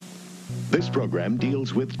This program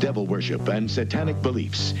deals with devil worship and satanic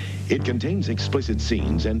beliefs. It contains explicit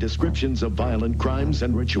scenes and descriptions of violent crimes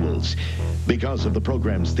and rituals. Because of the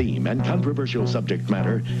program's theme and controversial subject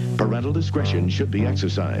matter, parental discretion should be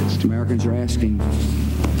exercised. Americans are asking,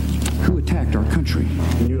 who attacked our country?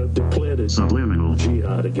 You have declared a subliminal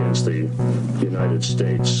jihad against the United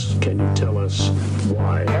States. Can you tell us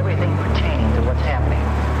why? Everything pertaining to what's happening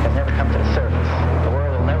has never come to the surface. The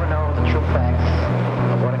world will never know the true facts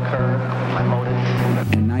of what occurred, my motives.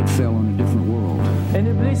 And night fell on a different world. And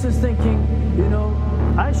Iblis is thinking,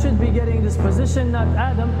 I should be getting this position, not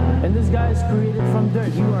Adam, and this guy is created from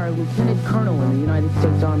dirt. You are a lieutenant colonel in the United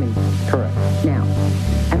States Army. Correct. Now,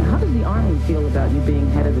 and how does the Army feel about you being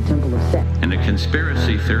head of the Temple of Set? And the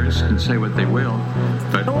conspiracy theorists can say what they will,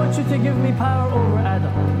 but I want you to give me power over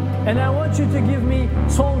Adam. And I want you to give me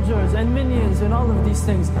soldiers and minions and all of these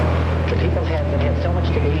things. The people that have so much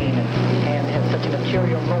to gain and have such a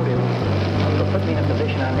material motive for putting me in a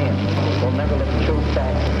position I'm in will never let the true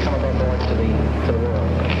facts come aboard to the world.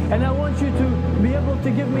 And I want you to be able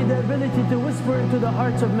to give me the ability to whisper into the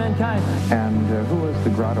hearts of mankind. And who was the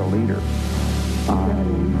grotto leader? I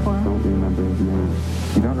don't remember his name.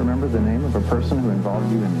 You don't remember the name of a person who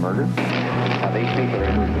involved you in murder? Are these people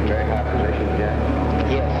in very high positions yet?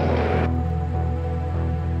 Yes.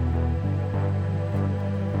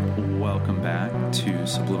 Welcome back to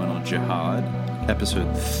Subliminal Jihad,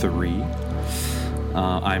 episode 3.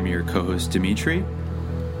 I'm your co-host, Dimitri.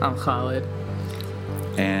 I'm Khalid.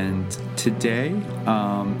 And today,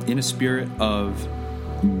 in a spirit of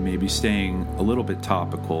maybe staying a little bit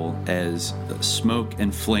topical as smoke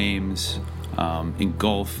and flames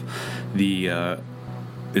engulf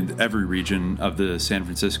in every region of the San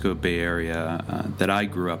Francisco Bay Area that I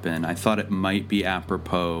grew up in, I thought it might be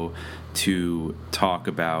apropos to talk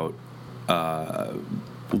about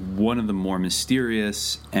one of the more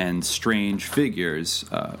mysterious and strange figures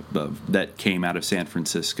that came out of San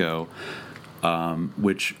Francisco,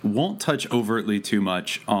 which won't touch overtly too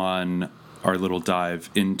much on our little dive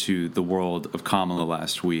into the world of Kamala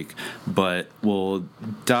last week, but we'll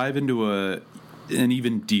dive into an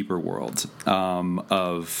even deeper world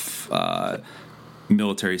of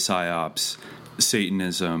military psyops,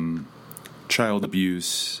 Satanism, child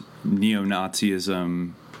abuse,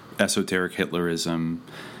 neo-Nazism, esoteric Hitlerism,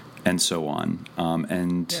 and so on.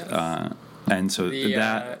 And so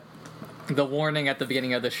the warning at the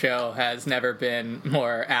beginning of the show has never been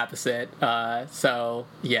more apposite.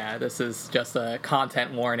 This is just a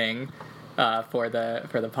content warning for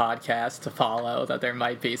the podcast to follow, that there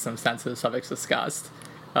might be some sensitive subjects discussed,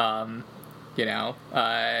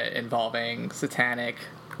 involving satanic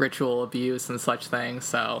ritual abuse and such things.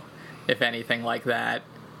 So if anything like that,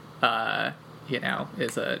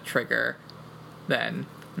 is a trigger, then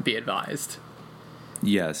be advised.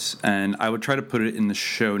 Yes, and I would try to put it in the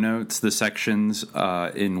show notes, the sections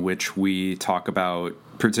in which we talk about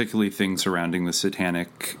particularly things surrounding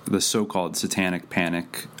the so-called satanic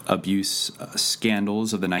panic abuse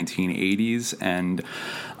scandals of the 1980s, and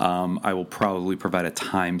I will probably provide a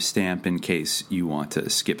timestamp in case you want to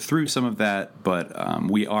skip through some of that, but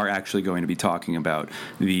we are actually going to be talking about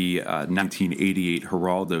the 1988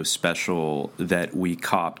 Geraldo special that we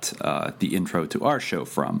copped the intro to our show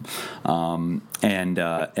from. And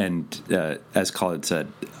as Khalid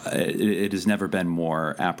said, it has never been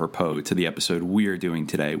more apropos to the episode we are doing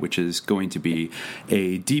today, which is going to be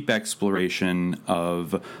a deep exploration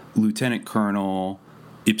of Lieutenant Colonel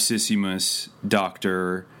Ipsissimus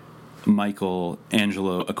Dr. Michael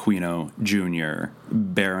Angelo Aquino Jr.,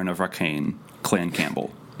 Baron of Racine, Clan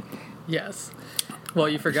Campbell. Yes. Well,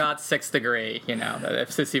 you forgot 6th degree, the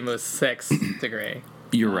Ipsissimus 6th degree.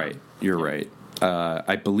 You're right.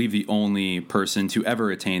 I believe the only person to ever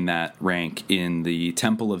attain that rank in the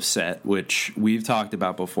Temple of Set, which we've talked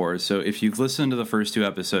about before. So if you've listened to the first 2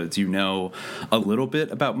 episodes, you know a little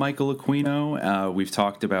bit about Michael Aquino. We've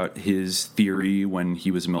talked about his theory when he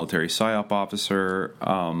was a military psyop officer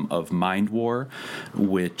of mind war,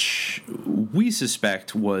 which we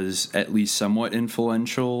suspect was at least somewhat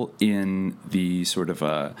influential in the sort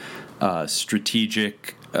of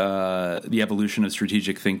strategic the evolution of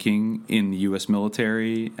strategic thinking in the U.S.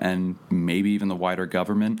 military and maybe even the wider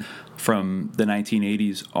government from the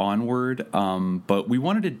 1980s onward. But we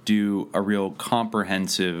wanted to do a real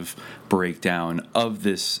comprehensive breakdown of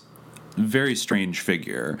this very strange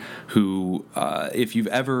figure who, if you've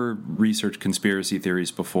ever researched conspiracy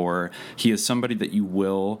theories before, he is somebody that you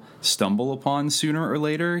will stumble upon sooner or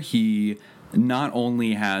later. He not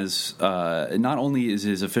only is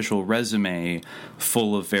his official resume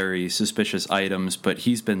full of very suspicious items, but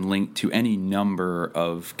he's been linked to any number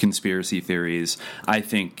of conspiracy theories. I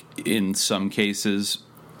think in some cases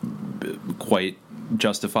quite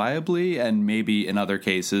justifiably, and maybe in other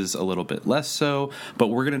cases a little bit less so, but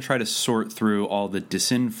we're going to try to sort through all the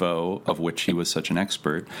disinfo, of which he was such an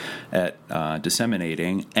expert at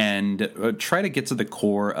disseminating, and try to get to the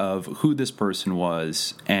core of who this person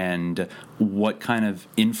was and what kind of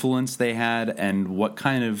influence they had and what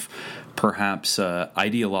kind of perhaps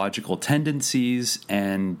ideological tendencies,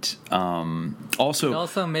 and also... It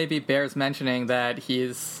also maybe bears mentioning that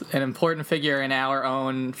he's an important figure in our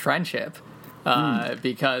own friendship.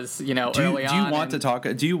 Because early on. Do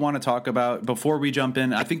you want to talk about, before we jump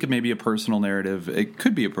in? I think it may be a personal narrative. It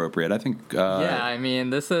could be appropriate. I think. I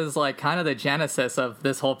mean, this is like kind of the genesis of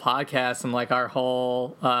this whole podcast and like our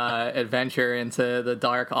whole adventure into the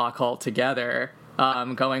dark occult together,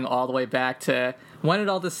 going all the way back to when did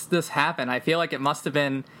all this happen? I feel like it must have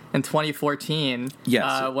been in 2014.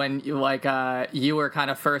 Yes. When you were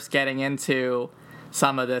kind of first getting into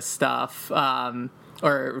some of this stuff.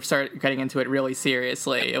 Or start getting into it really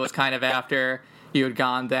seriously. It was kind of after you had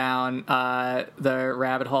gone down the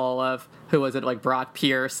rabbit hole of, who was it, like Brock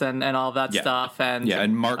Pierce and all that stuff,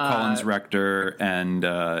 and Mark Collins Rector and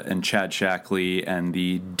Chad Shackley and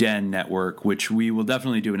the Den Network, which we will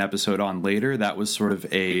definitely do an episode on later. That was sort of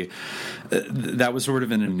an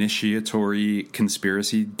initiatory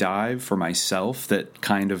conspiracy dive for myself that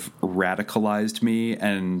kind of radicalized me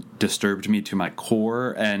and disturbed me to my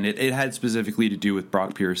core, and it had specifically to do with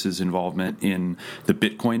Brock Pierce's involvement in the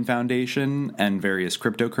Bitcoin Foundation and various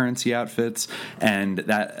cryptocurrency outfits, and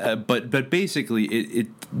that but basically it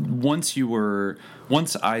once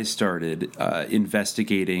I started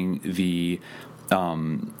investigating the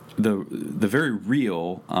very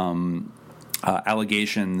real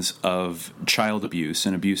allegations of child abuse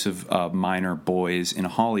and abuse of minor boys in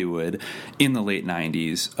Hollywood in the late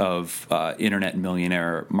 90s of internet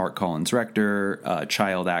millionaire Mark Collins Rector,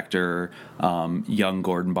 child actor young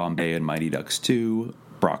Gordon Bombay in Mighty Ducks 2,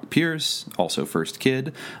 Brock Pierce, also First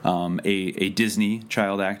Kid, a Disney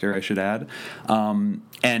child actor, I should add,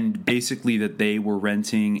 and basically that they were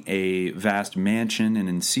renting a vast mansion in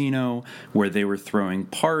Encino where they were throwing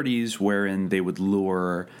parties wherein they would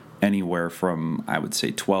lure anywhere from, I would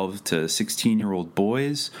say, 12 to 16-year-old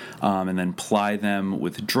boys, and then ply them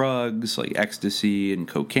with drugs like ecstasy and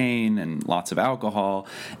cocaine and lots of alcohol,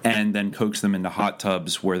 and then coax them into hot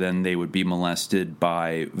tubs where then they would be molested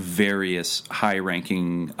by various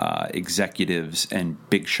high-ranking executives and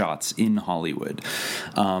big shots in Hollywood.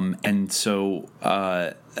 And so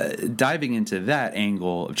diving into that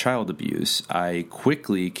angle of child abuse, I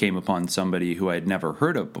quickly came upon somebody who I'd never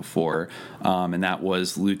heard of before, and that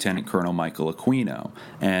was Lieutenant Colonel Michael Aquino.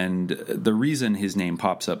 And the reason his name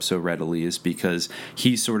pops up so readily is because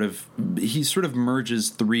he sort of merges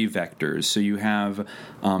three vectors. So you have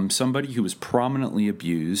somebody who was prominently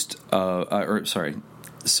abused,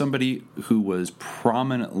 somebody who was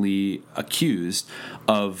prominently accused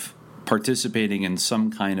of participating in some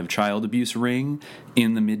kind of child abuse ring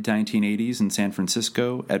in the mid-1980s in San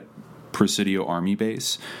Francisco at Presidio Army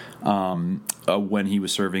Base when he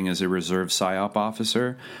was serving as a reserve PSYOP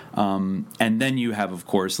officer. And then you have, of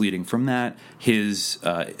course, leading from that, his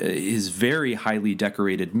very highly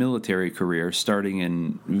decorated military career starting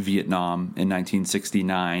in Vietnam in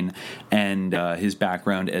 1969, and his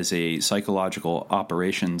background as a psychological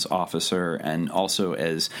operations officer and also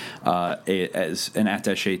as an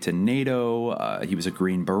attaché to NATO. He was a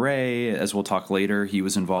Green Beret. As we'll talk later, he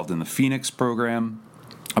was involved in the Phoenix program,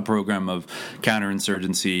 a program of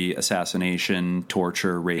counterinsurgency, assassination,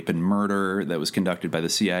 torture, rape, and murder that was conducted by the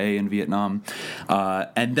CIA in Vietnam.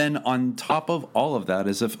 And then on top of all of that,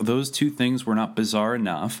 as if those two things were not bizarre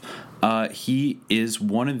enough, he is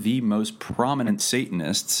one of the most prominent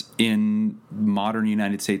Satanists in modern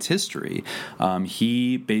United States history.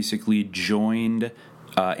 He basically joined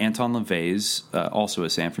Anton LaVey's, also a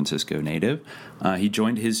San Francisco native. He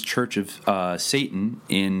joined his Church of Satan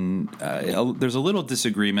in, there's a little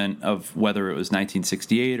disagreement of whether it was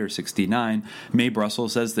 1968 or 69. Mae Brussel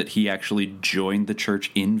says that he actually joined the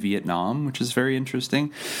church in Vietnam, which is very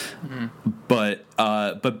interesting. Mm-hmm.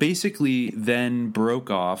 But basically then broke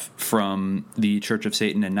off from the Church of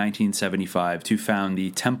Satan in 1975 to found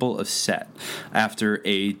the Temple of Set after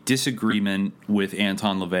a disagreement with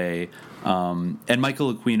Anton LaVey And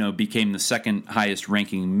Michael Aquino became the second highest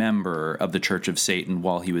ranking member of the Church of Satan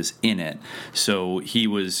while he was in it. So he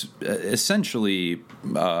was essentially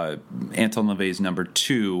Anton LaVey's number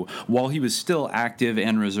 2 while he was still active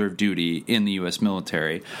and reserve duty in the U.S.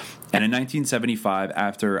 military. And in 1975,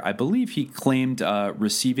 after, I believe he claimed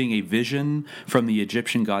receiving a vision from the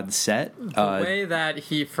Egyptian god Set. The way that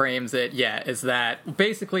he frames it, is that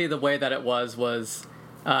basically the way that it was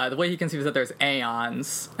the way he conceives that there's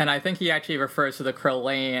aeons, and I think he actually refers to the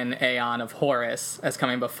Crowleyan aeon of Horus as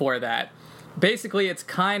coming before that. Basically, it's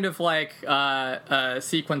kind of like a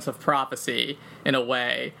sequence of prophecy in a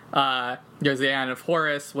way. There's the aeon of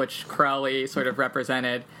Horus, which Crowley sort of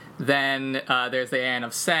represented. Then there's the aeon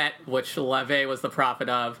of Set, which LaVey was the prophet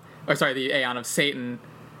of, the aeon of Satan,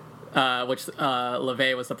 which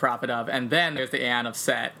LaVey was the prophet of, and then there's the aeon of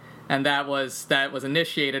Set, and that was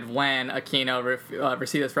initiated when Aquino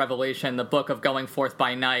received this revelation, the Book of Going Forth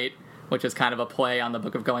by Night, which is kind of a play on the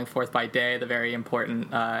Book of Going Forth by Day, the very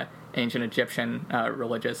important ancient Egyptian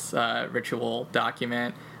religious ritual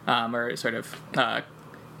document, or sort of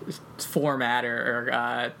format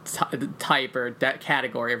or type or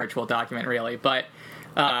category of ritual document, really. But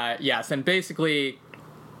yes, and basically,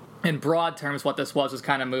 in broad terms, what this was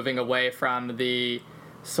kind of moving away from the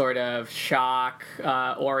sort of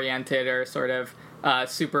shock-oriented or sort of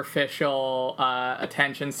superficial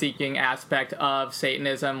attention-seeking aspect of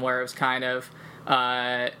Satanism, where it was kind of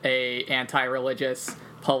a anti-religious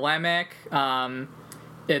polemic,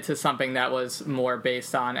 to something that was more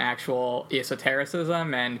based on actual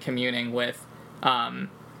esotericism and communing with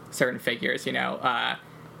certain figures,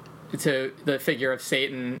 to the figure of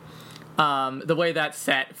Satan. The way that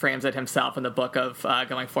Set frames it himself in the Book of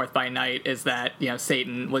Going Forth by Night is that,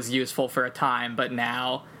 Satan was useful for a time, but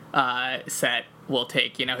now Set will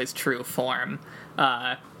take, his true form.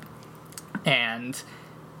 And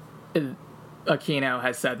Aquino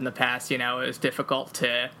has said in the past, it was difficult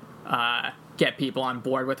to get people on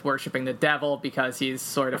board with worshiping the devil because he's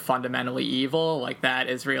sort of fundamentally evil. Like, that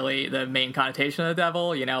is really the main connotation of the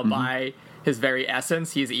devil, by his very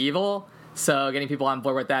essence, he's evil. So getting people on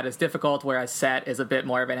board with that is difficult, whereas Set is a bit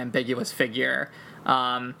more of an ambiguous figure.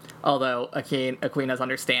 Although Aquino's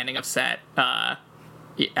understanding of Set,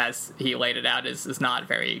 as he laid it out, is not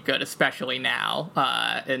very good, especially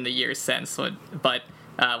now in the years since. But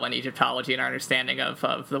when Egyptology and our understanding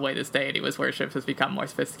of the way this deity was worshipped has become more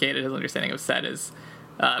sophisticated, his understanding of Set is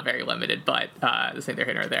very limited, but this ain't neither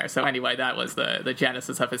here nor there. So anyway, that was the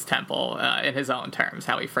genesis of his temple, in his own terms.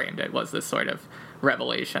 How he framed it was this sort of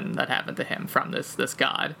revelation that happened to him from this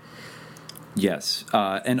god. Yes,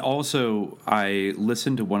 and also I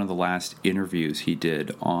listened to one of the last interviews he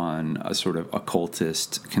did on a sort of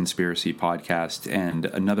occultist conspiracy podcast, and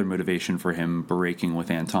another motivation for him breaking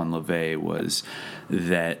with Anton LaVey was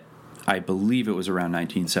that I believe it was around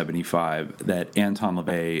 1975 that Anton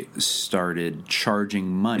LaVey started charging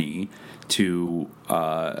money to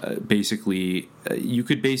you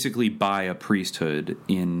could basically buy a priesthood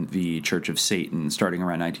in the Church of Satan starting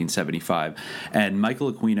around 1975. And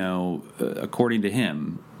Michael Aquino, according to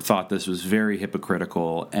him, thought this was very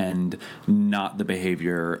hypocritical and not the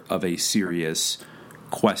behavior of a serious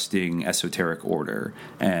questing esoteric order,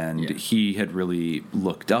 and he had really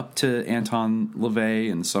looked up to Anton LaVey.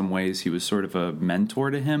 In some ways he was sort of a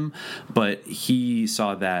mentor to him, but he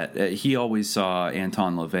saw that he always saw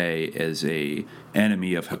Anton LaVey as a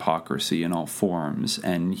enemy of hypocrisy in all forms,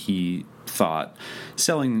 and he thought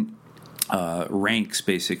selling ranks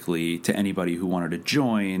basically to anybody who wanted to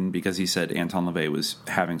join, because he said Anton LaVey was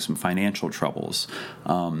having some financial troubles,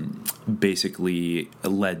 basically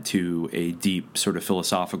led to a deep sort of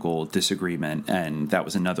philosophical disagreement, and that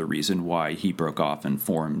was another reason why he broke off and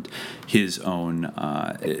formed his own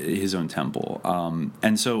temple.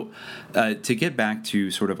 And so to get back to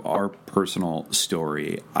sort of our personal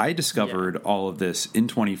story, I discovered all of this in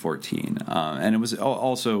 2014, and it was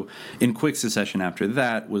also in quick succession after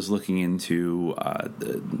that was looking into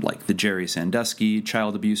the Jerry Sandusky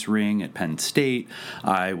child abuse ring at Penn State.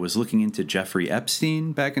 I was looking into Jeffrey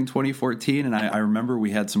Epstein back in 2014, and I remember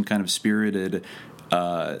we had some kind of spirited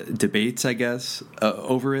debates, I guess,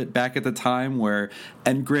 over it back at the time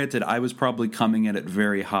and granted, I was probably coming at it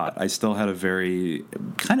very hot. I still had a very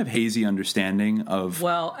kind of hazy understanding of...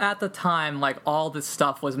 Well, at the time, all this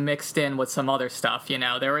stuff was mixed in with some other stuff,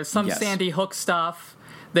 There was some Sandy Hook stuff.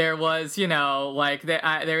 there was,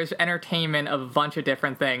 there was entertainment of a bunch of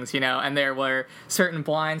different things, and there were certain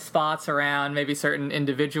blind spots around maybe certain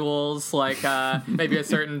individuals, like maybe a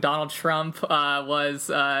certain Donald Trump was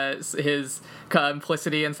his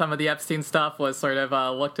complicity in some of the Epstein stuff was sort of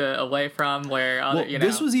looked away from. Where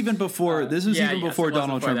this was even before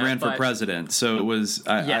Donald Trump ran for president, so it was.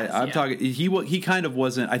 I'm talking. He kind of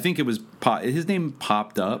wasn't. I think it was his name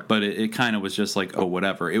popped up, but it kind of was just like, oh,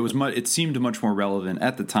 whatever. It was. It seemed much more relevant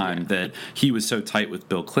at the time that he was so tight with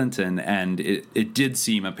Bill Clinton, and it did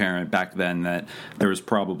seem apparent back then that there was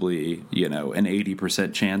probably an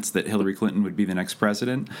 80% chance that Hillary Clinton would be the next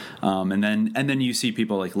president. And then you see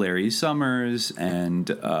people like Larry Summers and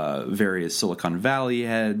various Silicon Valley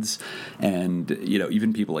heads, and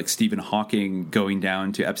even people like Stephen Hawking going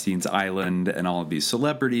down to Epstein's Island, and all of these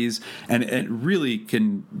celebrities, and it really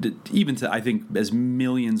can, even to, I think, as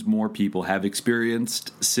millions more people have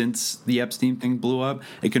experienced since the Epstein thing blew up,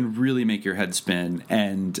 it can really make your head spin,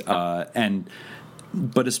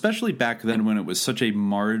 but especially back then when it was such a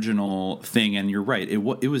marginal thing, and you're right, it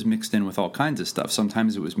was mixed in with all kinds of stuff.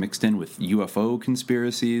 Sometimes it was mixed in with UFO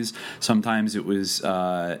conspiracies. Sometimes it was,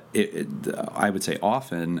 I would say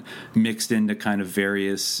often, mixed into kind of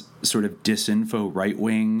various sort of disinfo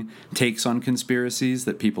right-wing takes on conspiracies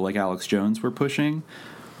that people like Alex Jones were pushing.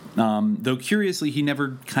 Though curiously, he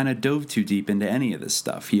never kind of dove too deep into any of this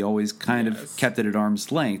stuff. He always kind of kept it at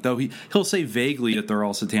arm's length. Though he'll say vaguely that they're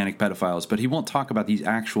all satanic pedophiles, but he won't talk about these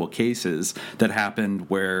actual cases that happened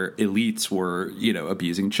where elites were,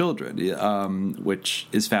 abusing children, which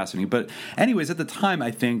is fascinating. But anyways, at the time,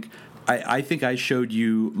 I think I showed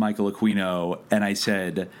you Michael Aquino, and I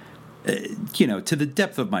said, to the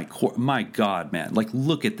depth of my core, my God, man, like,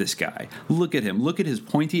 look at this guy. Look at him. Look at his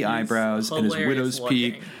pointy eyebrows and his widow's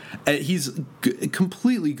peak. He's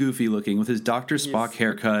completely goofy looking with his Dr. Spock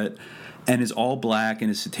haircut and his all black and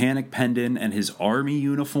his satanic pendant and his army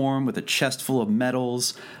uniform with a chest full of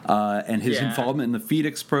medals, and his involvement in the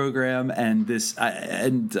Phoenix program, and this,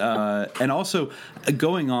 and also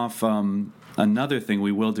going off, another thing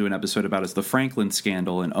we will do an episode about is the Franklin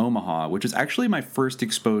scandal in Omaha, which is actually my first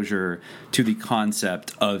exposure to the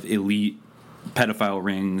concept of elite pedophile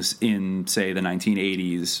rings in, say, the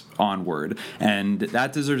 1980s onward. And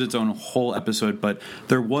that deserves its own whole episode. But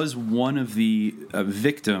there was one of the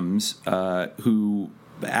victims who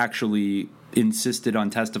actually insisted on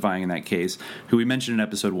testifying in that case, who we mentioned in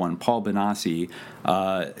episode 1, Paul Benassi,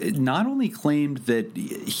 not only claimed that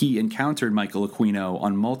he encountered Michael Aquino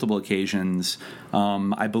on multiple occasions,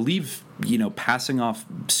 I believe, passing off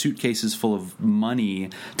suitcases full of money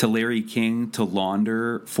to Larry King to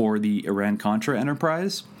launder for the Iran-Contra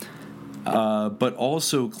enterprise, but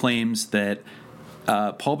also claims that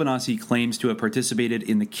Paul Benassi claims to have participated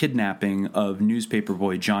in the kidnapping of newspaper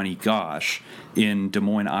boy Johnny Gosch in Des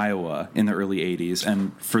Moines, Iowa in the early 80s.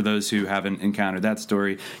 And for those who haven't encountered that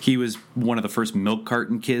story, he was one of the first milk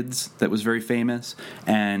carton kids that was very famous.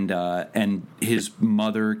 And his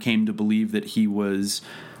mother came to believe that he was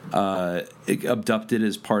abducted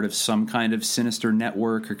as part of some kind of sinister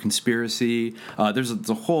network or conspiracy. There's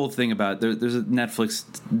a whole thing about there's a Netflix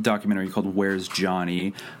documentary called Where's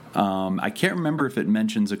Johnny? I can't remember if it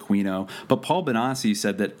mentions Aquino, but Paul Benassi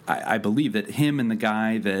said that I believe that him and the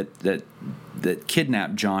guy that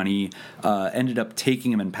kidnapped Johnny ended up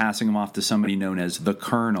taking him and passing him off to somebody known as the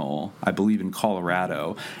Colonel, I believe in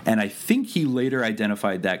Colorado. And I think he later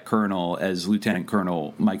identified that colonel as Lieutenant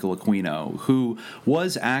Colonel Michael Aquino, who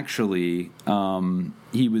was actually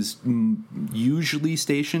he was usually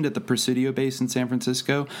stationed at the Presidio base in San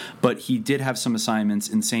Francisco, but he did have some assignments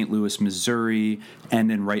in St. Louis, Missouri,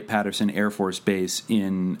 and in Wright-Patterson Air Force Base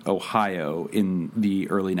in Ohio in the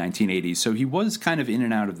early 1980s. So he was kind of in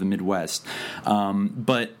and out of the Midwest.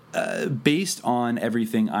 But based on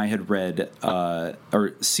everything I had read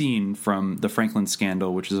or seen from the Franklin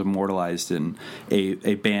scandal, which is immortalized in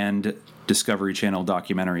a banned Discovery Channel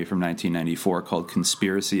documentary from 1994 called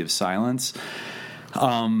Conspiracy of Silence,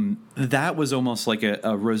 that was almost like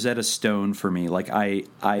a Rosetta Stone for me. Like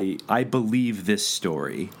I believe this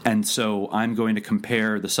story, and so I'm going to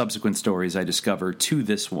compare the subsequent stories I discover to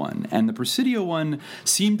this one. And the Presidio one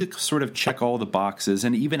seemed to sort of check all the boxes,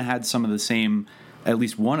 and even had some of the same, at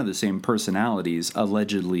least one of the same personalities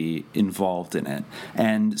allegedly involved in it.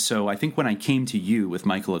 And so I think when I came to you with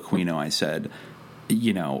Michael Aquino, I said,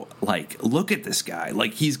 look at this guy.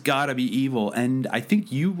 Like, he's got to be evil. And I think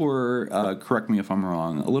you were, correct me if I'm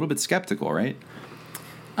wrong, a little bit skeptical, right?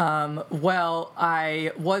 Well,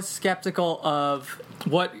 I was skeptical of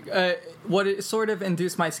what it sort of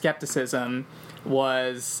induced my skepticism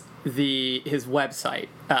was his website,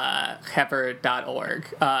 Kefir.org,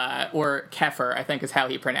 or Kefir, I think is how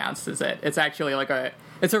he pronounces it. It's actually like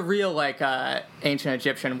it's a real like ancient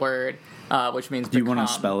Egyptian word, which means Do you want to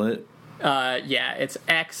spell it? Yeah, it's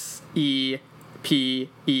XEPER.org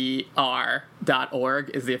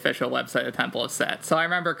is the official website of Temple of Set. So I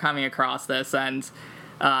remember coming across this, and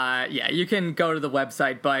yeah, you can go to the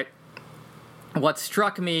website, but what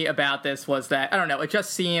struck me about this was that, I don't know, it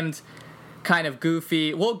just seemed kind of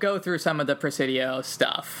goofy. We'll go through some of the Presidio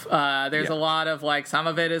stuff. There's a lot of, like, some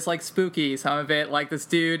of it is, like, spooky. Some of it, like, this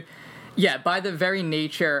dude, yeah, by the very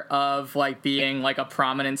nature of, like, being, like, a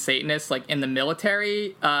prominent Satanist, like, in the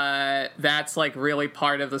military, that's, like, really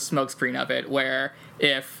part of the smokescreen of it, where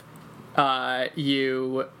if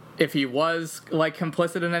he was, like,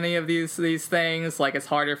 complicit in any of these things, like, it's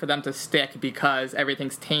harder for them to stick because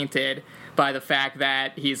everything's tainted by the fact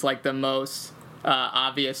that he's, like, the most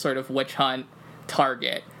obvious sort of witch hunt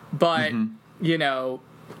target. But, you know,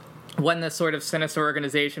 when this sort of sinister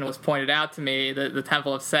organization was pointed out to me, the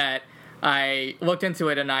Temple of Set, I looked into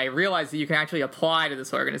it and I realized that you can actually apply to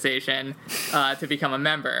this organization to become a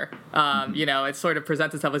member. You know, it sort of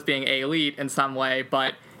presents itself as being elite in some way,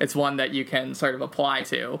 but it's one that you can sort of apply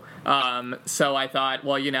to. So I thought,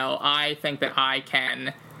 well, you know, I think that I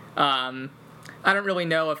can... I don't really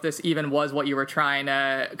know if this even was what you were trying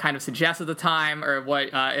to kind of suggest at the time, or what.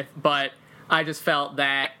 But I just felt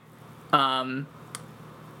that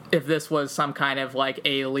if this was some kind of like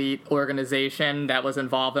elite organization that was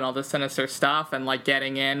involved in all this sinister stuff, and like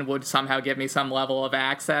getting in would somehow give me some level of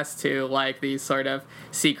access to like these sort of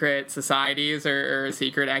secret societies or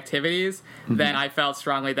secret activities, then I felt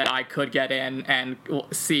strongly that I could get in and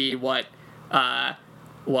see what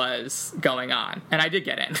was going on, and I did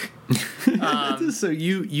get in. So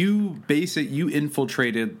you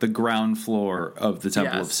infiltrated the ground floor of the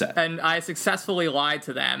Temple of Set, and I successfully lied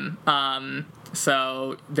to them.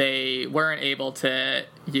 So they weren't able to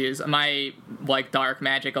use my like dark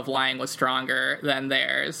magic of lying was stronger than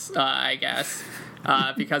theirs, I guess.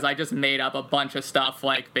 Because I just made up a bunch of stuff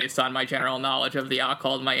like based on my general knowledge of the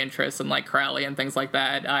occult, my interests in like Crowley and things like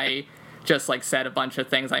that. I just like said a bunch of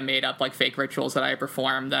things. I made up like fake rituals that I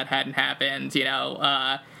performed that hadn't happened, you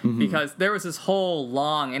know, because there was this whole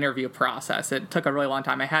long interview process. It took a really long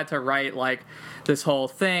time. I had to write like this whole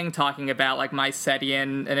thing talking about like my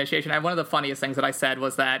Setian initiation. One of the funniest things that I said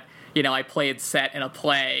was that, you know, I played Set in a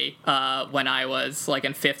play when I was like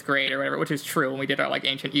in 5th grade or whatever, which is true when we did our like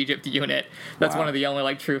ancient Egypt unit. That's one of the only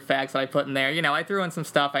like true facts that I put in there. You know, I threw in some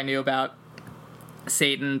stuff I knew about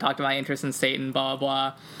Satan, talked about my interest in Satan, blah,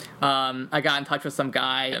 blah. I got in touch with some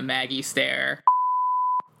guy, Maggie Stair,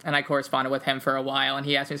 and I corresponded with him for a while, and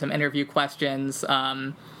he asked me some interview questions,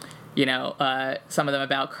 you know, some of them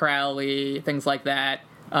about Crowley, things like that,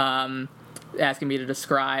 asking me to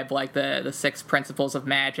describe, like, the 6 principles of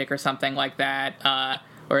magic or something like that,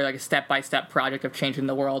 or, like, a step-by-step project of changing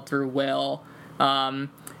the world through will.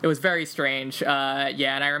 It was very strange, yeah,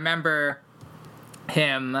 and I remember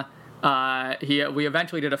him... we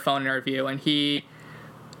eventually did a phone interview, and he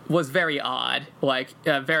was very odd,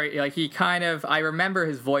 he kind of, I remember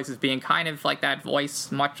his voice as being kind of like that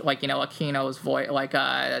voice, much like, you know, Aquino's voice, like,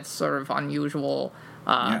 that's sort of unusual,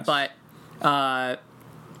 yes. But,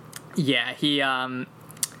 yeah, he,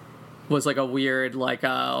 was like a weird, like,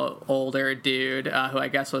 older dude, who I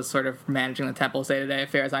guess was sort of managing the temple's day-to-day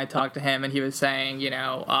affairs. I talked to him, and he was saying, you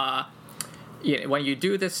know, when you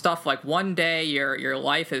do this stuff, like, one day your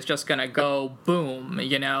life is just gonna go boom.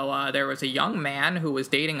 You know, there was a young man who was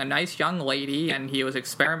dating a nice young lady, and he was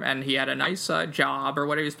and he had a nice job or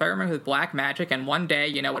whatever. He was experimenting with black magic, and one day,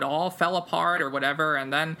 you know, it all fell apart or whatever.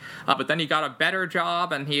 And then, but then he got a better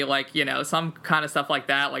job, and he, like, you know, some kind of stuff like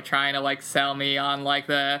that, like trying to like sell me on like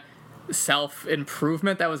the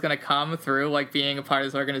self-improvement that was going to come through like being a part of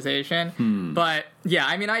this organization. But yeah,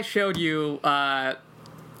 I mean, I showed you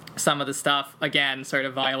some of the stuff, again, sort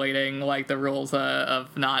of violating like the rules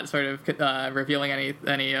of not sort of revealing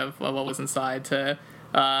any of what was inside to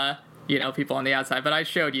you know, people on the outside. But I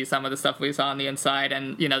showed you some of the stuff we saw on the inside,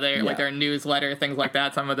 and you know, like their newsletter, things like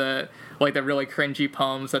that, some of the like the really cringy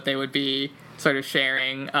poems that they would be sort of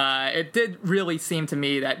sharing. It did really seem to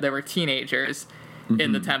me that there were teenagers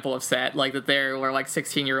in the Temple of Set, like that there were like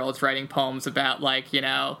 16-year-olds writing poems about, like, you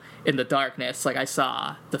know, in the darkness, like, I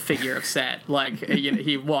saw the figure of Set, like, you know,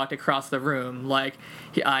 he walked across the room, like,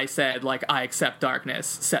 I said, like, I accept darkness,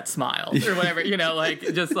 Set smiled, or whatever, you know, like,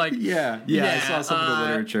 just like... yeah, I saw some of the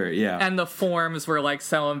literature, and the forms were, like,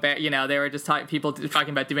 so you know, they were just people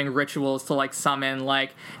talking about doing rituals to, like, summon,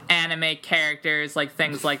 like, anime characters, like,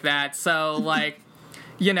 things like that, so, like,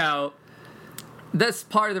 you know... that's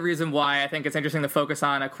part of the reason why I think it's interesting to focus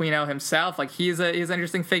on Aquino himself. Like, he's an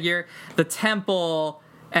interesting figure. The temple,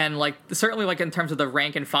 and like certainly like in terms of the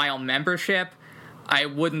rank and file membership, I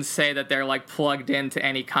wouldn't say that they're like plugged into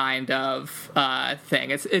any kind of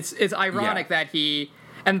thing. It's ironic that he.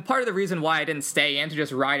 And part of the reason why I didn't stay in to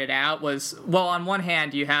just ride it out was, well, on one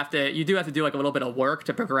hand, you do have to do like a little bit of work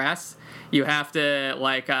to progress. You have to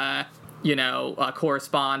like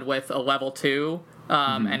correspond with a level 2.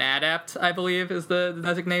 An adept, I believe, is the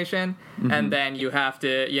designation. Mm-hmm. And then you have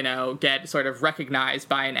to, get sort of recognized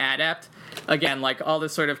by an adept. Again, like all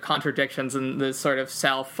this sort of contradictions and this sort of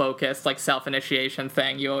self-focused, like self-initiation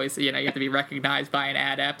thing. You always, you have to be recognized by an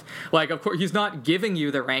adept. Like, of course, he's not giving you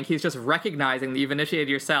the rank. He's just recognizing that you've initiated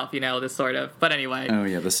yourself, this sort of, but anyway. Oh,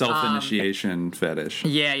 yeah, the self-initiation fetish.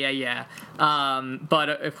 Yeah. But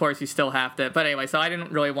of course you still have to, but anyway, so I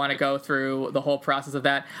didn't really want to go through the whole process of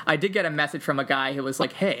that. I did get a message from a guy who was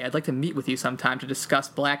like, hey, I'd like to meet with you sometime to discuss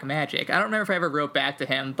black magic. I don't remember if I ever wrote back to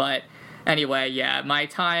him, but anyway, yeah, my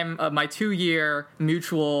 2-year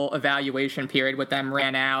mutual evaluation period with them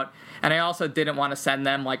ran out, and I also didn't want to send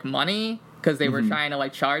them like money because they were trying to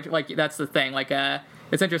like charge, like that's the thing, like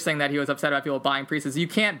it's interesting that he was upset about people buying priests. You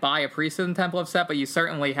can't buy a priesthood in Temple of Set, but you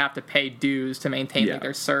certainly have to pay dues to maintain like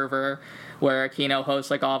their server, where Aquino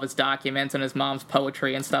hosts like all of his documents and his mom's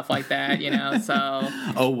poetry and stuff like that, so...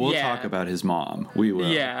 we'll talk about his mom. We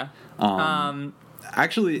will. Yeah.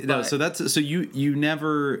 Actually, no. So you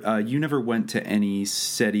never went to any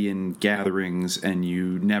Setian gatherings, and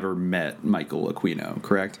you never met Michael Aquino,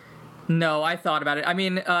 correct? No, I thought about it. I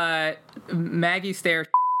mean, Maggie Stair,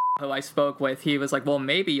 who I spoke with, he was like, well,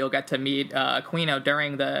 maybe you'll get to meet Aquino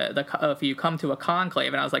during the if you come to a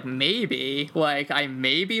conclave. And I was like, maybe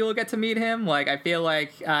will get to meet him. Like, I feel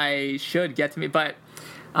like I should get to meet, but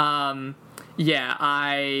I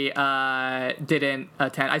didn't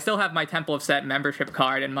attend. I still have my Temple of Set membership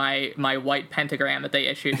card and my white pentagram that they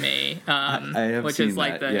issued me, I have which seen is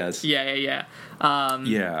like that, yes. Yeah.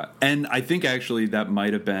 And I think actually that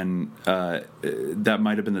might have been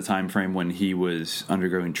the time frame when he was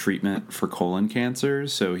undergoing treatment for colon cancer,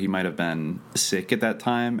 so he might have been sick at that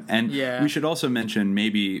time. And we should also mention,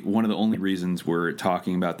 maybe one of the only reasons we're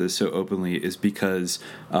talking about this so openly is because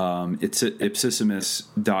it's Ipsissimus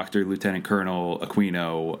Dr. Lieutenant Colonel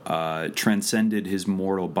Aquino transcended his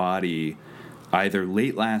mortal body either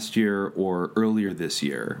late last year or earlier this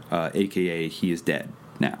year, aka he is dead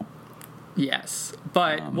now. Yes,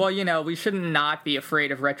 but, we should not be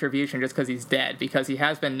afraid of retribution just because he's dead, because he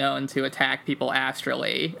has been known to attack people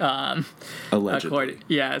astrally. Allegedly.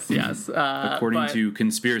 Yes. According to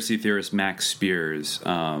conspiracy theorist Max Spears,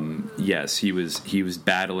 yes, he was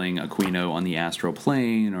battling Aquino on the astral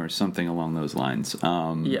plane or something along those lines.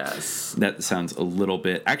 Yes. That sounds a little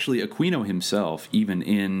bit... Actually, Aquino himself, even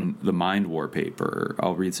in the Mind War paper,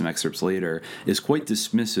 I'll read some excerpts later, is quite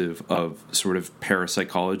dismissive of sort of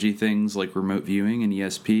parapsychology things like remote viewing and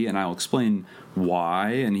ESP, and I'll explain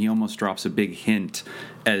why, and he almost drops a big hint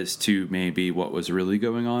as to maybe what was really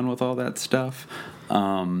going on with all that stuff. He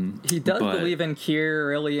does believe in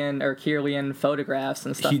Kirlian photographs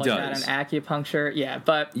and stuff like that, and acupuncture.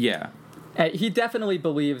 He definitely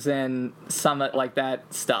believes in some like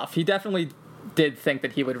that stuff. He definitely did think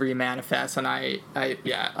that he would remanifest, and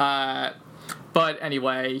but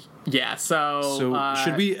anyway, So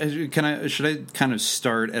should I kind of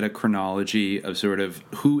start at a chronology of sort of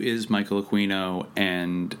who is Michael Aquino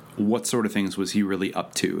and what sort of things was he really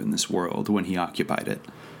up to in this world when he occupied it?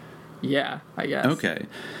 Yeah, I guess. Okay.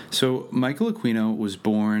 So Michael Aquino was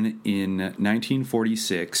born in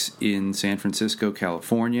 1946 in San Francisco,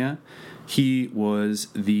 California. He was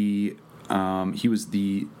the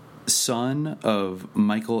son of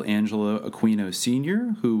Michael Angelo Aquino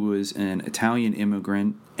Sr., who was an Italian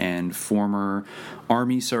immigrant and former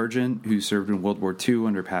Army sergeant who served in World War II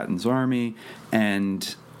under Patton's Army,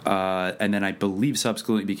 and then I believe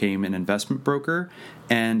subsequently became an investment broker.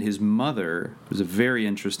 And his mother was a very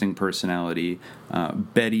interesting personality,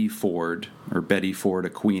 Betty Ford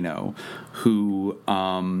Aquino, who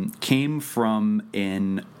came from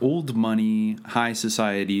an old money, high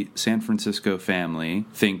society San Francisco family.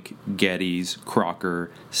 Think Geddes,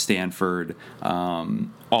 Crocker, Stanford,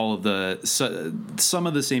 some of the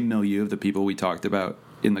same milieu of the people we talked about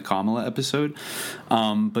in the Kamala episode,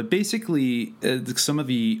 but basically some of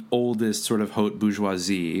the oldest sort of haute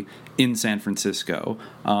bourgeoisie in San Francisco.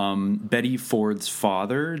 Betty Ford's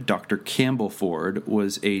father, Dr. Campbell Ford,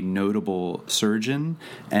 was a notable surgeon,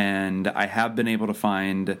 and I have been able to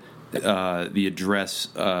find the address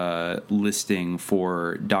listing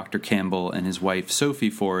for Dr. Campbell and his wife Sophie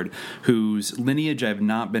Ford, whose lineage I've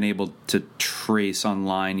not been able to trace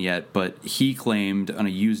online yet, but he claimed on a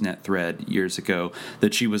Usenet thread years ago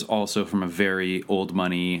that she was also from a very old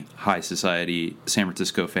money, high society San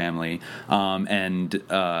Francisco family, and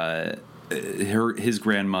his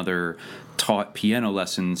grandmother taught piano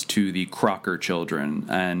lessons to the Crocker children,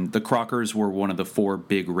 and the Crockers were one of the 4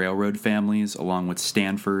 big railroad families, along with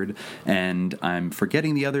Stanford, and I'm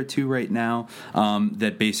forgetting the other 2 right now,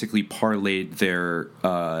 that basically parlayed their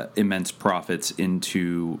immense profits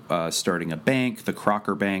into starting a bank, the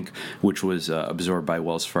Crocker Bank, which was absorbed by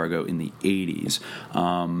Wells Fargo in the 80s.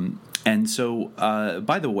 And so,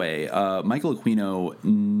 by the way, Michael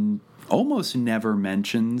Aquino almost never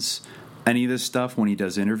mentions any of this stuff when he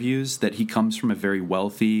does interviews, that he comes from a very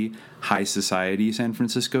wealthy, high society San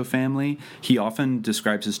Francisco family. He often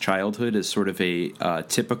describes his childhood as sort of a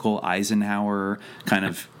typical Eisenhower kind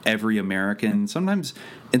of every American. Sometimes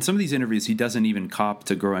in some of these interviews, he doesn't even cop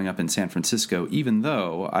to growing up in San Francisco, even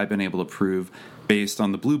though I've been able to prove, based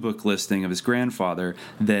on the Blue Book listing of his grandfather,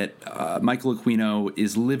 that Michael Aquino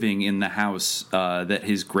is living in the house that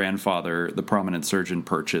his grandfather, the prominent surgeon,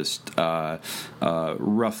 purchased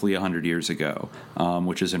roughly 100 years ago,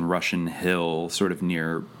 which is in Russian Hill, sort of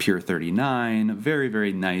near Pier 39. Very,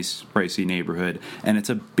 very nice, pricey neighborhood, and it's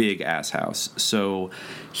a big-ass house. So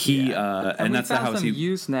he... and that's the house he...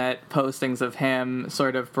 Usenet postings of him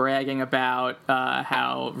sort of bragging about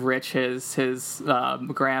how rich his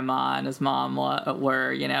grandma and his mom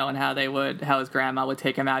were, and how his grandma would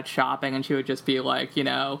take him out shopping, and she would just be like,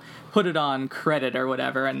 put it on credit or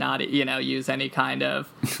whatever, and not, use any kind of,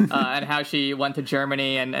 and how she went to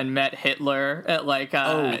Germany and met Hitler at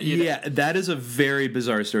that is a very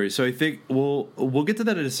bizarre story. So I think we'll get to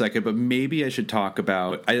that in a second, but maybe I should talk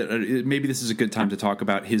about, maybe this is a good time to talk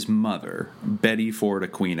about his mother, Betty Ford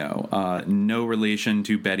Aquino. No relation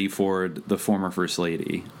to Betty Ford, the former First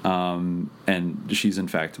Lady, and she's in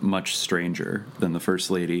fact much stranger than the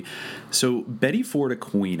First Lady. So Betty Ford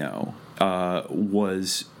Aquino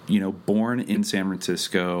was born in San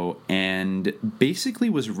Francisco and basically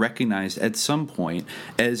was recognized at some point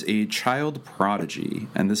as a child prodigy.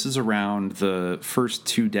 And this is around the first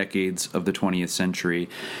 2 decades of the 20th century.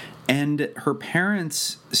 And her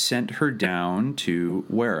parents sent her down to,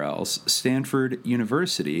 where else? Stanford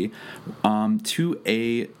University, to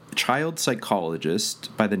a child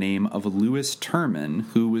psychologist by the name of Louis Terman,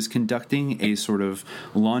 who was conducting a sort of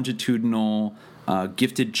longitudinal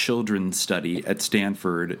gifted children study at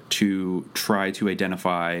Stanford to try to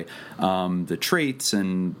identify the traits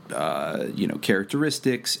and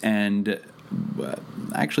characteristics, and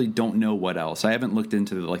I actually don't know what else. I haven't looked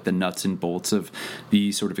into the nuts and bolts of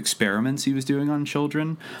the sort of experiments he was doing on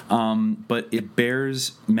children, but it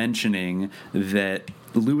bears mentioning that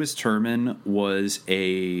Louis Terman was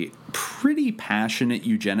a pretty passionate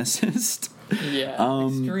eugenicist. Yeah,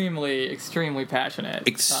 extremely passionate.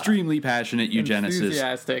 Extremely passionate eugenicist.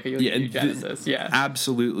 Enthusiastic eugenicist, yeah.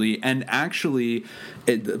 Absolutely. And actually,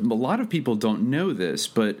 a lot of people don't know this,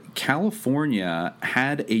 but California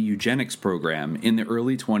had a eugenics program in the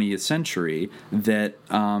early 20th century that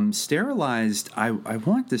sterilized, I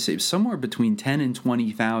want to say, somewhere between 10 and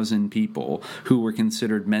 20,000 people who were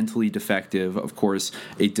considered mentally defective. Of course,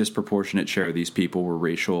 a disproportionate share of these people were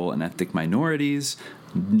racial and ethnic minorities.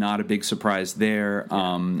 Not a big surprise there.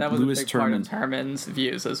 That was Louis a big part of Terman's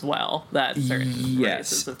views as well, that certain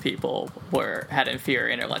races of people had inferior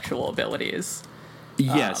intellectual abilities.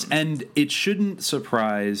 Yes, and it shouldn't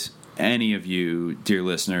surprise any of you, dear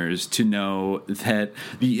listeners, to know that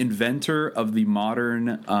the inventor of the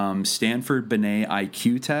modern Stanford Binet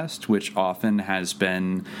IQ test, which often has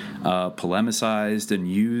been polemicized and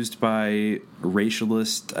used by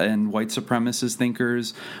racialist and white supremacist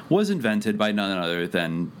thinkers, was invented by none other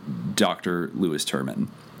than Dr. Louis Terman.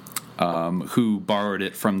 Who borrowed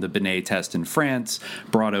it from the Binet test in France,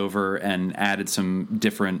 brought over and added some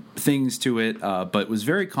different things to it, but was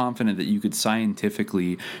very confident that you could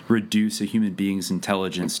scientifically reduce a human being's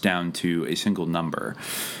intelligence down to a single number,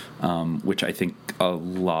 which I think a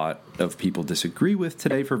lot of people disagree with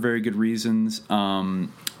today for very good reasons.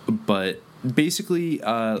 But basically,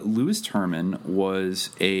 Louis Terman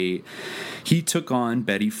he took on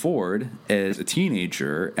Betty Ford as a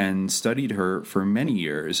teenager and studied her for many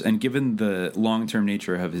years. And given the long-term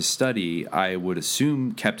nature of his study, I would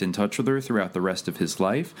assume kept in touch with her throughout the rest of his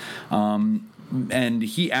life. And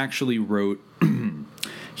he actually wrote...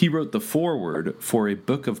 He wrote the foreword for a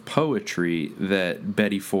book of poetry that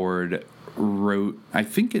Betty Ford wrote, I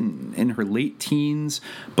think in her late teens,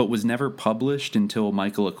 but was never published until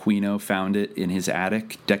Michael Aquino found it in his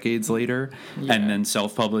attic decades later, and then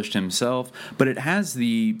self-published himself. But it has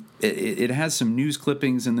it has some news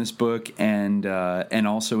clippings in this book, and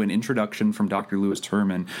also an introduction from Dr. Lewis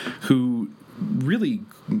Terman, who really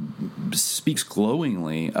speaks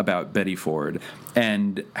glowingly about Betty Ford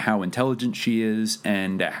and how intelligent she is,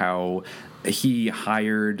 and how he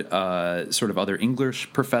hired sort of other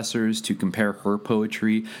English professors to compare her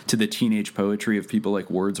poetry to the teenage poetry of people like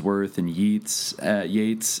Wordsworth and Yeats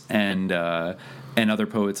and other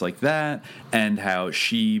poets like that, and how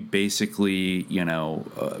she basically,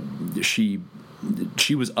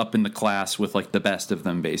 she was up in the class with like the best of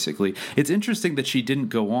them, basically. It's interesting that she didn't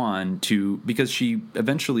go on because she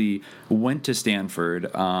eventually went to Stanford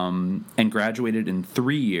and graduated in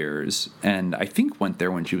 3 years, and I think went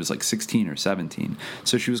there when she was like 16 or 17.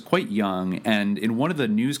 So she was quite young, and in one of the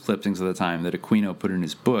news clippings of the time that Aquino put in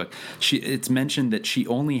his book, it's mentioned that she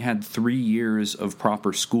only had 3 years of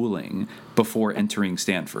proper schooling before entering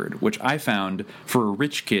Stanford, which I found, for a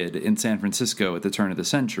rich kid in San Francisco at the turn of the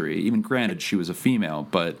century, even granted she was a female,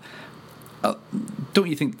 but don't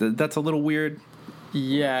you think that's a little weird?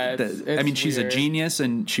 Yeah, I mean, she's weird. A genius,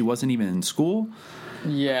 and she wasn't even in school.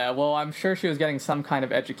 Yeah, well, I'm sure she was getting some kind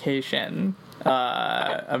of education.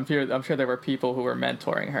 I'm sure there were people who were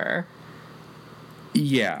mentoring her.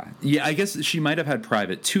 Yeah, I guess she might have had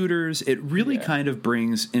private tutors. It really kind of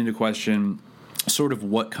brings into question sort of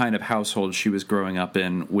what kind of household she was growing up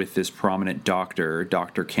in with this prominent doctor,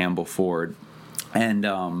 Dr. Campbell Ford, and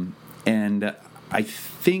I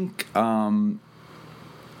think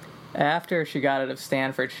after she got out of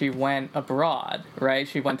Stanford, she went abroad, right?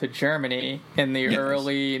 She went to Germany in the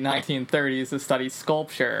early 1930s to study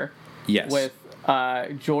sculpture. Yes. With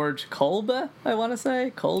George Kolbe, I want to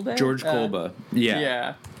say. Kolbe? George Kolbe,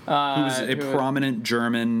 yeah. Who was a prominent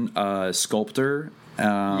German sculptor.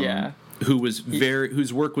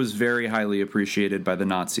 Whose work was very highly appreciated by the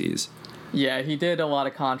Nazis. Yeah, he did a lot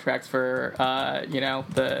of contracts for,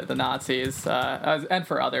 the Nazis, and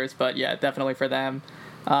for others, but yeah, definitely for them.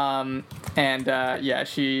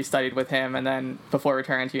 She studied with him, and then before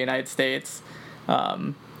returning to the United States,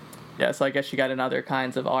 so I guess she got in other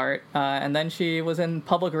kinds of art, and then she was in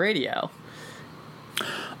public radio.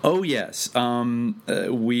 Oh, yes.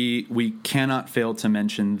 We cannot fail to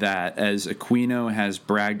mention that, as Aquino has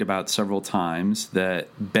bragged about several times, that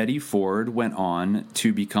Betty Ford went on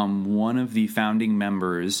to become one of the founding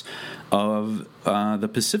members of the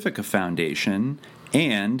Pacifica Foundation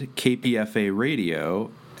and KPFA Radio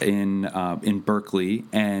in Berkeley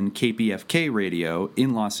and KPFK Radio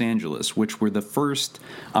in Los Angeles, which were the first,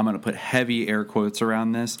 I'm going to put heavy air quotes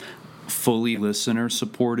around this, fully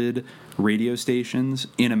listener-supported radio stations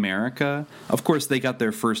in America. Of course, they got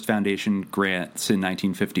their first foundation grants in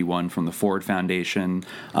 1951 from the Ford Foundation,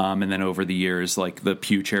 and then over the years, like the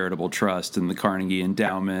Pew Charitable Trust and the Carnegie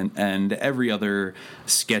Endowment and every other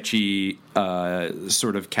sketchy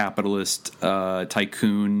sort of capitalist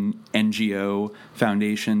tycoon NGO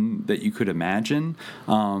foundation that you could imagine.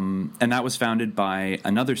 And that was founded by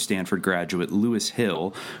another Stanford graduate, Lewis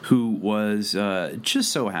Hill, who was,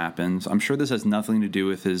 just so happens, I'm sure this has nothing to do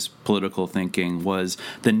with his political thinking, was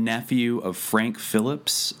the nephew of Frank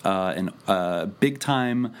Phillips, a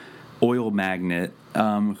big-time oil magnate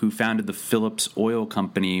who founded the Phillips Oil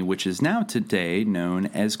Company, which is now today known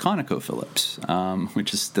as ConocoPhillips,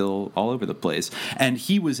 which is still all over the place. And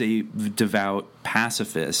he was a devout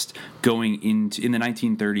pacifist going in the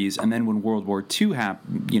 1930s, and then when World War II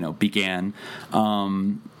began,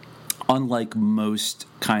 unlike most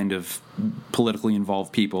kind of politically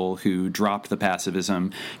involved people who dropped the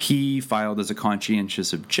pacifism, he filed as a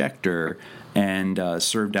conscientious objector and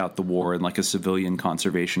served out the war in like a civilian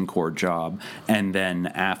conservation corps job. And then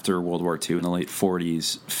after World War II in the late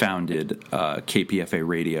 40s, founded KPFA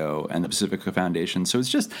Radio and the Pacifica Foundation. So it's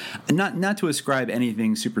just not to ascribe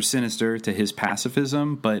anything super sinister to his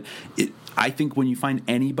pacifism, but I think when you find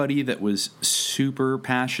anybody that was super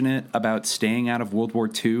passionate about staying out of World War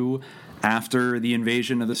II after the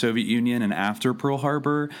invasion of the Soviet Union and after Pearl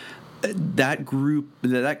Harbor,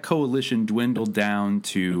 that coalition dwindled down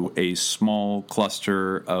to a small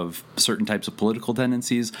cluster of certain types of political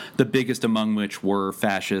tendencies, the biggest among which were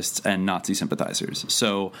fascists and Nazi sympathizers.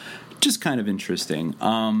 So just kind of interesting.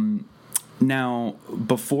 Now,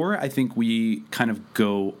 before I think we kind of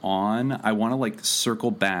go on, I want to circle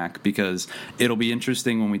back because it'll be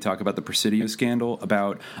interesting when we talk about the Presidio scandal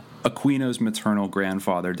about Aquino's maternal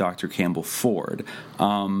grandfather, Dr. Campbell Ford.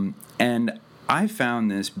 And I found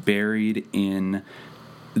this buried in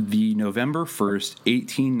the November 1st,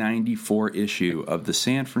 1894 issue of the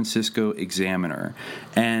San Francisco Examiner.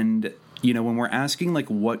 And, you know, when we're asking, like,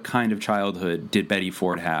 what kind of childhood did Betty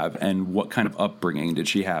Ford have and what kind of upbringing did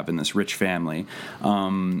she have in this rich family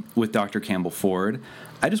with Dr. Campbell Ford,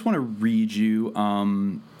 I just want to read you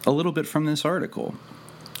a little bit from this article.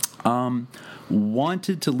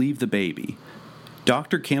 Wanted to leave the baby.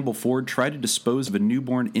 Dr. Campbell Ford tried to dispose of a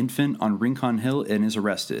newborn infant on Rincon Hill and is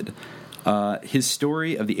arrested. His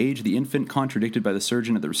story of the age of the infant contradicted by the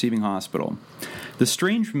surgeon at the receiving hospital. The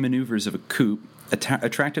strange maneuvers of a coup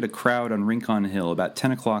attracted a crowd on Rincon Hill about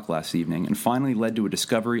 10 o'clock last evening and finally led to a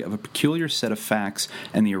discovery of a peculiar set of facts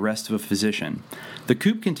and the arrest of a physician. The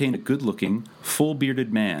coupe contained a good-looking,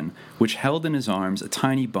 full-bearded man, which held in his arms a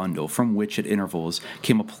tiny bundle from which, at intervals,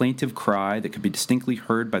 came a plaintive cry that could be distinctly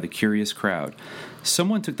heard by the curious crowd.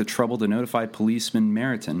 Someone took the trouble to notify policeman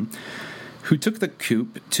Meriton, who took the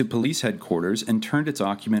coupe to police headquarters and turned its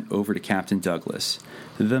occupant over to Captain Douglas.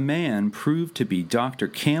 The man proved to be Dr.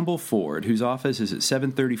 Campbell Ford, whose office is at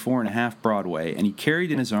 734 and a half Broadway, and he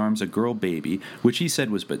carried in his arms a girl baby, which he said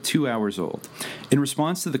was but 2 hours old. In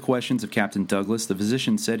response to the questions of Captain Douglas, the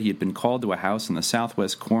physician said he had been called to a house in the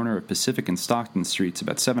southwest corner of Pacific and Stockton Streets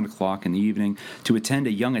about 7 o'clock in the evening to attend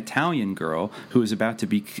a young Italian girl who was about to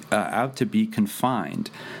be confined.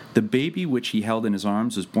 The baby which he held in his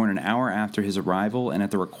arms was born an hour after his arrival, and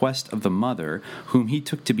at the request of the mother, whom he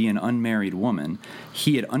took to be an unmarried woman,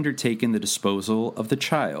 he had undertaken the disposal of the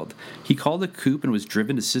child. He called a coupe and was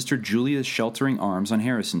driven to Sister Julia's sheltering arms on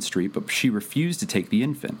Harrison Street, but she refused to take the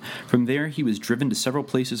infant. From there he was driven to several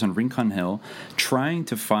places on Rincon Hill, trying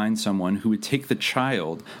to find someone who would take the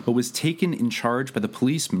child, but was taken in charge by the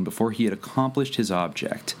policeman before he had accomplished his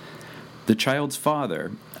object. The child's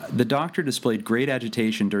father. The doctor displayed great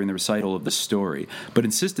agitation during the recital of the story, but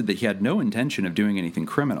insisted that he had no intention of doing anything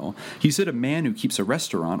criminal. He said a man who keeps a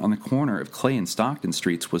restaurant on the corner of Clay and Stockton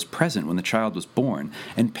Streets was present when the child was born,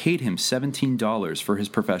 and paid him $17 for his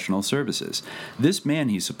professional services. This man,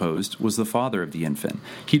 he supposed, was the father of the infant.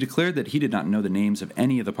 He declared that he did not know the names of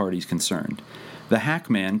any of the parties concerned. The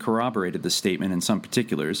hackman corroborated the statement in some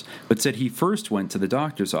particulars, but said he first went to the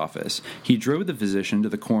doctor's office. He drove the physician to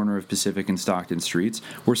the corner of Pacific and Stockton Streets,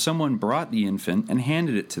 where someone brought the infant and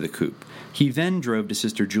handed it to the coupe. He then drove to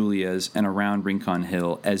Sister Julia's and around Rincon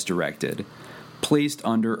Hill as directed. Placed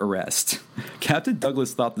under arrest. Captain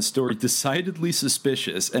Douglas thought the story decidedly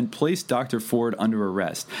suspicious and placed Dr. Ford under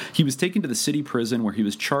arrest. He was taken to the city prison where he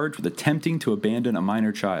was charged with attempting to abandon a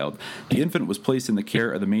minor child. The infant was placed in the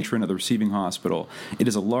care of the matron of the receiving hospital. It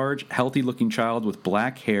is a large, healthy-looking child with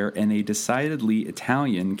black hair and a decidedly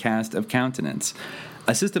Italian cast of countenance.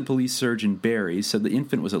 Assistant Police Surgeon Barry said the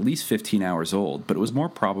infant was at least 15 hours old, but it was more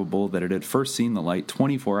probable that it had first seen the light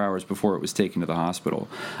 24 hours before it was taken to the hospital.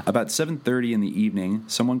 About 7:30 in the evening,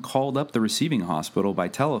 someone called up the receiving hospital by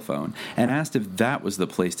telephone and asked if that was the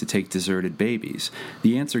place to take deserted babies.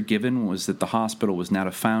 The answer given was that the hospital was not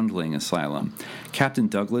a foundling asylum. Captain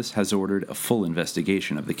Douglas has ordered a full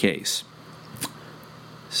investigation of the case.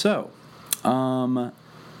 So,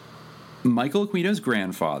 Michael Aquino's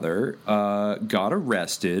grandfather got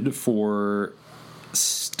arrested for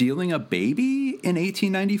stealing a baby in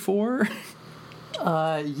 1894.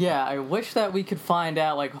 Yeah, I wish that we could find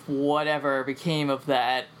out, like, whatever became of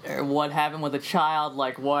that, or what happened with the child,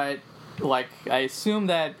 I assume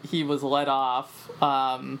that he was let off.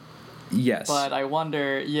 Yes. But I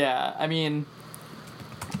wonder, yeah, I mean,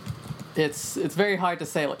 it's very hard to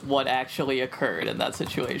say, like, what actually occurred in that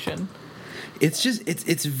situation. It's just,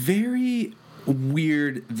 it's very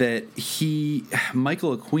weird that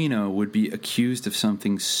Michael Aquino would be accused of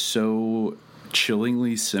something so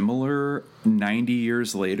chillingly similar 90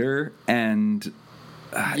 years later, and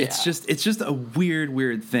it's just a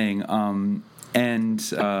weird thing. Yeah,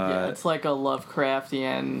 it's like a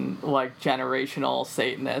Lovecraftian, like, generational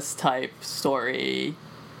Satanist type story,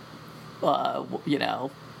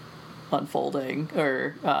 unfolding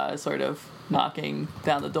or sort of knocking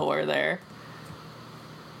down the door there.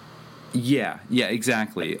 Yeah,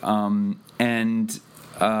 exactly.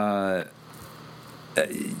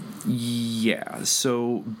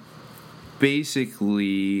 So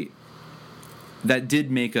basically, that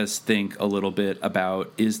did make us think a little bit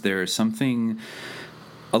about, is there something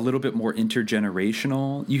a little bit more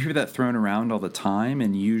intergenerational? You hear that thrown around all the time,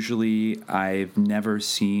 and usually I've never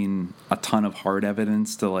seen a ton of hard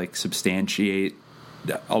evidence to, like, substantiate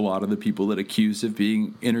a lot of the people that accuse of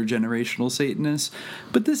being intergenerational Satanists,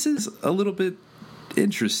 but this is a little bit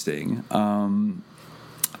interesting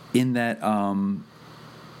in that,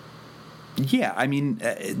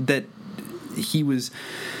 that he was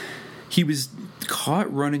he was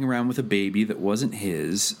caught running around with a baby that wasn't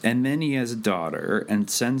his, and then he has a daughter and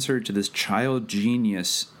sends her to this child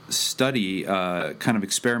genius study kind of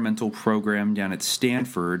experimental program down at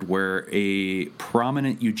Stanford where a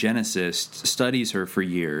prominent eugenicist studies her for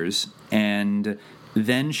years, and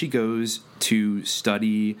then she goes to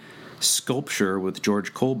study sculpture with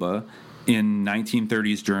George Kolbe in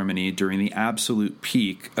 1930s Germany during the absolute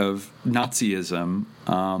peak of Nazism.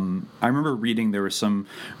 I remember reading there were some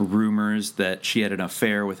rumors that she had an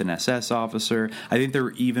affair with an SS officer. I think there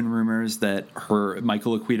were even rumors that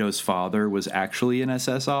Michael Aquino's father was actually an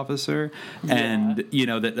SS officer, and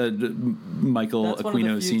that Michael That's Aquino one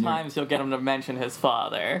of the few Sr. times you'll get him to mention his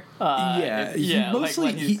father. Mostly like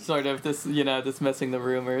when he's sort of dismissing the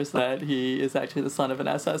rumors that he is actually the son of an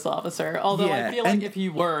SS officer. Although I feel like if he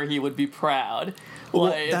were, he would be proud.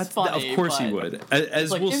 Well, it's funny, of course he would.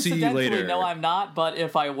 As we'll see later. No, I'm not. But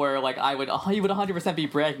if I were, he would 100% be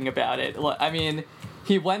bragging about it. I mean,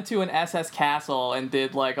 he went to an SS castle and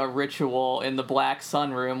did a ritual in the Black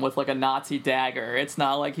Sun Room with a Nazi dagger. It's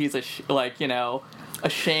not like he's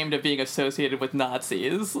ashamed of being associated with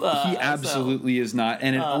Nazis. He absolutely is not,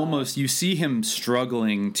 and it almost, you see him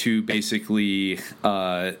struggling to basically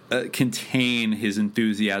contain his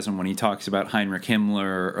enthusiasm when he talks about Heinrich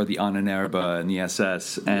Himmler or the Ahnenerbe and the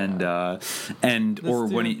SS,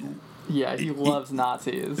 when he. Yeah, he loves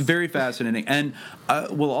Nazis. Very fascinating. And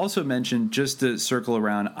we'll also mention, just to circle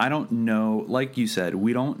around, I don't know, like you said,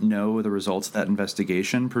 we don't know the results of that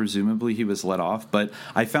investigation. Presumably he was let off. But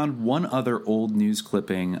I found one other old news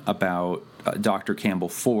clipping about Dr. Campbell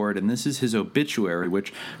Ford, and this is his obituary,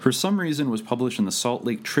 which for some reason was published in the Salt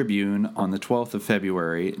Lake Tribune on the 12th of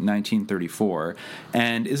February, 1934.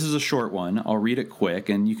 And this is a short one. I'll read it quick,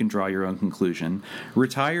 and you can draw your own conclusion.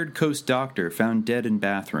 Retired coast doctor found dead in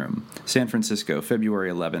bathroom. San Francisco, February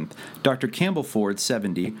 11th. Dr. Campbell Ford,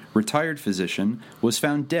 70, retired physician, was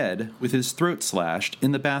found dead with his throat slashed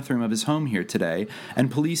in the bathroom of his home here today, and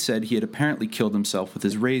police said he had apparently killed himself with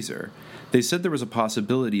his razor. They said there was a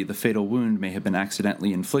possibility the fatal wound may have been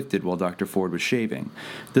accidentally inflicted while Dr. Ford was shaving.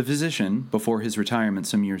 The physician, before his retirement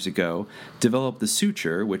some years ago, developed the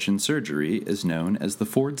suture, which in surgery is known as the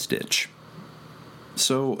Ford stitch.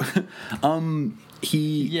 So,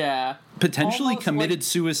 he potentially committed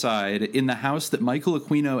suicide in the house that Michael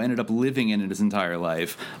Aquino ended up living in his entire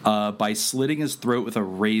life by slitting his throat with a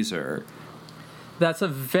razor. That's a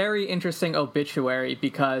very interesting obituary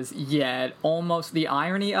because, almost the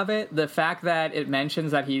irony of it, the fact that it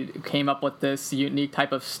mentions that he came up with this unique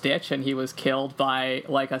type of stitch and he was killed by,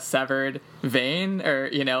 a severed vein or,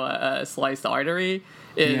 a sliced artery,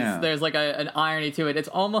 there's, an irony to it. It's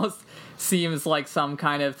almost seems like some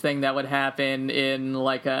kind of thing that would happen in,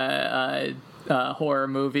 a horror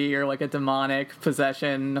movie or a demonic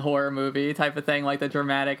possession horror movie type of thing, like the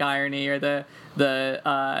dramatic irony or the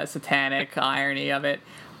satanic irony of it.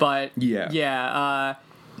 But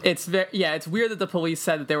it's it's weird that the police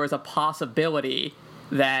said that there was a possibility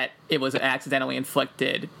that it was accidentally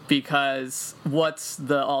inflicted, because what's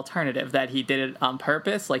the alternative? That he did it on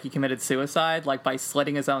purpose, like he committed suicide, by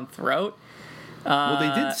slitting his own throat? Well, they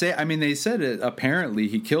did say, they said it, apparently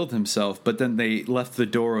he killed himself, but then they left the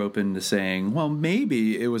door open to saying, well,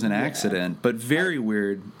 maybe it was an accident, but very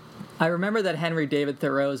weird. I remember that Henry David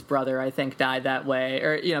Thoreau's brother, I think, died that way.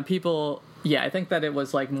 Or, people, I think that it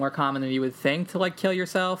was, more common than you would think to, kill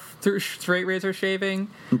yourself through straight razor shaving.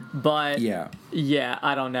 But,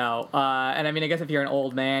 I don't know. And, I guess if you're an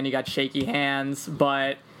old man, you got shaky hands,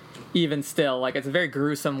 but even still, it's a very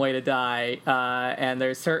gruesome way to die, and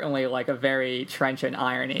there's certainly, a very trenchant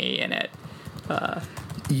irony in it.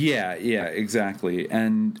 Yeah, exactly.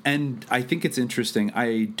 And I think it's interesting.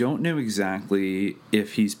 I don't know exactly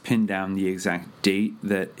if he's pinned down the exact date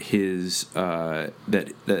that his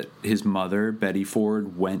that his mother, Betty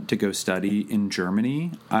Ford, went to go study in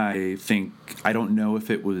Germany. I don't know if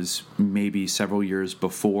it was maybe several years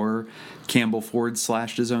before Campbell Ford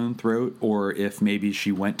slashed his own throat, or if maybe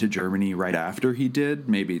she went to Germany right after he did,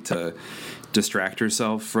 maybe to distract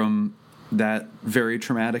herself from that very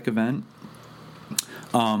traumatic event.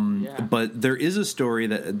 But there is a story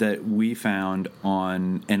that we found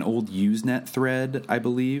on an old Usenet thread, I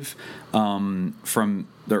believe,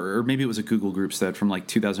 or maybe it was a Google Groups thread from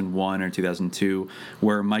 2001 or 2002,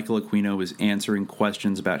 where Michael Aquino was answering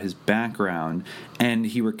questions about his background, and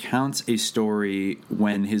he recounts a story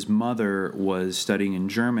when his mother was studying in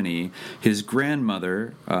Germany. His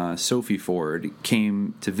grandmother, Sophie Ford,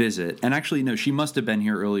 came to visit, and actually, no, she must have been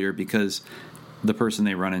here earlier, because the person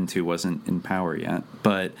they run into wasn't in power yet.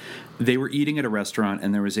 But they were eating at a restaurant,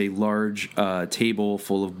 and there was a large table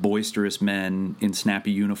full of boisterous men in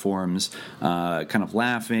snappy uniforms, kind of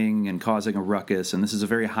laughing and causing a ruckus. And this is a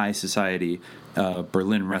very high society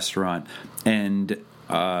Berlin restaurant. And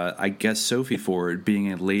I guess Sophie Ford,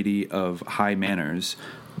 being a lady of high manners,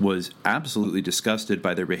 was absolutely disgusted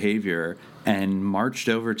by their behavior and marched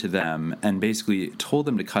over to them and basically told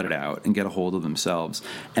them to cut it out and get a hold of themselves.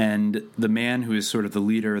 And the man who is sort of the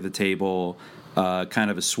leader of the table kind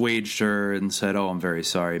of assuaged her and said, "Oh, I'm very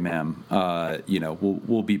sorry, ma'am.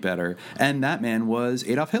 We'll be better." And that man was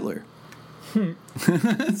Adolf Hitler.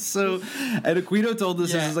 So, and Aquino told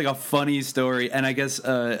us this is like a funny story, and I guess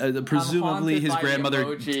presumably his grandmother.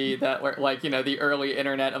 The emoji that were like, the early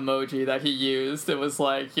internet emoji that he used. It was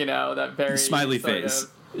like, that very smiley face.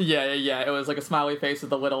 Yeah. It was like a smiley face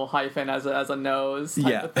with a little hyphen as a nose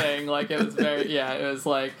type of thing. Like, it was very, it was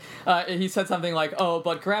like, he said something like, "Oh,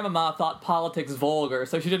 but Grandmama thought politics vulgar,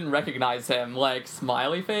 so she didn't recognize him." Like,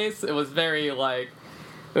 smiley face. It was very like,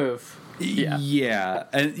 oof. Yeah,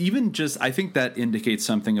 and even just I think that indicates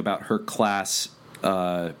something about her class,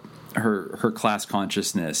 her class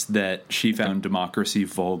consciousness, that she found democracy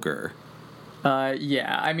vulgar.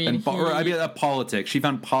 I mean, politics. She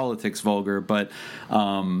found politics vulgar, but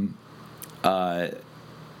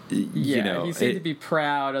he seemed to be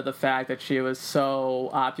proud of the fact that she was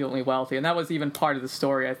so opulently wealthy, and that was even part of the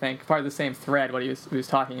story. I think part of the same thread what he was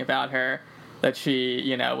talking about her. That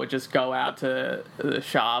she, would just go out to the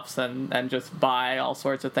shops and just buy all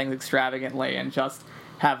sorts of things extravagantly and just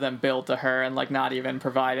have them billed to her and, like, not even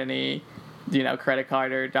provide any, credit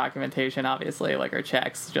card or documentation, obviously, like, or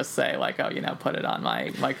checks. Just say, like, "Oh, put it on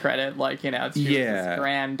my credit." Like, it's this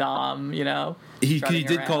grand dame, He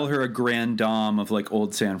did call her a grand dame of, like,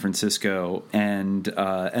 old San Francisco. And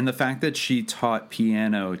the fact that she taught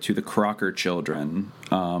piano to the Crocker children,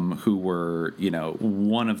 who were,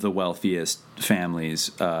 one of the wealthiest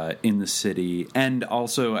families in the city. And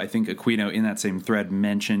also, I think Aquino, in that same thread,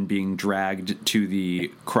 mentioned being dragged to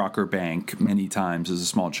the Crocker Bank many times as a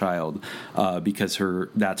small child because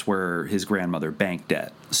that's where his grandmother banked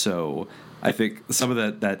at. So I think some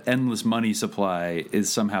of that endless money supply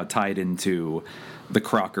is somehow tied into the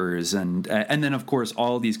Crockers, and then of course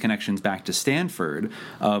all these connections back to Stanford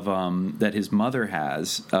of that his mother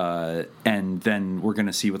has, and then we're going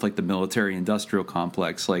to see with like the military-industrial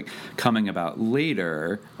complex like coming about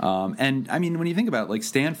later. And I mean, when you think about it, like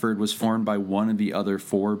Stanford was formed by one of the other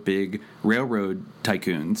four big railroad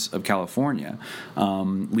tycoons of California,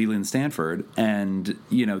 Leland Stanford, and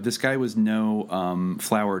this guy was no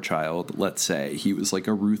flower child. Let's say he was like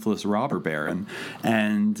a ruthless robber baron,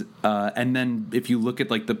 and then if you look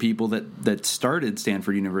at like the people that started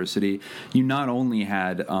Stanford University, you not only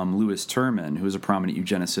had Louis Terman, who was a prominent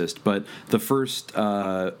eugenicist, but the first,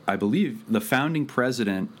 I believe, the founding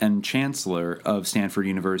president and chancellor of Stanford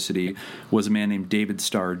University was a man named David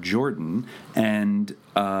Starr Jordan, and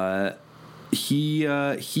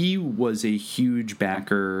he was a huge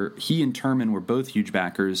backer. He and Terman were both huge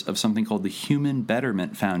backers of something called the Human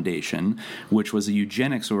Betterment Foundation, which was a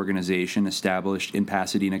eugenics organization established in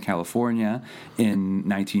Pasadena, California in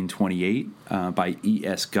 1928 by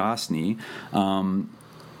E.S. Gosney.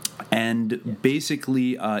 And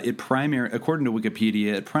basically, according to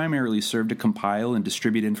Wikipedia, it primarily served to compile and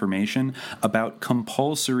distribute information about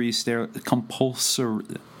compulsory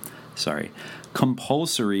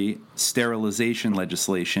sterilization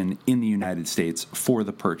legislation in the United States for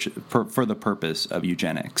the purpose of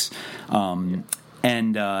eugenics. And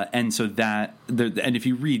so that, and if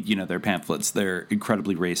you read, their pamphlets, they're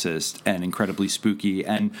incredibly racist and incredibly spooky.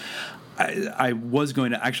 And I was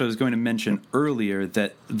going to mention earlier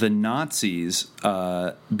that the Nazis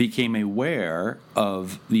became aware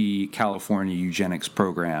of the California eugenics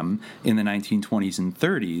program in the 1920s and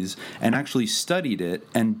 30s and actually studied it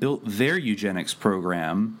and built their eugenics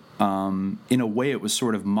program in a way it was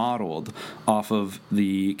sort of modeled off of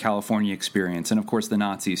the California experience. And of course, the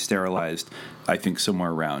Nazis sterilized, I think,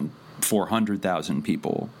 somewhere around 400,000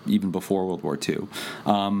 people, even before World War II,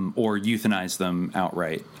 or euthanized them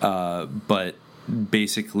outright. But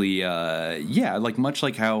basically, like much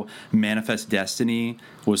like how Manifest Destiny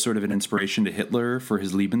was sort of an inspiration to Hitler for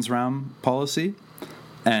his Lebensraum policy.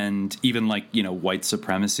 And even like, white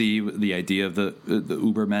supremacy, the idea of the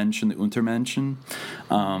Übermensch and the Untermenschen,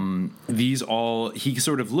 he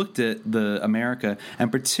sort of looked at the America,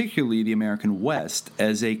 and particularly the American West,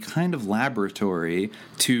 as a kind of laboratory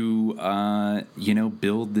to,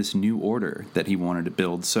 build this new order that he wanted to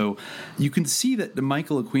build. So you can see that the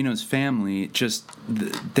Michael Aquino's family,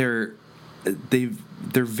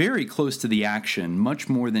 they're very close to the action, much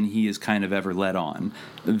more than he has kind of ever let on.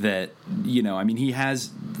 That, I mean, he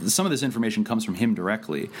has some of this information comes from him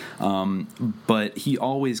directly, but he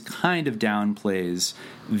always kind of downplays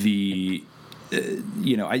the.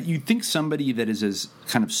 You'd think somebody that is as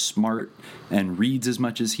kind of smart and reads as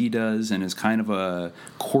much as he does and is kind of a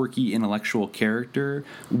quirky intellectual character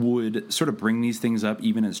would sort of bring these things up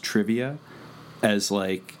even as trivia, as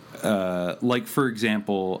for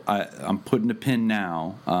example, I'm putting a pin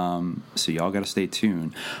now, so y'all got to stay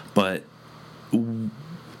tuned. But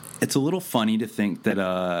it's a little funny to think that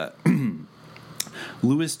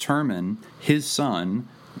Louis Terman, his son,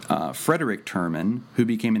 Frederick Terman, who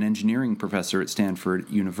became an engineering professor at Stanford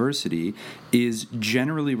University, is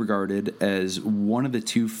generally regarded as one of the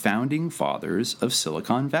two founding fathers of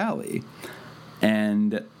Silicon Valley.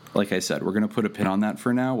 And like I said, we're going to put a pin on that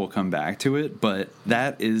for now. We'll come back to it. But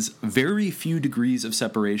that is very few degrees of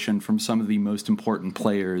separation from some of the most important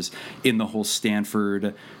players in the whole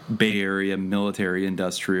Stanford Bay Area military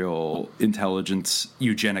industrial intelligence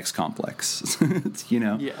eugenics complex.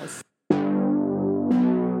 Yes.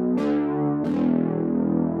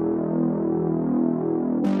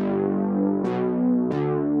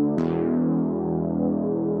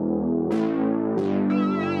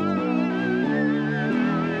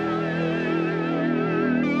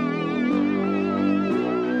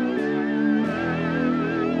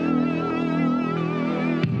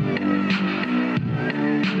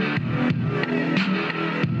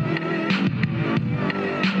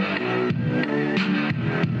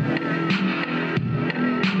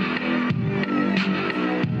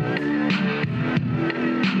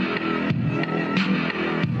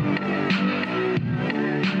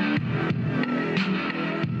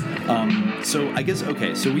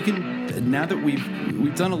 So we can, now that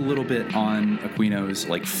we've done a little bit on Aquino's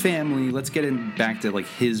family, let's get back to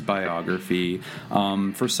his biography.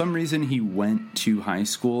 For some reason, he went to high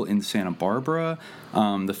school in Santa Barbara.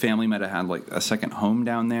 The family might have had a second home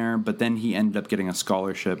down there, but then he ended up getting a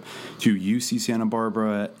scholarship to UC Santa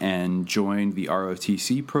Barbara and joined the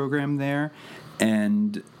ROTC program there.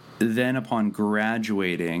 And then upon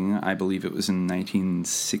graduating, I believe it was in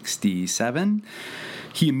 1967,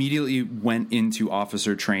 he immediately went into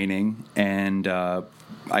officer training, and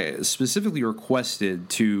I specifically requested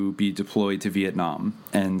to be deployed to Vietnam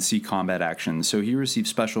and see combat action. So he received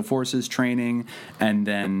Special Forces training and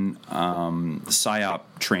then PSYOP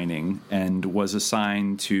training, and was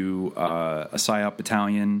assigned to a PSYOP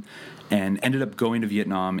battalion and ended up going to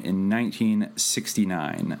Vietnam in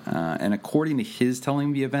 1969. And according to his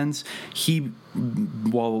telling the events,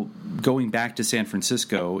 while going back to San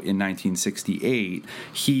Francisco in 1968,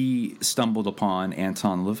 he stumbled upon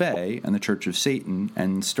Anton LaVey and the Church of Satan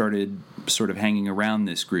and started sort of hanging around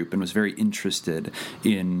this group and was very interested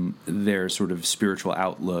in their sort of spiritual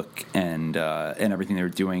outlook and everything they were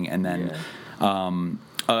doing. And then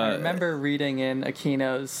I remember reading in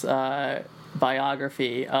Aquino's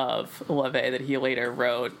biography of LaVey that he later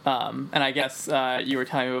wrote, and I guess you were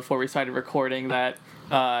telling me before we started recording that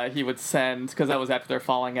he would send, because that was after their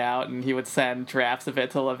falling out, and he would send drafts of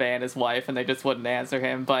it to LaVey and his wife, and they just wouldn't answer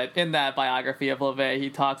him. But in that biography of LaVey, he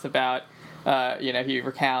talks about, he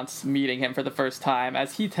recounts meeting him for the first time.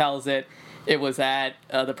 As he tells it, it was at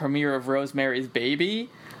the premiere of Rosemary's Baby.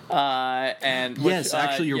 And yes,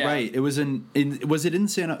 actually, you're right. It was in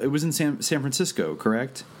San Francisco,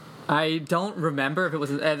 correct? I don't remember if it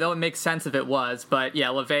was, though it makes sense if it was, but yeah,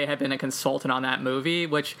 LaVey had been a consultant on that movie,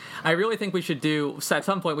 which I really think we should do, at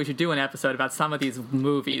some point we should do an episode about some of these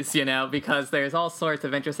movies, because there's all sorts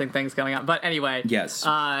of interesting things going on. But anyway. Yes.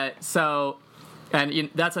 And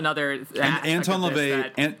that's another. And Anton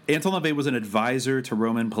LaVey was an advisor to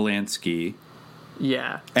Roman Polanski.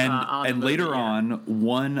 Yeah. And later on,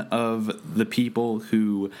 one of the people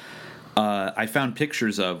who I found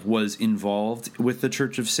pictures of was involved with the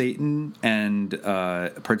Church of Satan and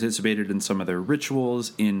participated in some of their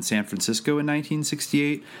rituals in San Francisco in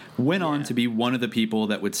 1968, went on to be one of the people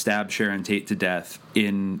that would stab Sharon Tate to death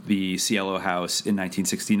in the Cielo house in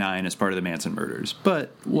 1969 as part of the Manson murders.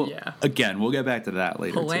 But again, we'll get back to that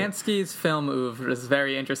later. Polanski's film oeuvre is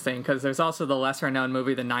very interesting because there's also the lesser-known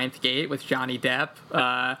movie The Ninth Gate with Johnny Depp,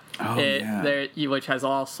 which has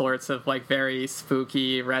all sorts of very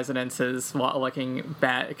spooky resonances looking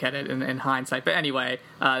back at it in hindsight. But anyway,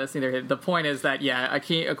 that's neither here. The point is that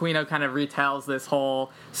Aquino kind of retells this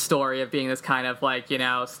whole story of being this kind of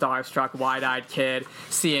starstruck, wide-eyed kid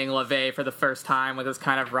seeing LaVey for the first time with this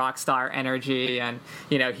kind of rock star energy, and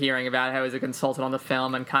hearing about how he was a consultant on the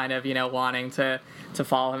film and kind of wanting to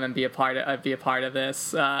follow him and be a part of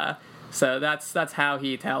this. So that's how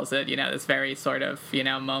he tells it. This very sort of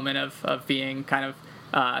moment of being kind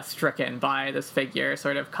of stricken by this figure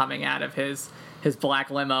sort of coming out of his black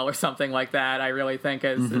limo or something like that. I really think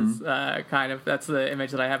is kind of, that's the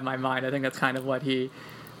image that I have in my mind. I think that's kind of what he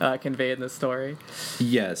conveyed in the story.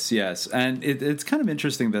 Yes, and it's kind of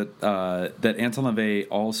interesting that that Anton LaVey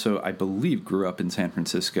also, I believe, grew up in San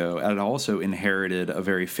Francisco and also inherited a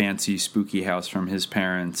very fancy, spooky house from his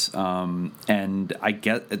parents. And I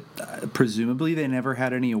get, presumably, they never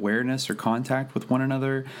had any awareness or contact with one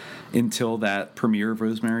another until that premiere of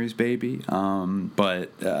Rosemary's Baby. But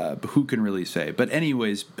who can really say? But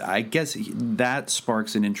anyways, I guess that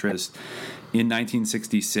sparks an interest in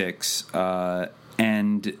 1966.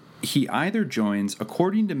 And he either joins,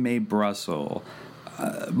 according to Mae Brussel,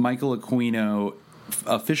 Michael Aquino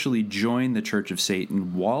officially joined the Church of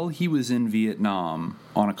Satan while he was in Vietnam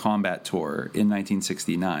on a combat tour in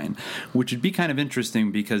 1969, which would be kind of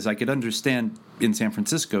interesting because I could understand in San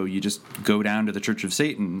Francisco, you just go down to the Church of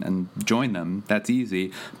Satan and join them. That's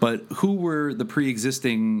easy. But who were the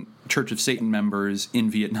pre-existing Church of Satan members in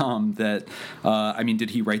Vietnam that, did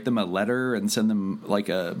he write them a letter and send them like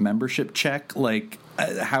a membership check? Like,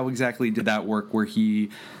 how exactly did that work where he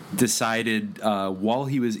decided while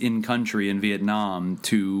he was in country in Vietnam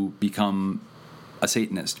to become a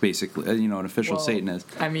Satanist, basically, an official Satanist?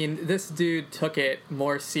 I mean, this dude took it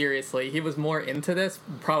more seriously. He was more into this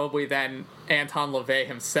probably than Anton LaVey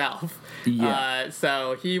himself. Yeah.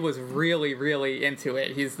 So he was really, really into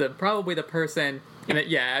it. He's probably the person,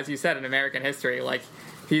 as you said, in American history, like,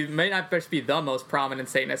 he may not just be the most prominent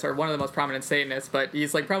Satanist or one of the most prominent Satanists, but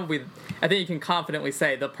he's like probably, I think you can confidently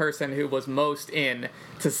say, the person who was most in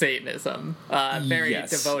to Satanism, very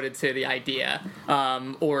devoted to the idea,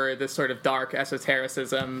 or this sort of dark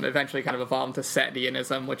esotericism, eventually kind of evolved into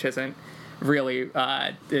Satanism, which isn't really,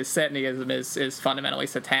 Satanism is fundamentally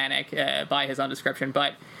satanic by his own description,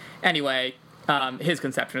 but anyway, his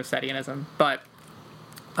conception of Satanism. But,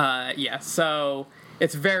 so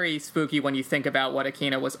it's very spooky when you think about what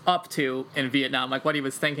Aquino was up to in Vietnam, like what he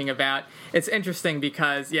was thinking about. It's interesting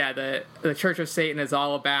because, the Church of Satan is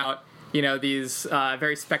all about, these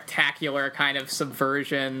very spectacular kind of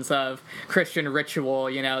subversions of Christian ritual,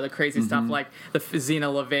 the crazy stuff like the Zena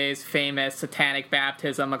LaVey's famous satanic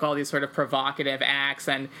baptism, like all these sort of provocative acts.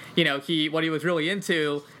 And, what he was really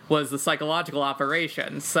into was the psychological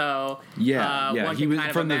operation. So he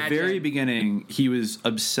was from the very beginning. He was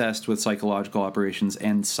obsessed with psychological operations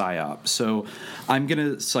and psyop. So I'm going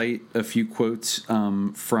to cite a few quotes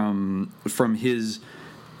from his,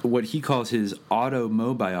 what he calls his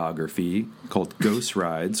automobiography called Ghost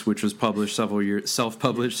Rides, which was published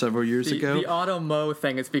self-published several years ago. The automo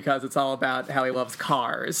thing is because it's all about how he loves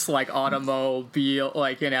cars, like automobile,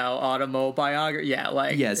 automobiography. Yeah,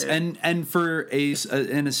 like yes, and for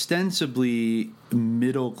an ostensibly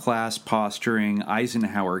middle-class posturing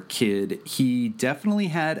Eisenhower kid, he definitely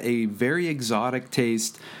had a very exotic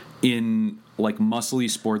taste in like muscly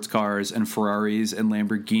sports cars and Ferraris and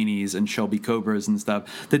Lamborghinis and Shelby Cobras and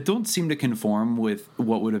stuff that don't seem to conform with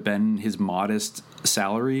what would have been his modest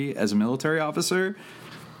salary as a military officer.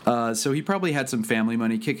 So he probably had some family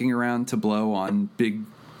money kicking around to blow on big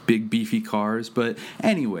beefy cars. But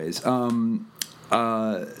anyways, so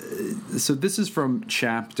this is from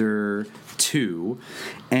chapter 2,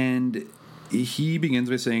 and he begins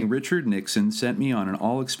by saying, Richard Nixon sent me on an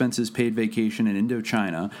all-expenses-paid vacation in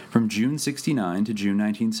Indochina from June 69 to June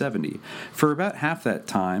 1970. For about half that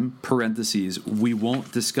time, parentheses, we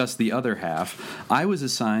won't discuss the other half, I was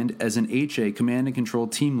assigned as an HA Command and Control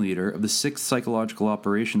team leader of the 6th Psychological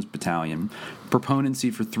Operations Battalion,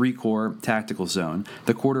 proponency for 3 Corps Tactical Zone,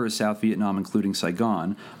 the quarter of South Vietnam including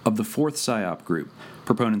Saigon, of the 4th PSYOP Group,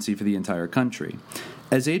 proponency for the entire country.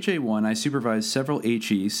 As HA-1, I supervised several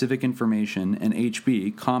HE, Civic Information, and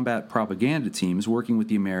HB, combat propaganda teams working with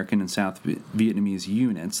the American and South Vietnamese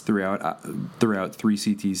units throughout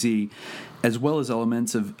 3CTZ, as well as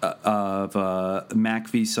elements of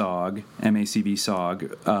MACV-SOG,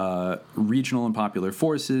 MACV-SOG, regional and popular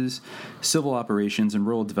forces, civil operations, and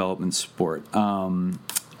rural development support.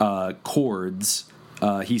 CORDS,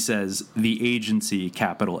 he says, the agency,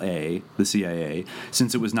 capital A, the CIA,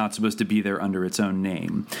 since it was not supposed to be there under its own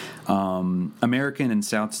name. American and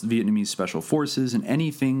South Vietnamese Special Forces, and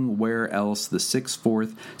anything where else the 6th,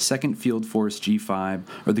 4th, 2nd Field Force G5,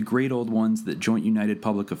 or the great old ones that Joint United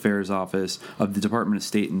Public Affairs Office of the Department of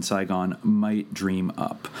State in Saigon might dream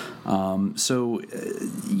up.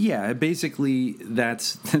 Basically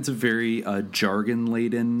that's a very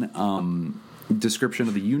jargon-laden description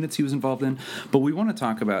of the units he was involved in. But we want to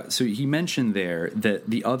talk about, so he mentioned there that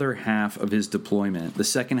the other half of his deployment, the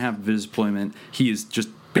second half of his deployment, he is just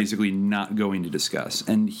basically not going to discuss.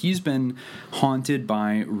 And he's been haunted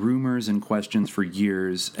by rumors and questions for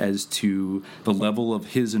years as to the level of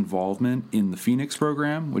his involvement in the Phoenix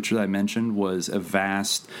program, which, as I mentioned, was a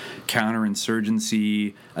vast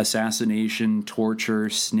counterinsurgency, assassination, torture,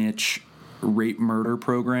 snitch, rape, murder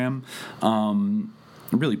program.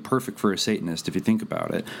 Really perfect for a Satanist, if you think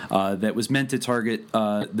about it, that was meant to target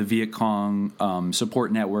the Viet Cong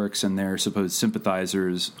support networks and their supposed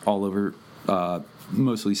sympathizers all over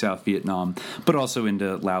mostly South Vietnam, but also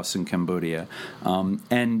into Laos and Cambodia.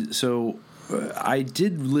 And so I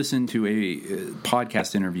did listen to a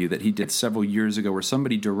podcast interview that he did several years ago where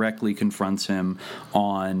somebody directly confronts him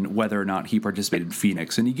on whether or not he participated in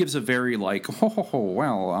Phoenix. And he gives a very I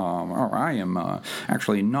am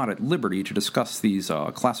actually not at liberty to discuss these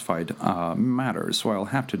classified matters, so I'll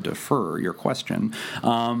have to defer your question.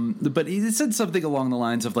 But he said something along the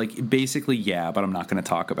lines of basically, yeah, but I'm not going to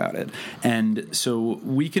talk about it. And so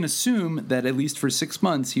we can assume that at least for 6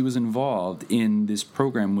 months he was involved in this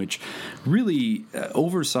program, which really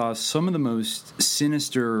oversaw some of the most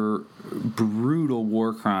sinister, brutal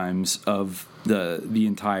war crimes of the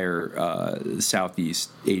entire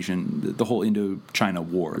Southeast Asian, the whole Indo-China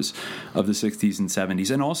wars of the 60s and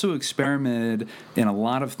 70s, and also experimented in a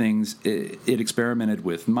lot of things. It experimented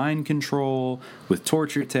with mind control, with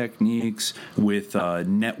torture techniques, with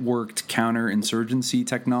networked counterinsurgency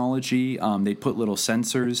technology. They put little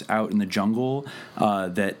sensors out in the jungle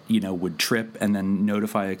that would trip and then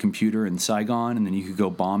notify a computer in Saigon, and then you could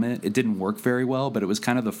go bomb it. It didn't work very well, but it was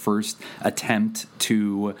kind of the first attempt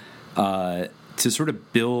to sort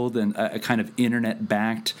of build a kind of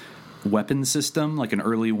internet-backed weapon system, like an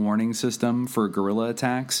early warning system for guerrilla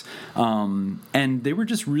attacks. And they were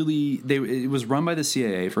just really, it was run by the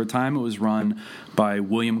CIA. For a time, it was run by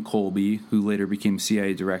William Colby, who later became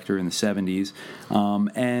CIA director in the 70s.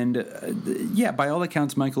 By all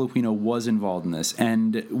accounts, Michael Aquino was involved in this.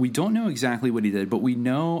 And we don't know exactly what he did, but we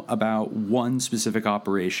know about one specific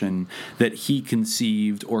operation that he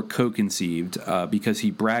conceived or co-conceived because he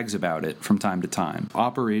brags about it from time to time.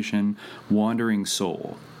 Operation Wandering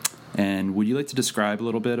Soul. And would you like to describe a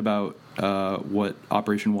little bit about what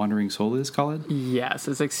Operation Wandering Soul is, Khaled? Yes,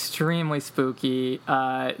 it's extremely spooky.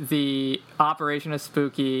 The operation is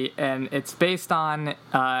spooky, and it's based on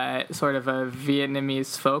sort of a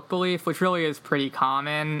Vietnamese folk belief, which really is pretty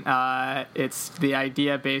common. It's the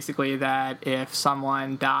idea, basically, that if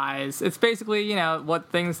someone dies, it's basically, what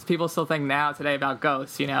things people still think now today about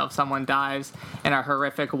ghosts. If someone dies in a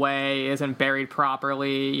horrific way, isn't buried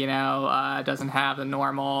properly, doesn't have the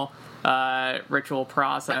normal ritual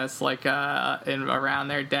process around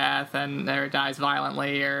their death, and or dies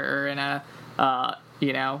violently or in a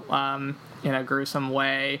in a gruesome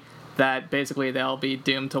way, that basically they'll be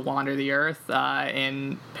doomed to wander the earth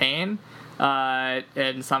in pain,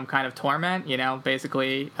 in some kind of torment.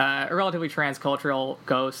 Basically a relatively transcultural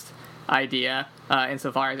ghost idea,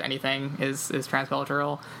 insofar as anything is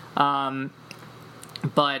transcultural.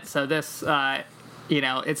 But so this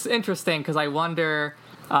it's interesting because I wonder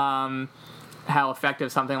how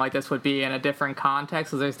effective something like this would be in a different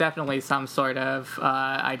context. So there's definitely some sort of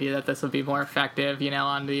idea that this would be more effective,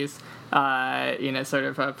 on these, sort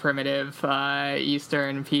of primitive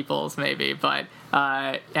Eastern peoples, maybe. But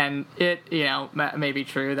and it, may be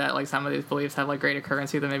true that some of these beliefs have greater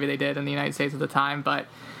currency than maybe they did in the United States at the time. But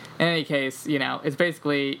in any case, it's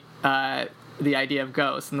basically the idea of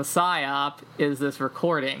ghosts, and the PSYOP is this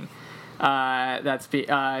recording.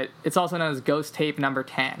 It's also known as Ghost Tape Number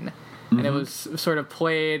 10. And it was sort of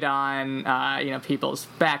played on, people's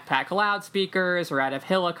backpack loudspeakers or out of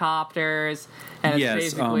helicopters. And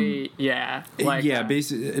it's basically,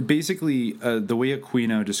 basically, the way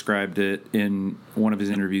Aquino described it in one of his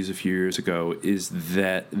interviews a few years ago is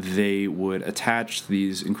that they would attach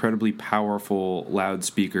these incredibly powerful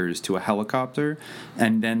loudspeakers to a helicopter,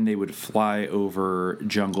 and then they would fly over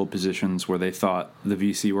jungle positions where they thought the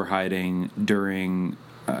VC were hiding during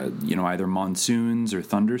either monsoons or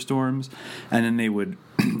thunderstorms, and then they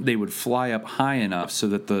would fly up high enough so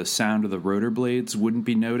that the sound of the rotor blades wouldn't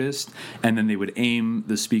be noticed, and then they would aim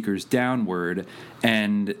the speakers downward,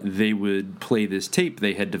 and they would play this tape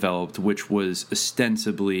they had developed, which was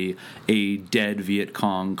ostensibly a dead Viet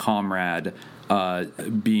Cong comrade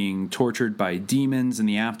being tortured by demons in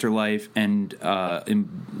the afterlife, and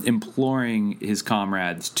imploring his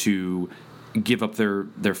comrades to give up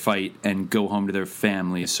their fight and go home to their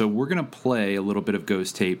family. So we're going to play a little bit of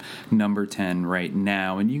Ghost Tape number 10 right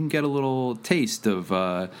now, and you can get a little taste of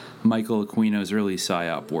Michael Aquino's early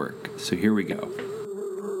PSYOP work. So here we go.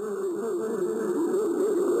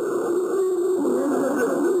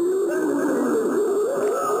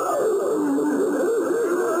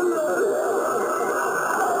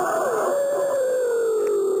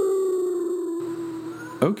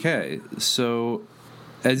 Okay, so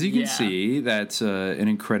as you can see, that's an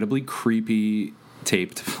incredibly creepy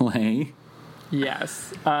tape to play.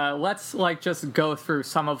 Yes. Let's just go through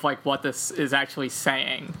some of what this is actually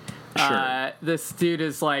saying. Sure. This dude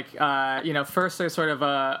is first there's sort of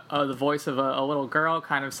the voice of a little girl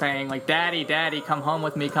kind of saying "Daddy, Daddy, come home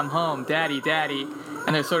with me, come home, Daddy, Daddy,"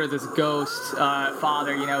 and there's sort of this ghost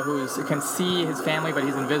father, who can see his family but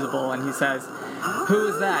he's invisible, and he says, "Who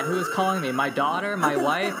is that? Who is calling me? My daughter? My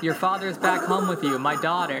wife? Your father is back home with you. My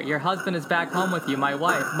daughter. Your husband is back home with you. My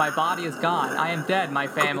wife. My body is gone. I am dead, my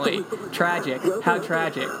family. Tragic. How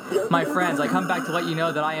tragic. My friends, I come back to let you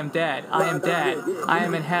know that I am dead. I am dead. I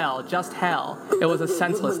am in hell. Just hell. It was a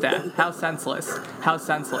senseless death. How senseless. How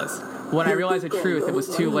senseless. When I realized the truth, it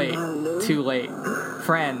was too late. Too late.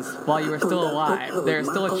 Friends, while you are still alive, there is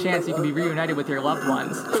still a chance you can be reunited with your loved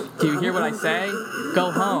ones. Do you hear what I say?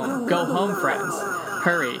 Go home. Go home, friends.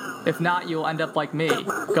 Hurry. If not, you will end up like me.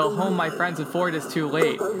 Go home, my friends, before it is too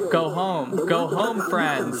late. Go home. Go home,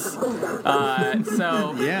 friends.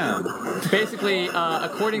 Basically,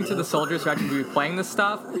 according to the soldiers who actually be playing this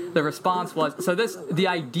stuff, the response was, the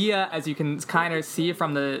idea, as you can kind of see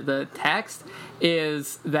from the text,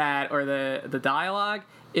 is that, or the dialogue,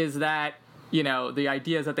 is that, the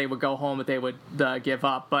idea is that they would go home, that they would give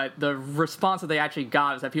up, but the response that they actually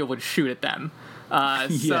got is that people would shoot at them.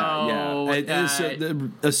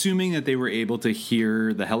 Assuming that they were able to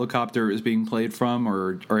hear the helicopter it was being played from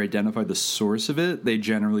or identify the source of it, they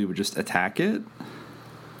generally would just attack it.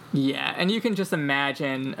 Yeah, and you can just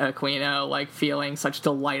imagine Aquino feeling such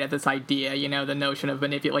delight at this idea, the notion of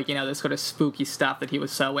this sort of spooky stuff that he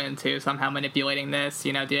was so into, somehow manipulating this,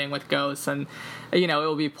 dealing with ghosts, and it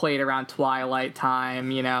will be played around twilight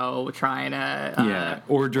time, trying to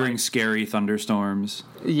or during scary thunderstorms.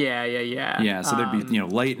 Yeah, so there'd be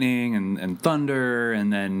lightning and thunder,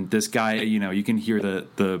 and then this guy, you can hear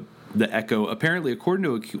the echo. Apparently, according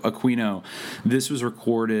to Aquino, this was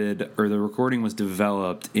recorded, or the recording was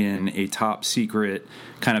developed in a top secret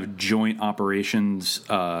kind of joint operations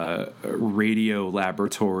radio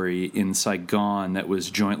laboratory in Saigon that was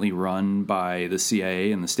jointly run by the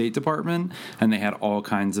CIA and the State Department, and they had all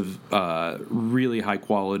kinds of really high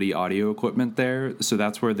quality audio equipment there. So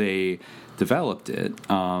that's where they developed it.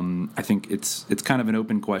 I think it's kind of an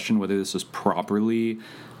open question whether this was properly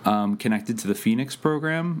connected to the Phoenix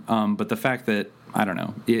program, but the fact that, I don't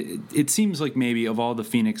know, it seems like maybe of all the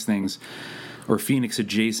Phoenix things or Phoenix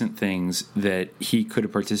adjacent things that he could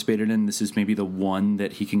have participated in, this is maybe the one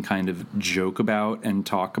that he can kind of joke about and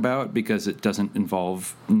talk about because it doesn't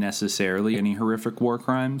involve necessarily any horrific war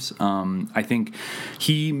crimes. I think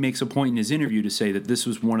he makes a point in his interview to say that this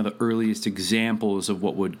was one of the earliest examples of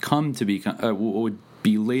what would come to be what would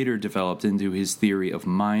be later developed into his theory of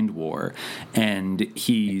mind war. And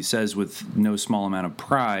he says with no small amount of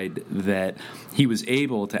pride that he was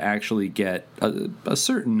able to actually get a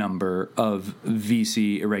certain number of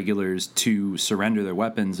VC irregulars to surrender their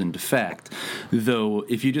weapons and defect. Though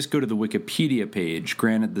if you just go to the Wikipedia page,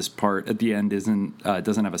 granted this part at the end doesn't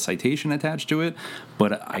have a citation attached to it,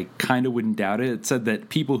 but I kind of wouldn't doubt it. It said that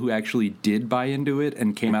people who actually did buy into it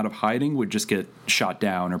and came out of hiding would just get shot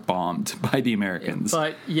down or bombed by the Americans.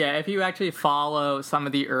 But yeah, if you actually follow some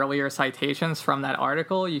of the earlier citations from that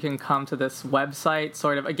article, you can come to this website.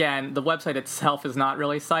 Sort of, again, the website itself is not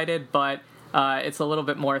really cited, but it's a little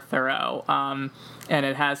bit more thorough. And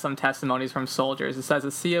it has some testimonies from soldiers. It says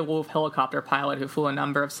a Sea Wolf helicopter pilot who flew a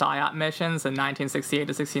number of PSYOP missions in 1968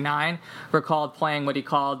 to 69 recalled playing what he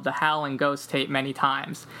called the Howling Ghost tape many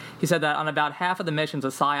times. He said that on about half of the missions, a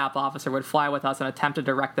PSYOP officer would fly with us and attempt to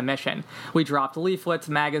direct the mission. We dropped leaflets,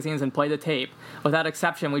 magazines, and played the tape. Without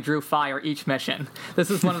exception, we drew fire each mission. This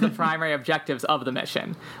is one of the primary objectives of the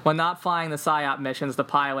mission. When not flying the PSYOP missions, the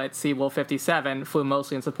pilot, Sea Wolf 57, flew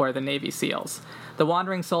mostly in support of the Navy SEALs. The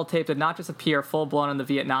Wandering Soul tape did not just appear full-blown in the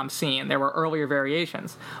Vietnam scene. There were earlier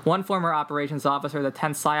variations. One former operations officer of the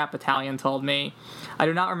 10th PSYOP Battalion told me, I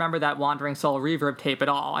do not remember that Wandering Soul reverb tape at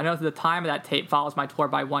all. I know that the time of that tape follows my tour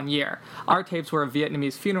by 1 year. Our tapes were of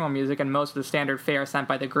Vietnamese funeral music and most of the standard fare sent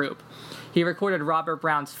by the group. He recorded Robert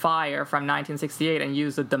Brown's Fire from 1968 and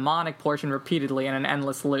used the demonic portion repeatedly in an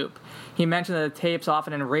endless loop. He mentioned that the tapes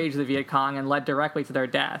often enraged the Viet Cong and led directly to their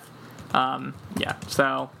death.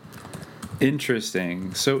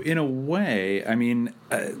 Interesting. So in a way, I mean,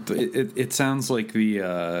 it sounds like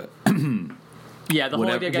the yeah, the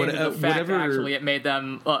whole idea getting into the fact actually it made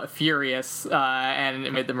them furious and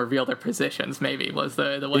it made them reveal their positions. Maybe was the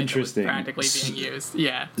way that was practically being used.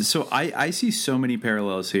 Yeah. So I see so many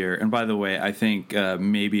parallels here, and by the way, I think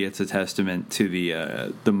maybe it's a testament to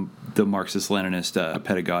the Marxist-Leninist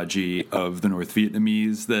pedagogy of the North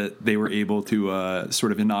Vietnamese that they were able to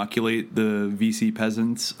sort of inoculate the VC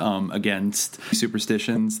peasants against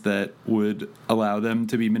superstitions that would allow them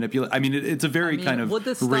to be manipulated. I mean, it's a very kind of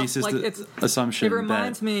racist assumption. It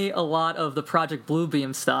reminds me a lot of the Project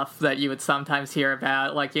Bluebeam stuff that you would sometimes hear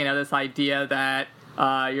about, like, you know, this idea that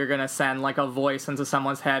you're going to send, like, a voice into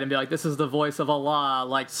someone's head and be like, this is the voice of Allah,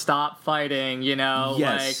 like, stop fighting, you know?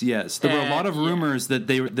 Yes, yes. There were a lot of rumors that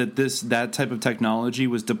that type of technology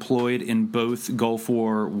was deployed in both Gulf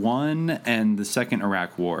War I and the Second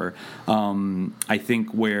Iraq War. I think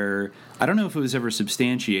where, I don't know if it was ever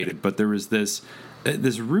substantiated, but there was this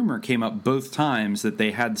rumor came up both times that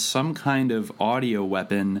they had some kind of audio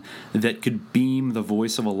weapon that could beam the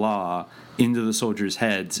voice of Allah into the soldiers'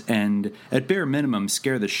 heads and, at bare minimum,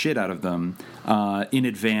 scare the shit out of them in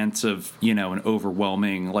advance of, you know, an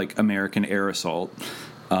overwhelming, like, American air assault.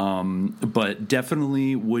 But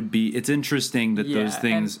definitely would be. It's interesting that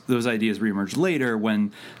those ideas reemerged later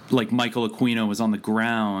when, like, Michael Aquino was on the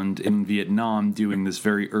ground in Vietnam doing this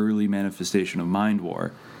very early manifestation of mind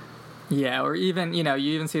war. Yeah, or even, you know,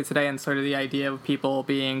 you even see it today in sort of the idea of people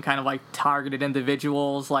being kind of like targeted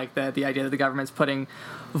individuals, like the idea that the government's putting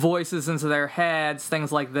voices into their heads,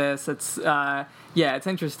 things like this. It's, it's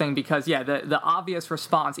interesting because, the obvious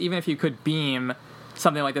response, even if you could beam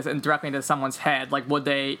something like this directly into someone's head, like, would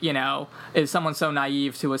they, you know, is someone so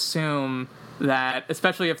naive to assume that,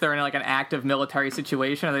 especially if they're in, like, an active military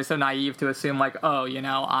situation, are they so naive to assume, like, oh, you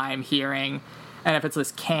know, I'm hearing, and if it's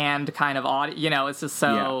this canned kind of audio, you know, it's just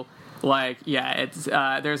so... Yeah. Like, it's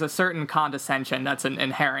there's a certain condescension that's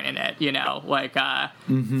inherent in it, you know. Like, I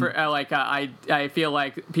feel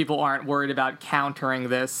like people aren't worried about countering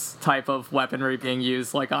this type of weaponry being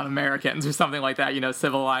used, like, on Americans or something like that. You know,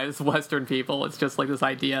 civilized Western people. It's just like this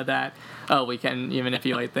idea that we can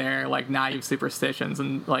manipulate their, like, naive superstitions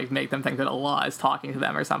and, like, make them think that Allah is talking to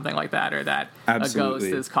them or something like that, or that Absolutely.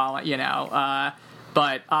 A ghost is calling, you know.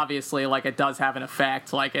 But obviously, like, it does have an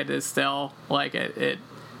effect. Like, it is still like it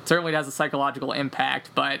certainly has a psychological impact,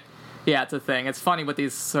 but it's a thing. It's funny with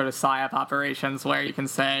these sort of PSYOP operations where you can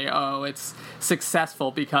say, oh, it's successful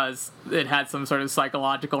because it had some sort of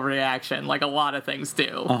psychological reaction, like a lot of things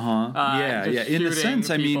do. In a sense,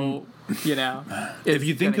 people, I mean, you know, if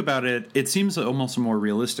you think about it, it seems almost a more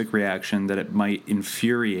realistic reaction that it might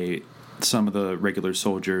infuriate some of the regular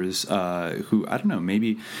soldiers who, I don't know,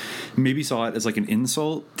 maybe saw it as like an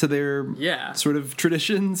insult to their sort of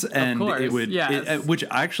traditions, and it would, which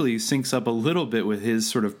actually syncs up a little bit with his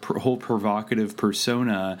sort of whole provocative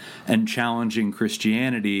persona and challenging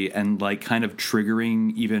Christianity and, like, kind of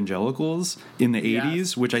triggering evangelicals in the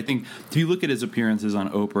 80s, which I think, if you look at his appearances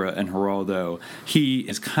on Oprah and Geraldo, he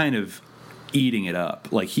is kind of eating it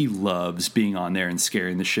up. Like, he loves being on there and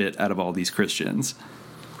scaring the shit out of all these Christians.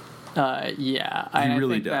 He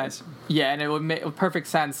really does. And it would make perfect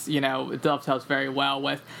sense, you know, it dovetails very well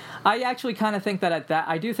with... I actually kind of think that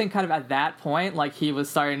I do think kind of at that point, like, he was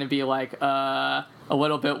starting to be, like, a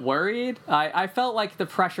little bit worried. I felt like the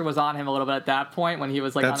pressure was on him a little bit at that point when he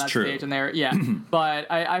was, like, on that stage and there. Yeah, but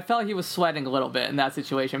I felt he was sweating a little bit in that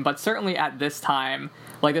situation. But certainly at this time,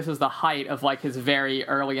 like, this was the height of, like, his very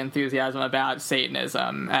early enthusiasm about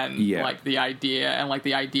Satanism and, like, the idea and, like,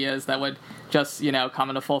 the ideas that would just, you know, come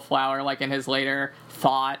into full flower, like, in his later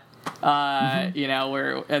thought. You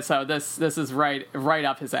know, so this is right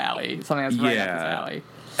up his alley. Something that's right up his alley.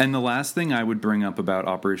 And the last thing I would bring up about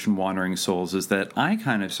Operation Wandering Souls is that I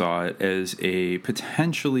kind of saw it as a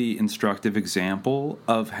potentially instructive example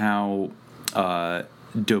of how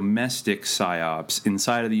domestic psyops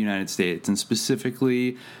inside of the United States, and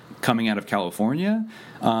specifically coming out of California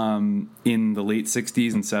in the late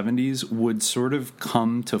 60s and 70s, would sort of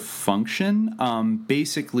come to function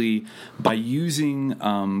basically by using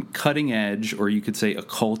cutting edge, or you could say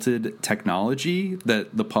occulted technology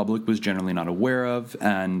that the public was generally not aware of.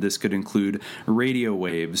 And this could include radio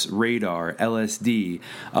waves, radar, LSD,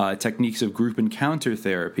 techniques of group encounter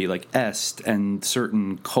therapy like EST, and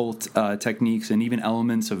certain cult techniques, and even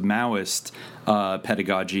elements of Maoist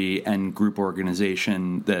pedagogy and group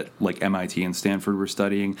organization that, like, MIT and Stanford were studying.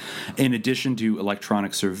 studying, in addition to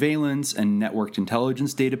electronic surveillance and networked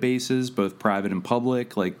intelligence databases, both private and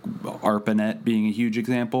public, like ARPANET being a huge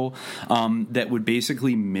example, that would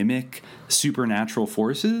basically mimic supernatural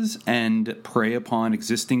forces and prey upon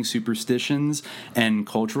existing superstitions and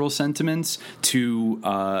cultural sentiments to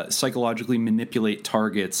psychologically manipulate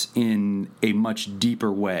targets in a much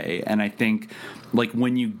deeper way. And I think, like,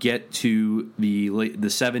 when you get to the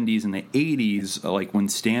 70s and the 80s, like when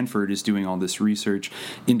Stanford is doing all this research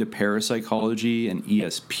into parapsychology and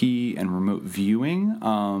ESP and remote viewing,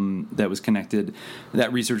 that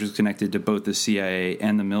research is connected to both the CIA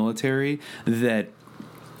and the military, that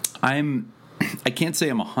I can't say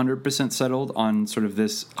I'm 100% settled on sort of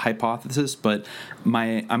this hypothesis, but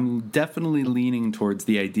I'm definitely leaning towards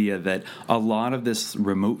the idea that a lot of this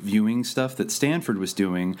remote viewing stuff that Stanford was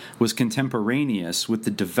doing was contemporaneous with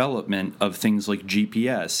the development of things like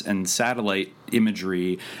GPS and satellite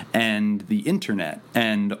imagery and the internet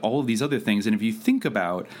and all of these other things. And if you think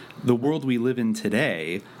about the world we live in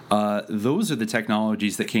today, those are the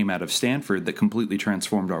technologies that came out of Stanford that completely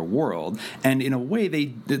transformed our world. And in a way,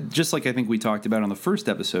 they, just like I think we talked about on the first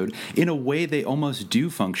episode, in a way they almost do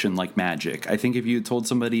function like magic. I think if you told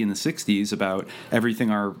somebody in the 60s about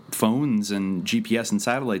everything our phones and GPS and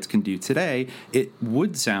satellites can do today, it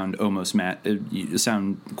would sound almost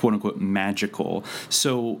sound quote unquote magical.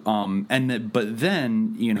 So, but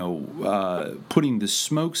then, you know, putting the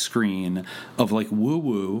smoke screen of like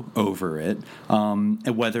woo-woo over it,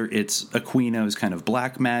 and whether it's Aquino's kind of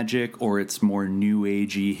black magic or it's more new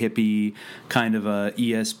agey hippie kind of a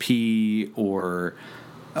ESP or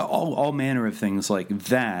all manner of things like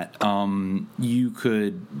that. You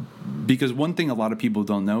could, because one thing a lot of people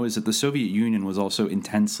don't know is that the Soviet Union was also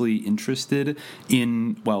intensely interested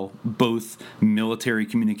in, well, both military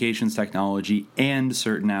communications technology and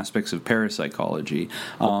certain aspects of parapsychology.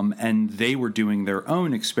 And they were doing their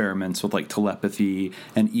own experiments with like telepathy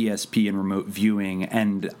and ESP and remote viewing.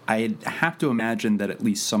 And I have to imagine that at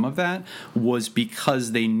least some of that was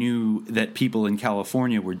because they knew that people in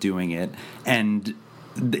California were doing it. And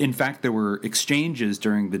in fact, there were exchanges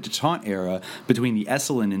during the Détente era between the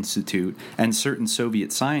Esalen Institute and certain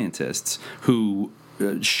Soviet scientists who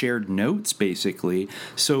shared notes, basically.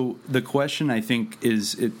 So the question, I think,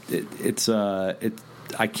 is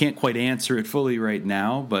I can't quite answer it fully right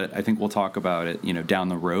now, but I think we'll talk about it, you know, down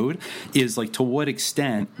the road, is like to what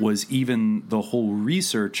extent was even the whole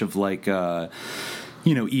research of like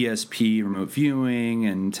you know, ESP, remote viewing,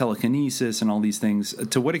 and telekinesis, and all these things,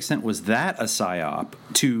 to what extent was that a psyop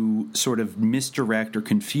to sort of misdirect or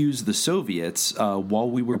confuse the Soviets while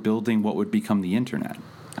we were building what would become the internet?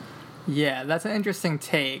 Yeah, that's an interesting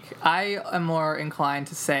take. I am more inclined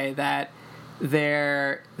to say that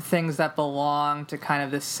they're things that belong to kind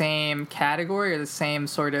of the same category or the same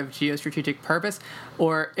sort of geostrategic purpose,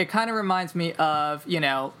 or it kind of reminds me of, you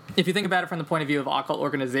know, if you think about it from the point of view of occult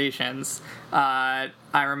organizations, I'm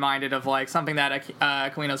reminded of like something that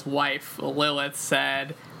Aquino's wife, Lilith,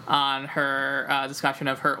 said on her discussion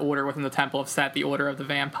of her order within the Temple of Set, the Order of the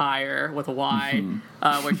Vampire with a Y,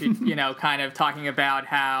 where she, you know, kind of talking about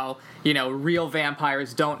how, you know, real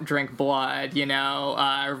vampires don't drink blood, you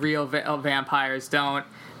know, real vampires don't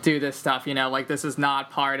do this stuff, you know, like this is not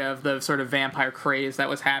part of the sort of vampire craze that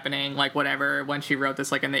was happening, like whatever, when she wrote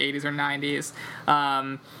this, like in the 80s or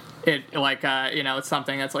 90s. It like you know, it's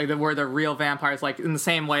something that's like we're the real vampires, like in the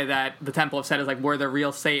same way that the Temple of Set is like we're the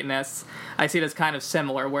real Satanists. I see it as kind of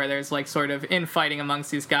similar, where there's like sort of infighting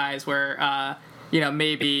amongst these guys, where you know,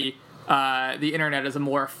 maybe the internet is a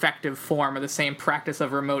more effective form of the same practice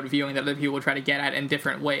of remote viewing that other people try to get at in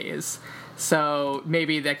different ways. So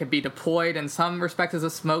maybe that could be deployed in some respects as a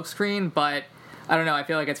smokescreen, but I don't know, I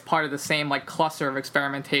feel like it's part of the same like cluster of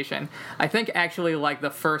experimentation. I think actually like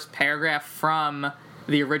the first paragraph from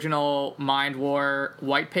the original Mind War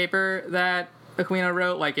white paper that Aquino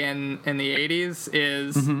wrote, like in the 80s,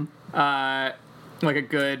 is like a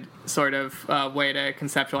good sort of way to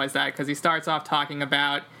conceptualize that, because he starts off talking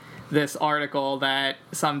about this article that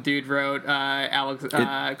some dude wrote.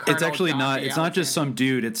 It's actually not. It's not just some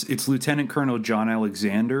dude. It's Lieutenant Colonel John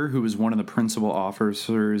Alexander, who was one of the principal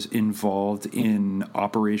officers involved in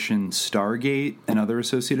Operation Stargate and other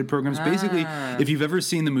associated programs. Basically, if you've ever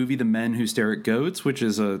seen the movie The Men Who Stare at Goats, which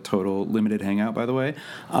is a total limited hangout, by the way,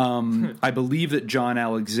 I believe that John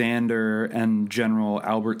Alexander and General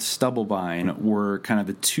Albert Stubblebine were kind of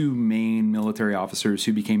the two main military officers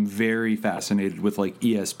who became very fascinated with like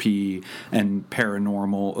ESP and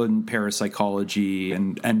paranormal and parapsychology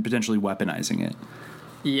and potentially weaponizing it.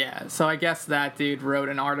 Yeah, so I guess that dude wrote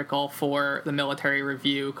an article for the Military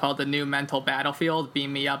Review called The New Mental Battlefield,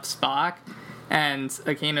 Beam Me Up, Spock. And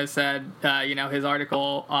Aquino said, his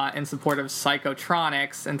article in support of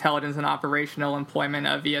psychotronics, intelligence and operational employment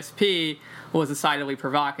of ESP, was decidedly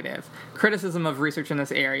provocative. Criticism of research in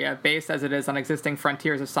this area, based as it is on existing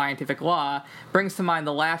frontiers of scientific law, brings to mind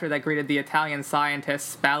the laughter that greeted the Italian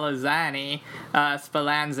scientist Spallanzani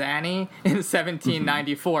in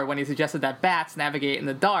 1794 when he suggested that bats navigate in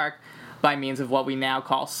the dark by means of what we now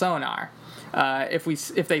call sonar.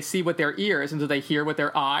 If they see with their ears, and do they hear with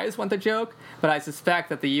their eyes, went the joke, but I suspect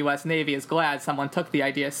that the U.S. Navy is glad someone took the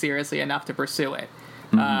idea seriously enough to pursue it.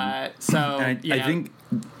 I think...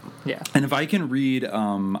 Yeah. And if I can read,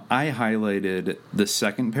 I highlighted the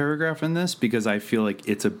second paragraph in this because I feel like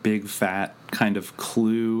it's a big fat kind of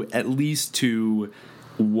clue, at least to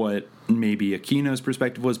what maybe Aquino's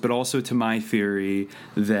perspective was, but also to my theory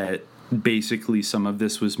that basically some of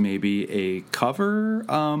this was maybe a cover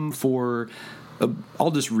for... I'll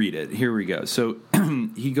just read it. Here we go. So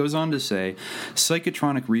he goes on to say,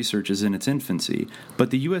 psychotronic research is in its infancy, but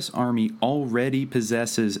the U.S. Army already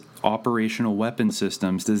possesses operational weapon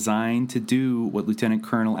systems designed to do what Lieutenant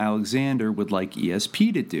Colonel Alexander would like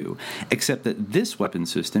ESP to do, except that this weapon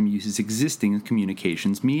system uses existing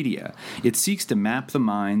communications media. It seeks to map the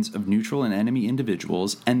minds of neutral and enemy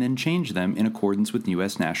individuals and then change them in accordance with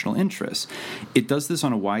U.S. national interests. It does this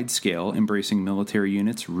on a wide scale, embracing military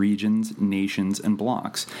units, regions, nations, and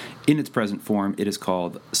blocks. In its present form, it is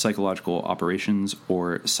called Psychological Operations,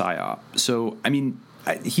 or PSYOP. So, I mean,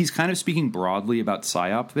 he's kind of speaking broadly about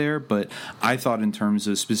PSYOP there, but I thought in terms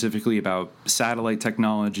of specifically about satellite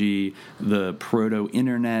technology, the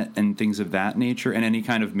proto-internet, and things of that nature, and any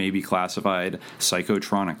kind of maybe classified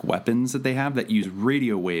psychotronic weapons that they have that use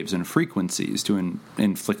radio waves and frequencies to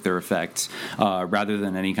inflict their effects, rather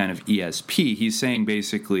than any kind of ESP. He's saying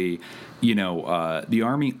basically, the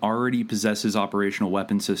Army already possesses operational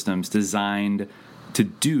weapon systems designed to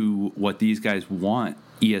do what these guys want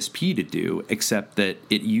ESP to do, except that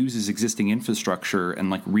it uses existing infrastructure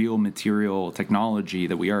and like real material technology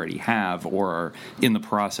that we already have or are in the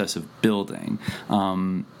process of building.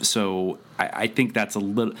 So I think that's a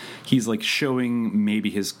little, he's like showing maybe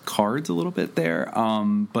his cards a little bit there.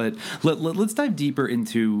 But let's dive deeper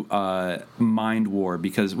into Mind War,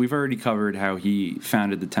 because we've already covered how he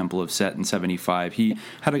founded the Temple of Set in 1975. He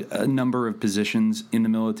had a number of positions in the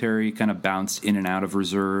military, kind of bounced in and out of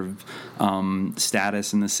reserve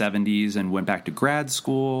status in the 1970s and went back to grad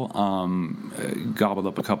school, gobbled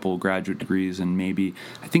up a couple graduate degrees and maybe,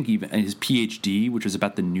 I think even his PhD, which was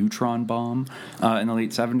about the neutron bomb in the late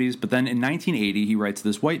 1970s. But then in 1980, he writes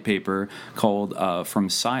this white paper called From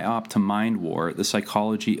PSYOP to Mind War, The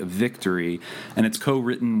Psychology of Victory, and it's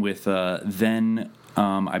co-written with then,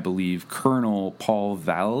 I believe, Colonel Paul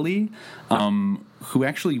Vallely, who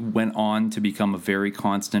actually went on to become a very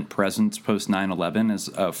constant presence post 9/11 as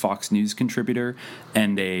a Fox News contributor,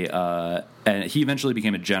 and and he eventually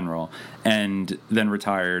became a general and then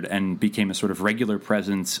retired and became a sort of regular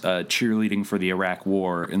presence cheerleading for the Iraq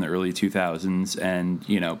War in the early 2000s,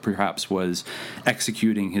 and perhaps was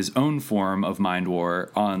executing his own form of mind war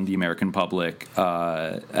on the American public,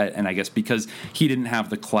 and I guess because he didn't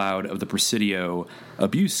have the cloud of the Presidio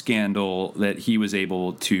abuse scandal, that he was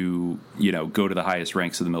able to go to the highest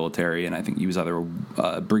ranks of the military, and I think he was either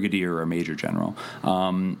a brigadier or a major general.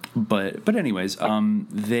 But anyways,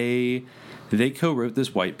 they co-wrote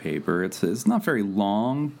this white paper. It's not very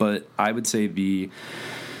long, but I would say the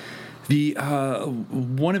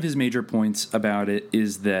one of his major points about it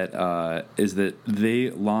is that they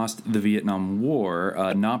lost the Vietnam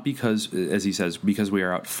War, not because, as he says, because we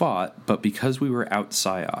are outfought, but because we were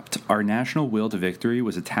out-psyoped. Our national will to victory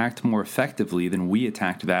was attacked more effectively than we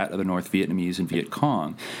attacked that of the North Vietnamese and Viet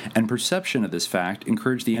Cong, and perception of this fact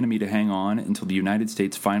encouraged the enemy to hang on until the United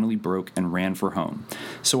States finally broke and ran for home.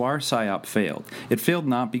 So our PSYOP failed. It failed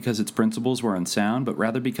not because its principles were unsound, but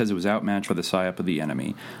rather because it was outmatched by the PSYOP of the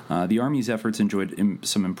enemy. The Army's efforts enjoyed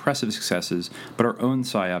some impressive successes, but our own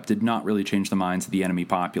PSYOP did not really change the minds of the enemy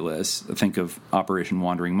populace. Think of Operation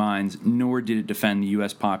Wandering Minds, nor did it defend the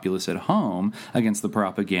U.S. populace at home against the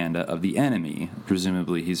propaganda of the enemy.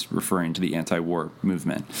 Presumably he's referring to the anti-war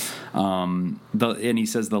movement. And he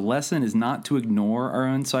says the lesson is not to ignore our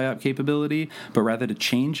own PSYOP capability, but rather to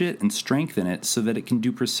change it and strengthen it so that it can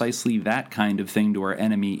do precisely that kind of thing to our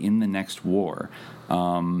enemy in the next war.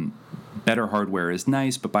 Better hardware is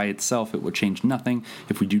nice, but by itself it would change nothing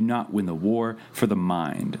if we do not win the war for the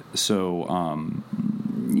mind. So,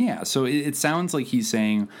 Yeah, so it sounds like he's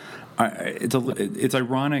saying it's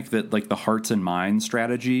ironic that like the hearts and minds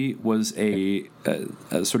strategy was a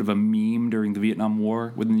sort of a meme during the Vietnam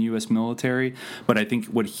War within the U.S. military, but I think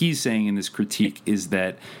what he's saying in this critique is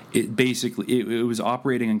that it basically it was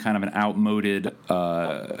operating in kind of an outmoded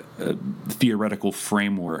theoretical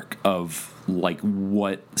framework of like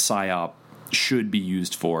what PSYOP should be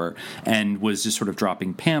used for, and was just sort of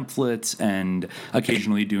dropping pamphlets and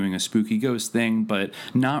occasionally doing a spooky ghost thing, but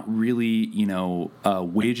not really,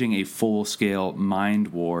 waging a full-scale mind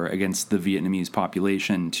war against the Vietnamese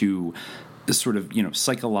population to sort of,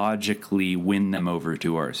 psychologically win them over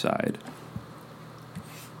to our side.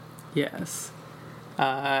 Yes.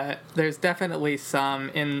 There's definitely some,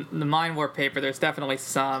 in the Mind War paper, there's definitely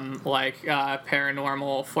some,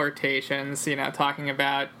 paranormal flirtations, talking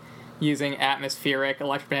about using atmospheric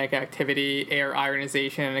electromagnetic activity, air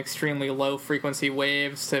ionization, and extremely low-frequency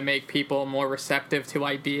waves to make people more receptive to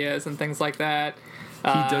ideas and things like that.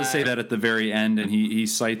 He does say that at the very end, and he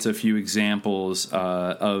cites a few examples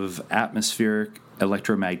of atmospheric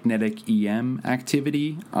electromagnetic EM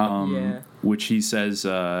activity, which he says,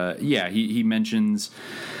 he mentions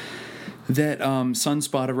that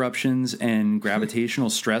sunspot eruptions and gravitational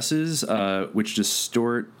stresses, which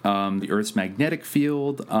distort the Earth's magnetic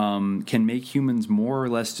field, can make humans more or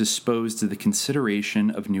less disposed to the consideration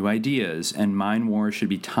of new ideas, and mind war should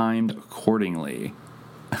be timed accordingly.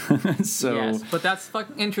 Yes, but that's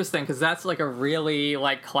fucking interesting because that's like a really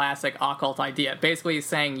classic occult idea. Basically, he's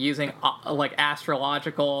saying using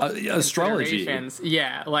astrological astrology,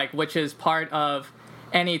 which is part of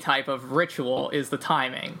any type of ritual, is the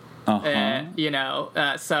timing.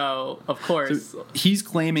 So of course he's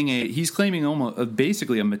claiming almost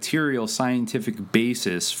basically a material scientific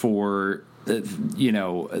basis for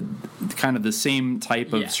kind of the same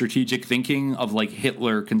type of strategic thinking of like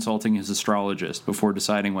Hitler consulting his astrologist before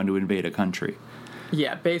deciding when to invade a country.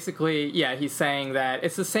 Yeah, basically, he's saying that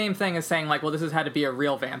it's the same thing as saying this is how to be a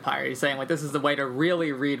real vampire. He's saying this is the way to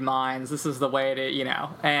really read minds. This is the way to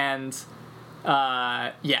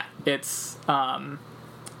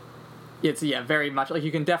it's very much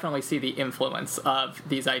you can definitely see the influence of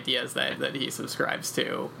these ideas that he subscribes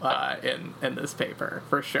to in this paper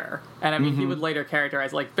for sure. And I mean, he would later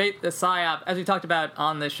characterize the PSYOP, as we talked about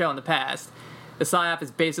on this show in the past. The PSYOP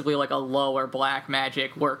is basically like a lower black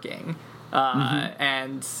magic working,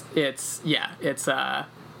 and it's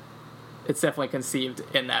definitely conceived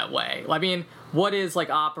in that way. I mean, what is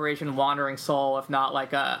Operation Wandering Soul if not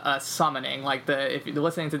a summoning? If you're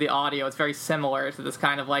listening to the audio, it's very similar to this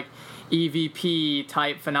kind of EVP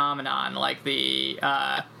type phenomenon, the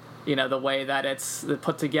way that it's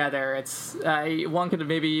put together. It's one could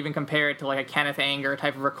maybe even compare it to a Kenneth Anger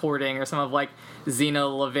type of recording, or some of Zeno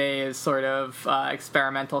LaVey's sort of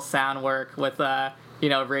experimental sound work with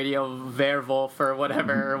Radio Werewolf or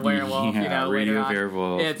whatever, werewolf, Radio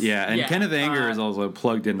Werewolf. And Kenneth Anger is also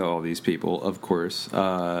plugged into all these people, of course.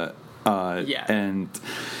 And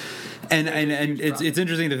it's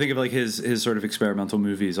interesting to think of his sort of experimental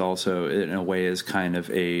movies also in a way as kind of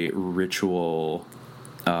a ritual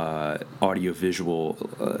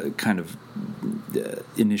audiovisual kind of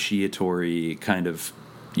initiatory kind of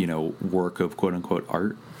work of quote unquote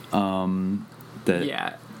art.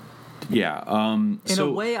 In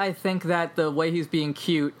a way, I think that the way he's being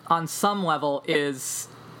cute on some level is,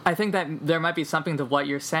 I think that there might be something to what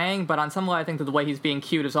you're saying, but on some level I think that the way he's being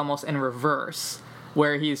cute is almost in reverse,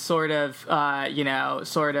 where he's sort of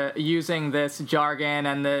using this jargon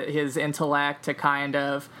and his intellect to kind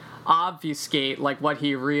of obfuscate like what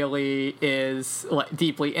he really is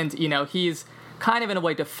deeply into. He's kind of in a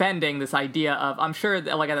way defending this idea of, I'm sure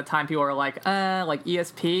that like at the time people were like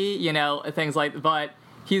ESP, things like, but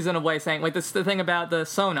he's in a way saying like this the thing about the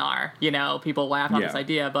sonar, people laugh off this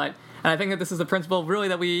idea, but and I think that this is the principle really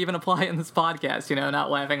that we even apply in this podcast, not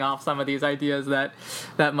laughing off some of these ideas that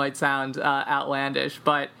might sound outlandish,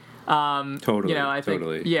 but I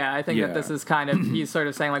think that this is kind of, he's sort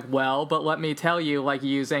of saying like, well, but let me tell you, like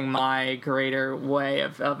using my greater way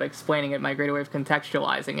of explaining it, my greater way of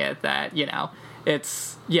contextualizing it, that,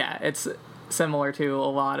 it's similar to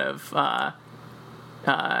a lot of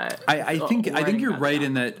I think you're right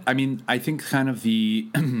in that. I mean, I think kind of the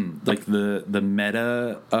like the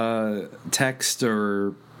meta text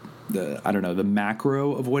or the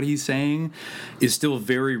macro of what he's saying is still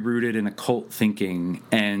very rooted in occult thinking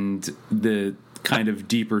and the kind of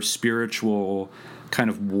deeper spiritual kind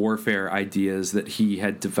of warfare ideas that he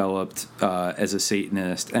had developed as a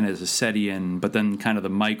Satanist and as a Setian, but then kind of the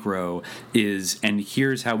micro is, and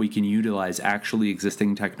here's how we can utilize actually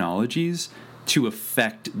existing technologies to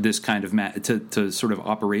affect this kind of to sort of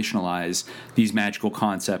operationalize these magical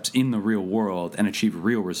concepts in the real world and achieve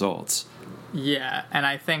real results. Yeah, and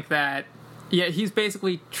I think that he's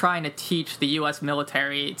basically trying to teach the U.S.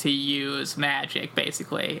 military to use magic,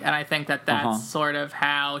 basically. And I think that that's sort of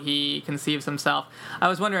how he conceives himself. I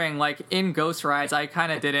was wondering, like, in Ghost Rides, I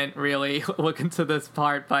kind of didn't really look into this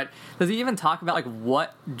part, but does he even talk about, like,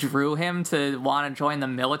 what drew him to want to join the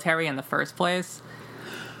military in the first place?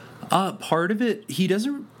 Part of it, he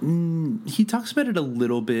doesn't. He talks about it a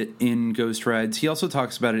little bit in Ghost Rides. He also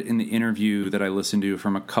talks about it in the interview that I listened to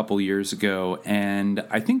from a couple years ago. And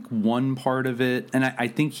I think one part of it, and I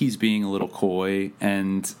think he's being a little coy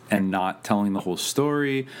and not telling the whole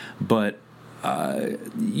story. But I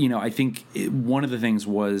think one of the things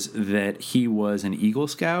was that he was an Eagle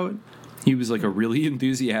Scout. He was like a really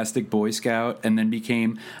enthusiastic Boy Scout, and then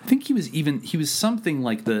became, I think he was something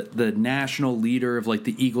like the national leader of like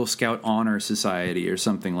the Eagle Scout Honor Society or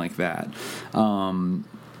something like that. I'm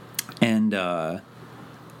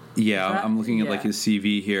looking at like his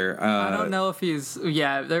CV here. I don't know if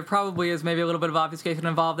there probably is maybe a little bit of obfuscation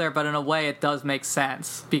involved there, but in a way it does make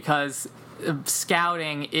sense because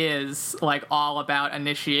scouting is like all about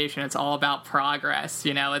initiation. It's all about progress.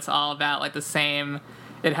 It's all about like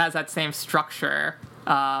it has that same structure,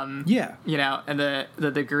 and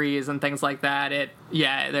the degrees and things like that. It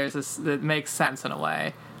makes sense in a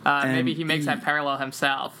way. Maybe he makes that parallel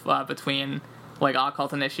himself between like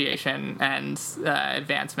occult initiation and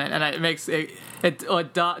advancement, and it makes it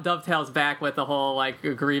dovetails back with the whole like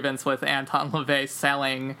grievance with Anton LaVey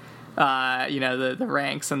selling, the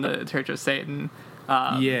ranks in the Church of Satan.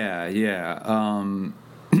 He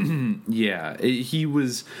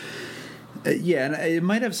was. And it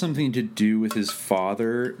might have something to do with his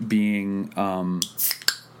father being a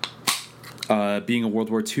World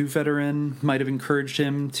War II veteran might have encouraged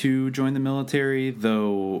him to join the military,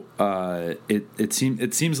 though it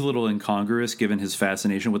seems a little incongruous given his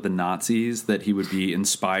fascination with the Nazis that he would be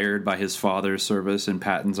inspired by his father's service in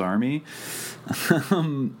Patton's army,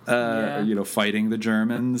 fighting the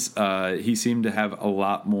Germans. He seemed to have a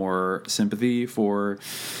lot more sympathy for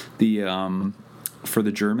the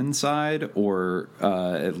German side, or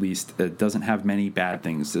at least it doesn't have many bad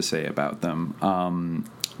things to say about them. I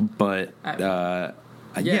don't know.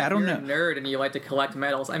 You're a nerd and you like to collect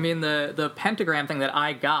medals. I mean, the pentagram thing that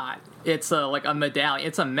I got, it's like a medallion.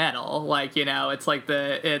 It's a medal. Like, it's like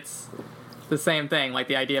it's the same thing. Like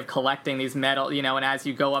the idea of collecting these medals, and as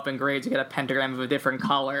you go up in grades, you get a pentagram of a different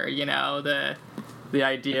color. The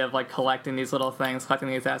idea of like collecting these little things, collecting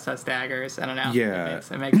these SS daggers. I don't know. Yeah,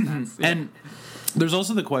 it makes sense. Yeah. And there's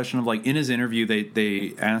also the question of like in his interview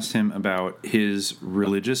they asked him about his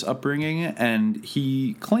religious upbringing, and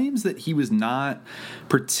he claims that he was not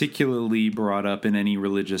particularly brought up in any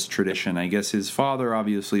religious tradition. I guess his father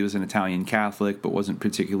obviously was an Italian Catholic but wasn't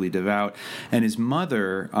particularly devout, and his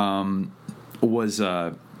mother was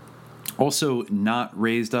also not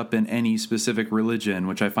raised up in any specific religion,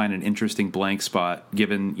 which I find an interesting blank spot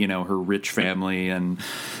given, her rich family and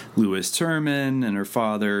Louis Terman and her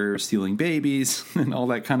father stealing babies and all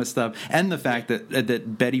that kind of stuff. And the fact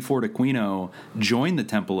that Betty Ford Aquino joined the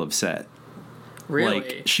Temple of Set. Really?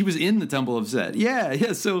 Like, she was in the Temple of Set.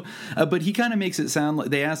 Yeah. So, but he kind of makes it sound like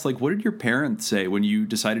they asked, like, what did your parents say when you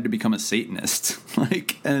decided to become a Satanist?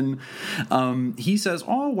 He says,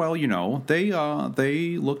 oh, well,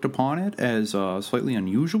 they looked upon it as slightly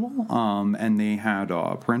unusual, and they had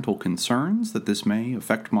parental concerns that this may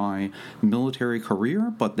affect my military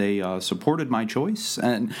career, but they supported my choice,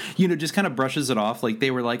 and just kind of brushes it off like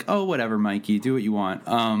they were like, oh, whatever, Mikey, do what you want.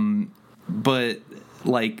 But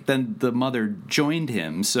like then the mother joined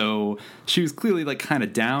him, so she was clearly like kind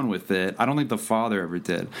of down with it. I don't think the father ever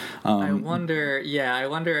did. I wonder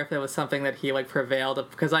if it was something that he like prevailed,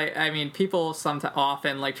 because I mean people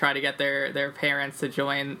often like try to get their parents to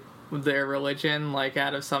join their religion like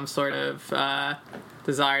out of some sort of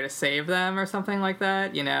desire to save them or something like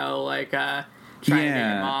that, trying to get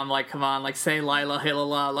your mom like, come on, like say La ilaha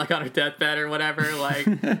illallah like on her deathbed or whatever, like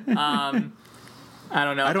I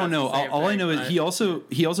don't know. All I know is he also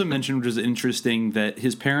mentioned, which was interesting, that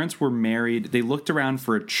his parents were married. They looked around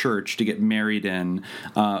for a church to get married in,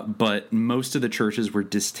 but most of the churches were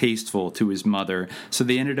distasteful to his mother, so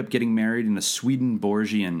they ended up getting married in a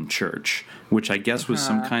Swedenborgian church, which I guess was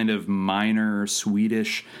some kind of minor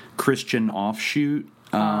Swedish Christian offshoot.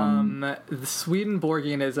 The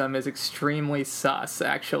Swedenborgianism is extremely sus,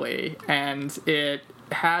 actually, and it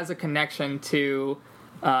has a connection to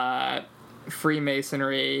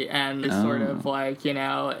Freemasonry and this sort of like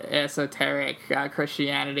esoteric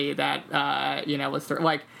Christianity that was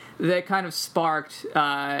like that kind of sparked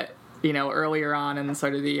earlier on in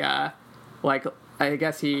sort of the I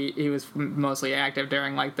guess he was mostly active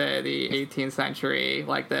during like the 18th century,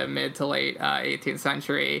 like the mid to late 18th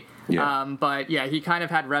century. Yeah. But yeah, he kind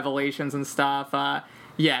of had revelations and stuff.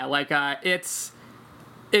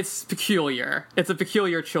 It's peculiar. It's a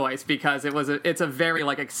peculiar choice because it's a very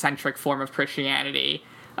like eccentric form of Christianity.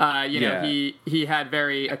 He had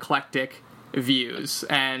very eclectic views,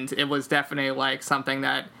 and it was definitely like something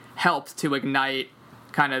that helped to ignite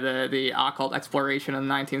kind of the occult exploration of the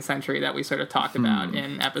 19th century that we sort of talked about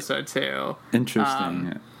in episode 2.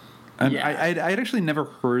 Interesting. I'd actually never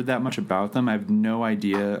heard that much about them. I have no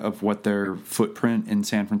idea of what their footprint in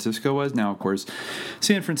San Francisco was. Now, of course,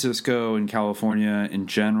 San Francisco and California in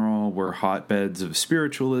general were hotbeds of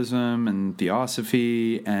spiritualism and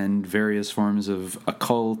theosophy and various forms of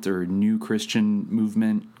occult or new Christian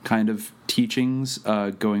movement kind of teachings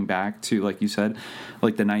going back to, like you said,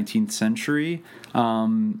 like the 19th century.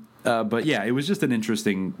 But yeah, it was just an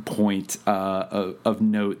interesting point of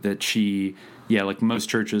note that she... Yeah, like most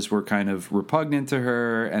churches were kind of repugnant to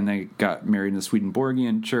her, and they got married in the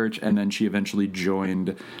Swedenborgian church, and then she eventually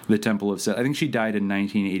joined the Temple of Set. I think she died in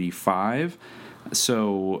 1985,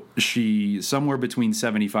 so she, somewhere between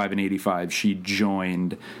 75 and 85, she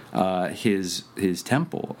joined his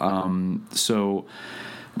temple. So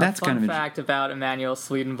that's kind of... A fun fact about Emanuel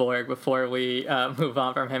Swedenborg, before we move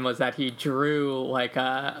on from him, was that he drew like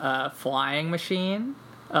a flying machine.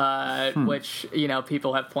 Which,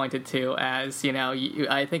 people have pointed to as,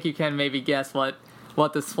 I think you can maybe guess what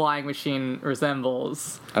this flying machine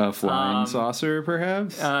resembles. A flying saucer,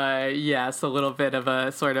 perhaps? Yes, a little bit of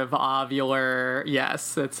a sort of ovular,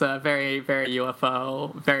 yes, it's a very, very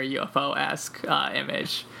UFO-esque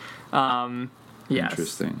image. Yes.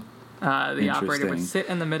 Interesting. The operator would sit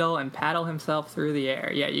in the middle and paddle himself through the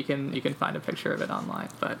air. Yeah, you can find a picture of it online.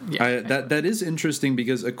 But yeah, that is interesting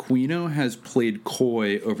because Aquino has played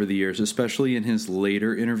coy over the years, especially in his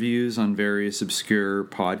later interviews on various obscure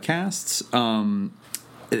podcasts,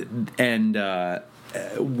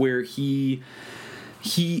 where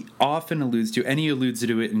he often alludes to, and he alludes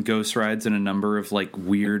to it in Ghost Rides and a number of like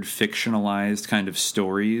weird fictionalized kind of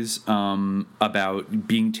stories about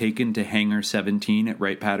being taken to Hangar 17 at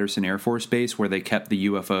Wright-Patterson Air Force Base, where they kept the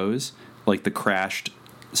UFOs, like the crashed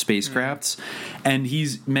spacecrafts. And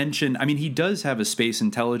he's mentioned, I mean, he does have a space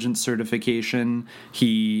intelligence certification.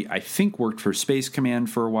 He, I think, worked for Space Command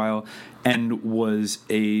for a while and was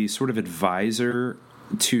a sort of advisor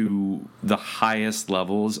to the highest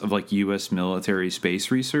levels of like U.S. military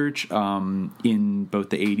space research in both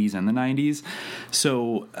the 80s and the 90s.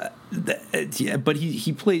 So, but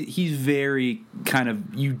he's very kind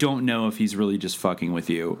of, you don't know if he's really just fucking with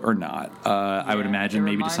you or not. I would imagine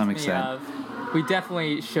maybe to some extent. We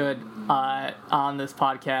definitely should on this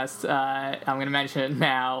podcast. I'm going to mention it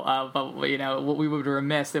now, but we would be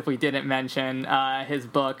remiss if we didn't mention his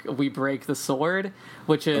book "We Break the Sword,"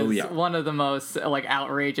 which is one of the most like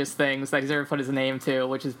outrageous things that he's ever put his name to.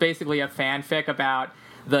 Which is basically a fanfic about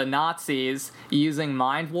the Nazis using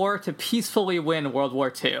mind war to peacefully win World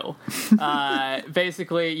War II.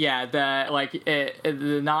 Basically, yeah,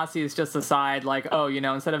 the Nazis just decide like, oh,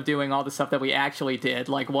 instead of doing all the stuff that we actually did,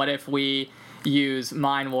 like, what if we use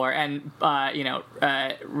mind war? And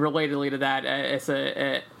relatedly to that, it's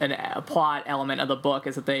a plot element of the book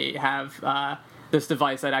is that they have this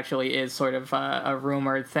device that actually is sort of a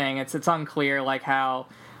rumored thing. It's unclear like how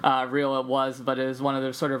real it was, but it is one of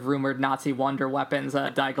the sort of rumored Nazi wonder weapons,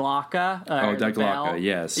 Die Glocke. Die Glocke,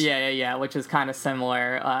 yes. Yeah, which is kind of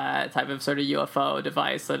similar type of sort of UFO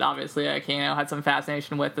device that obviously Aquino had some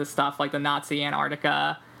fascination with, this stuff like the Nazi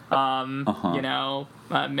Antarctica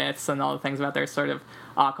myths and all the things about their sort of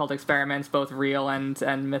occult experiments, both real and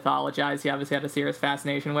mythologized. He obviously had a serious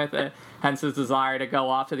fascination with it, hence his desire to go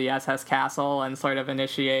off to the SS Castle and sort of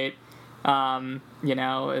initiate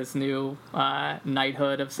his new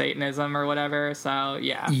knighthood of Satanism or whatever. So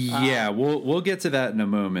we'll get to that in a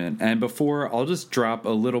moment. And before, I'll just drop a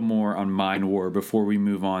little more on mind war before we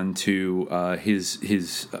move on to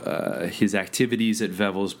his activities at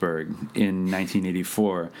Wewelsburg in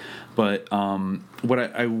 1984. But what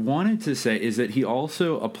I wanted to say is that he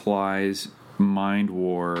also applies mind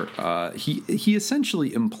war. He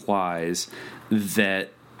essentially implies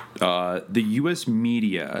that the U.S.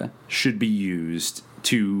 media should be used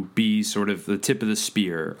to be sort of the tip of the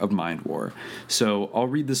spear of mind war. So I'll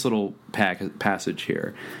read this little passage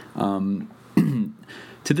here.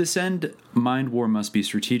 To this end, mind war must be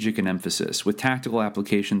strategic in emphasis, with tactical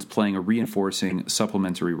applications playing a reinforcing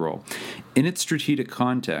supplementary role. In its strategic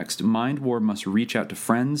context, mind war must reach out to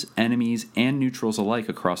friends, enemies, and neutrals alike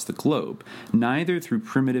across the globe, neither through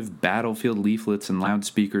primitive battlefield leaflets and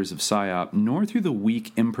loudspeakers of PSYOP, nor through the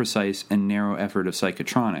weak, imprecise, and narrow effort of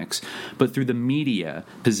psychotronics, but through the media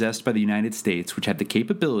possessed by the United States, which have the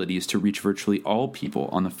capabilities to reach virtually all people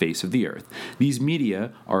on the face of the earth. These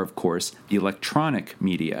media are, of course, the electronic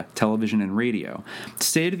media, television and radio.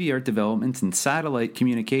 State-of-the-art developments in satellite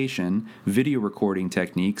communication, video recording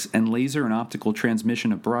techniques, and laser and optical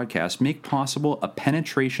transmission of broadcasts make possible a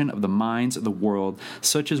penetration of the minds of the world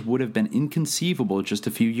such as would have been inconceivable just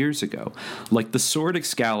a few years ago. Like the sword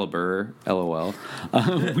Excalibur, LOL,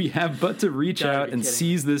 we have but to reach out and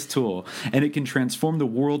seize this tool, and it can transform the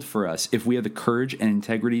world for us if we have the courage and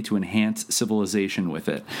integrity to enhance civilization with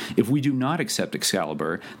it. If we do not accept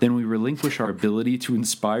Excalibur, then we relinquish our ability to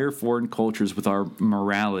inspire foreign cultures with our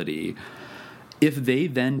morality. If they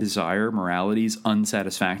then desire moralities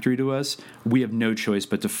unsatisfactory to us, we have no choice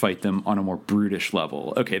but to fight them on a more brutish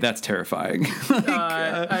level. Okay, that's terrifying.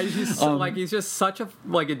 He's just such a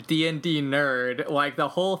D&D nerd. Like the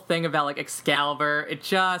whole thing about like Excalibur, it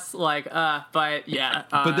just but yeah.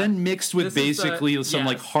 But then mixed with basically some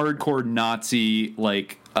like hardcore Nazi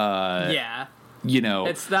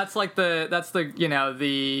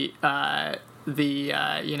the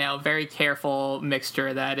very careful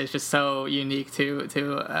mixture that is just so unique to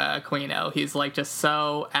Aquino. He's like just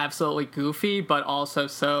so absolutely goofy, but also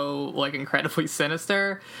so like incredibly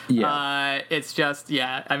sinister. Yeah. It's just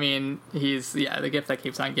I mean, he's the gift that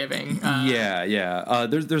keeps on giving.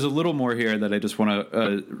 There's a little more here that I just want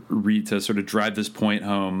to read to sort of drive this point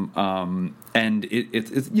home. And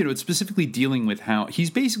it's specifically dealing with how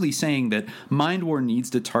he's basically saying that mind war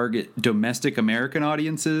needs to target domestic American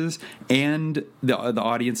audiences and the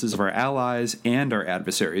audiences of our allies and our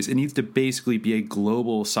adversaries. It needs to basically be a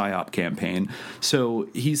global PSYOP campaign. So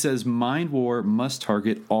he says mind war must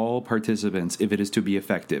target all participants if it is to be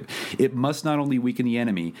effective. It must not only weaken the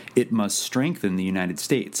enemy, it must strengthen the United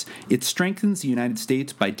States. It strengthens the United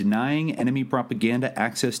States by denying enemy propaganda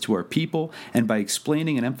access to our people and by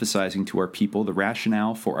explaining and emphasizing to our people the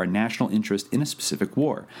rationale for our national interest in a specific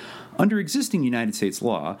war. Under existing United States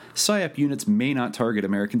law, PSYOP units may not target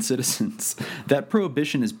American citizens. That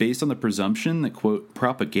prohibition is based on the presumption that, quote,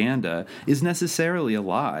 propaganda is necessarily a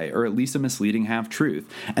lie, or at least a misleading half-truth,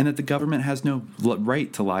 and that the government has no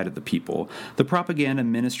right to lie to the people. The propaganda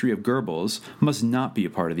ministry of Goebbels must not be a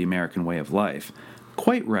part of the American way of life.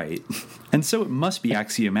 Quite right. And so it must be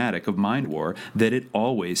axiomatic of mind war that it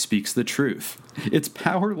always speaks the truth. Its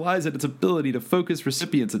power lies in its ability to focus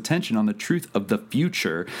recipients' attention on the truth of the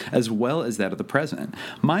future as well as that of the present.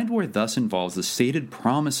 Mind war thus involves the stated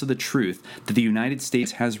promise of the truth that the United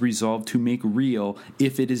States has resolved to make real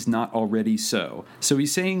if it is not already so. So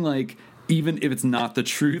he's saying, like, even if it's not the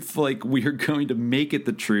truth, like, we are going to make it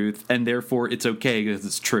the truth, and therefore it's okay because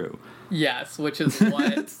it's true. Yes, which is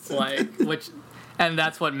what, and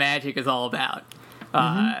that's what magic is all about.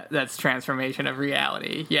 That's transformation of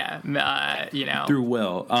reality. Through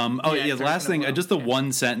will. The last thing, just the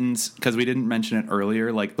one sentence, because we didn't mention it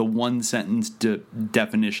earlier, like the one sentence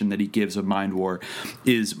definition that he gives of mind war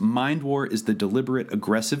is the deliberate,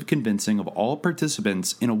 aggressive convincing of all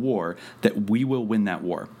participants in a war that we will win that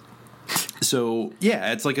war. So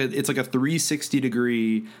it's like a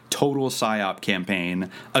 360-degree total PSYOP campaign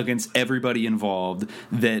against everybody involved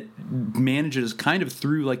that manages kind of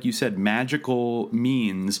through, like you said, magical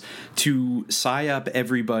means to PSYOP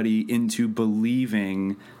everybody into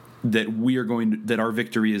believing that that our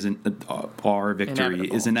victory is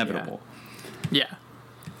inevitable. Yeah.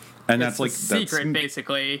 And it's that's secret,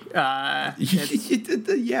 basically. Power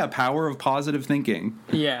of positive thinking.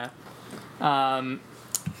 Yeah.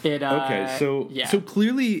 So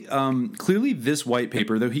clearly this white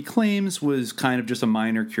paper, though he claims was kind of just a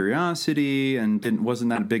minor curiosity and wasn't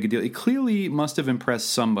that big a deal, it clearly must have impressed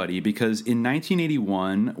somebody, because in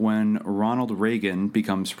 1981, when Ronald Reagan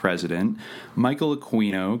becomes president, Michael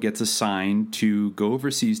Aquino gets assigned to go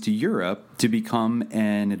overseas to Europe to become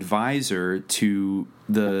an advisor to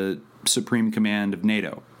the Supreme Command of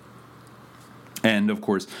NATO. And, of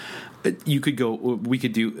course, we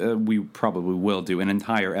probably will do an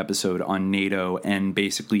entire episode on NATO and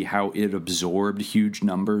basically how it absorbed huge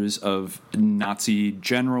numbers of Nazi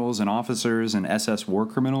generals and officers and SS war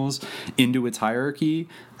criminals into its hierarchy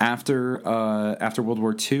after World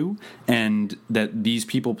War II, and that these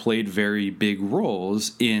people played very big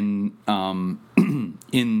roles in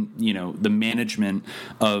in the management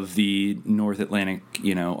of the North Atlantic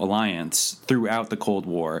alliance throughout the Cold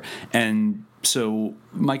War. And so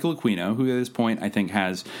Michael Aquino, who at this point I think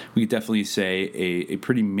has, we could definitely say, a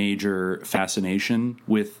pretty major fascination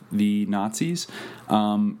with the Nazis,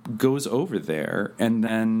 goes over there. And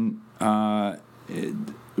then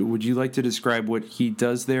would you like to describe what he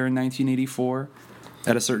does there in 1984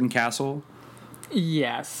 at a certain castle?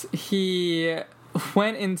 Yes, he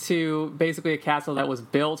went into basically a castle that was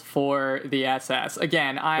built for the SS.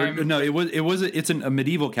 Again, it's a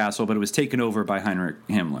medieval castle, but it was taken over by Heinrich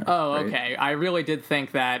Himmler. Oh, right? Okay. I really did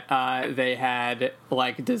think that they had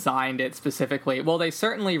designed it specifically. Well, they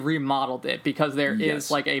certainly remodeled it because there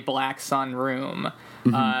is a Black Sun room.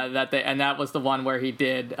 That was the one where he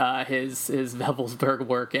did his Wewelsburg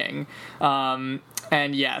working.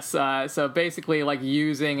 And yes, so basically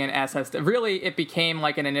using an SS, really it became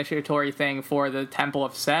an initiatory thing for the Temple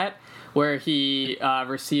of Set, where he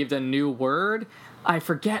received a new word. I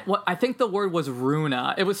forget I think the word was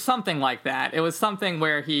Runa. It was something like that. It was something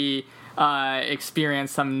where he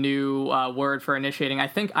experienced some new word for initiating. I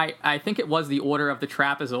think it was the Order of the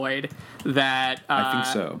Trapezoid that I think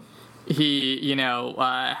so. He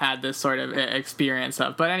had this sort of experience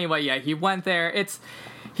of. But anyway, he went there.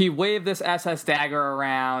 He waved this SS dagger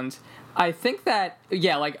around. I think that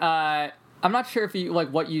I'm not sure if you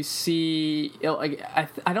what you see.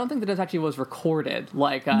 I don't think that this actually was recorded. No.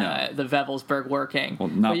 The Wewelsburg working. Well,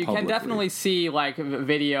 not but you publicly. Can definitely see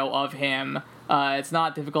video of him. It's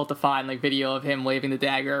not difficult to find video of him waving the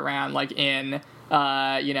dagger around in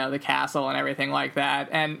the castle and everything like that.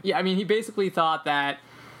 And he basically thought that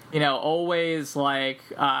always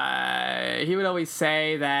he would always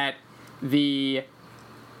say that the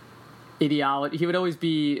ideology, he would always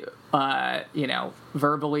be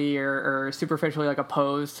verbally or superficially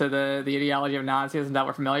opposed to the ideology of Nazism that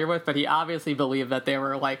we're familiar with, but he obviously believed that there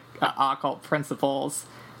were occult principles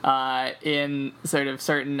in sort of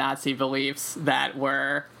certain Nazi beliefs that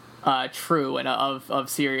were true and of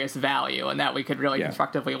serious value, and that we could really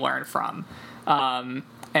constructively learn from.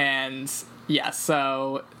 And yes,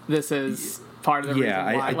 so this is part of the reason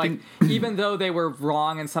why. I think even though they were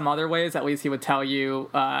wrong in some other ways, at least he would tell you,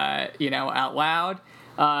 out loud.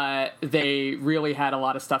 They really had a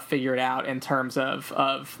lot of stuff figured out in terms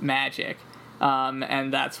of magic,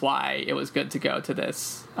 and that's why it was good to go to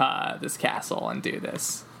this castle and do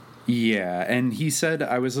this. Yeah, and he said,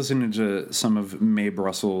 I was listening to some of Mae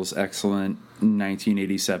Brussels' excellent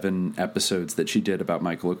 1987 episodes that she did about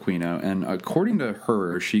Michael Aquino, and according to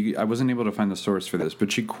her, I wasn't able to find the source for this,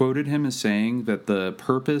 but she quoted him as saying that the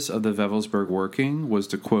purpose of the Wewelsburg working was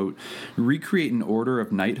to, quote, recreate an order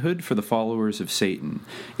of knighthood for the followers of Satan.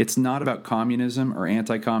 It's not about communism or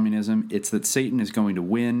anti-communism, it's that Satan is going to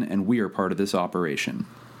win, and we are part of this operation.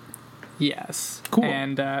 Yes. Cool.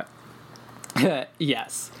 And,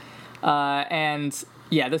 yes.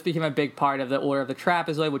 This became a big part of the Order of the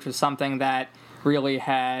Trapezoid, which was something that really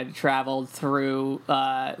had traveled through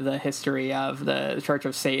the history of the Church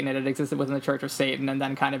of Satan. It had existed within the Church of Satan and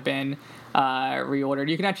then kind of been reordered.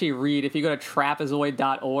 You can actually read, if you go to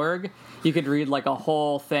trapezoid.org, you could read a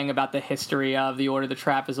whole thing about the history of the Order of the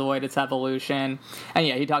Trapezoid, its evolution. And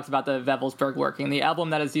he talks about the Wewelsburg working. The emblem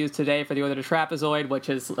that is used today for the Order of the Trapezoid, which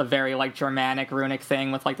is a very Germanic runic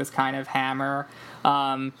thing with this kind of hammer,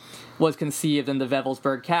 was conceived in the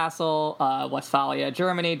Wewelsburg Castle, Westphalia,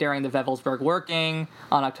 Germany, during the Wewelsburg working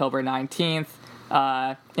on October 19th.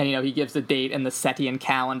 And he gives the date in the Setian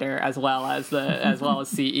calendar as well as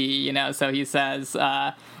CE. So he says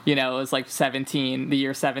it was 17, the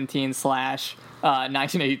year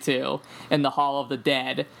 17/1982 in the Hall of the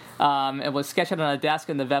Dead. It was sketched on a desk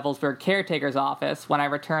in the Wewelsburg caretaker's office when I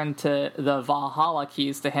returned to the Valhalla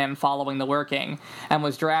keys to him following the working, and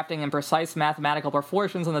was drafting in precise mathematical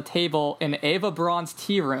proportions on the table in Eva Braun's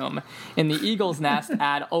tea room in the Eagle's Nest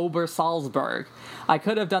at Obersalzberg. I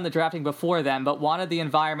could have done the drafting before then, but wanted the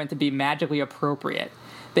environment to be magically appropriate.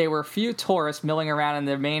 There were few tourists milling around in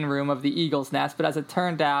the main room of the Eagle's Nest, but as it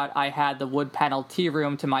turned out, I had the wood-paneled tea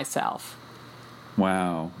room to myself.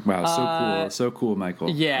 Wow, so cool, Michael.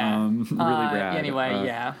 Yeah, really rad. Anyway,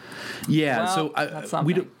 yeah. Well,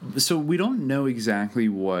 we don't know exactly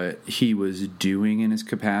what he was doing in his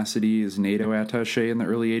capacity as NATO attaché in the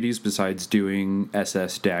early '80s, besides doing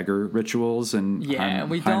SS dagger rituals and we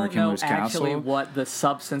Heinrich don't know Himmler's actually castle. What the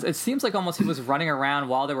substance. It seems like almost he was running around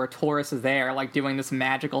while there were tourists there, doing this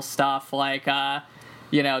magical stuff, and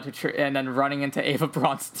then running into Eva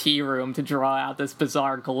Braun's tea room to draw out this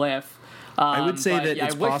bizarre glyph. I would say that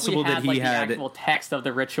it's possible that he the had actual text of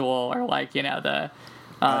the ritual, or the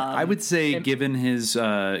I would say, given his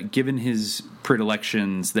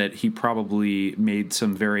predilections, that he probably made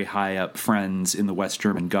some very high up friends in the West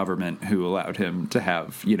German government who allowed him to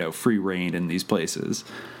have, free reign in these places.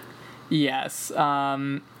 Yes, he.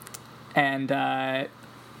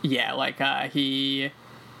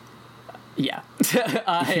 Yeah.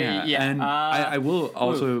 I will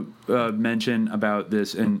also mention about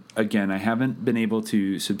this, and again, I haven't been able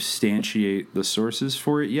to substantiate the sources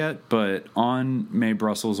for it yet, but on Mae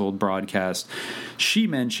Brussels' old broadcast, she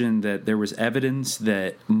mentioned that there was evidence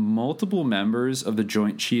that multiple members of the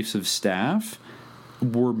Joint Chiefs of Staff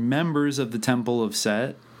were members of the Temple of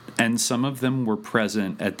Set, and some of them were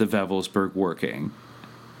present at the Wewelsburg working.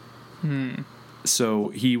 So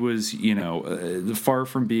he was, far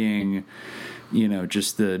from being,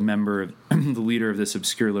 just the member of the leader of this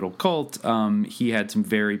obscure little cult. He had some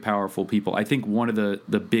very powerful people. I think one of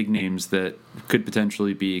the big names that could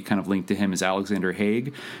potentially be kind of linked to him is Alexander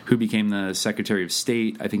Haig, who became the Secretary of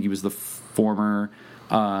State. I think he was the former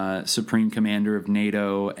Supreme Commander of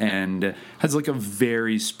NATO and has like a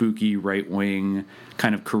very spooky right-wing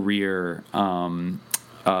kind of career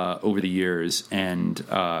over the years. And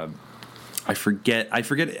I forget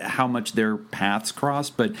how much their paths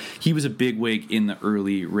crossed, but he was a bigwig in the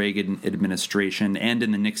early Reagan administration and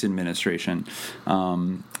in the Nixon administration,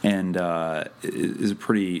 and is a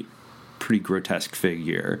pretty grotesque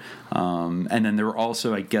figure. And then there were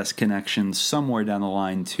also, I guess, connections somewhere down the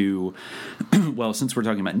line to, well, since we're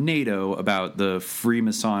talking about NATO, about the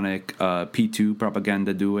Freemasonic P2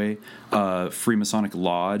 Propaganda Due Freemasonic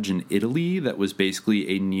Lodge in Italy that was basically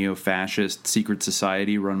a neo-fascist secret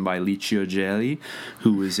society run by Licio Gelli,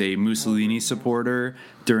 who was a Mussolini supporter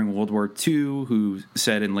during World War II, who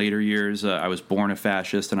said in later years, I was born a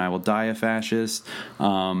fascist and I will die a fascist.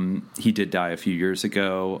 He did die a few years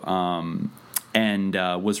ago. And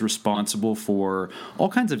was responsible for all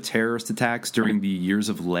kinds of terrorist attacks during the years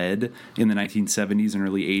of lead in the 1970s and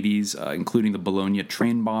early 80s, including the Bologna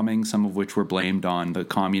train bombing, some of which were blamed on the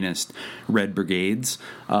communist Red Brigades,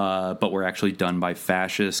 but were actually done by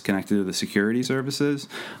fascists connected to the security services.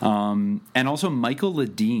 And also Michael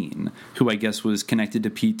Ledeen, who I guess was connected to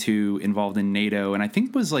P2, involved in NATO, and I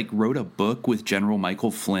think wrote a book with General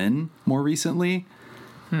Michael Flynn more recently.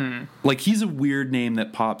 Like, he's a weird name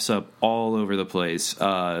that pops up all over the place,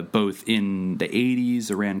 both in the 80s,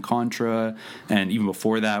 Iran-Contra, and even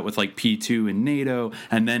before that with, P2 and NATO,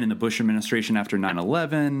 and then in the Bush administration after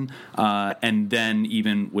 9/11, and then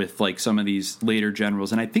even with, some of these later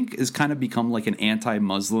generals, and I think has kind of become, an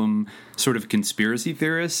anti-Muslim sort of conspiracy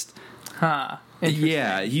theorist.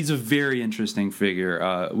 Yeah, he's a very interesting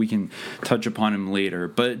figure. We can touch upon him later.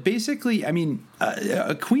 But basically, I mean,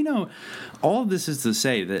 Aquino, all of this is to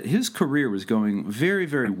say that his career was going very,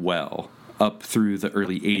 very well up through the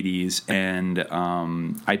early 80s, and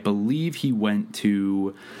I believe he went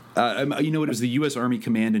to, it was the U.S. Army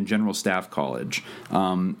Command and General Staff College.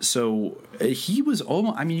 So he was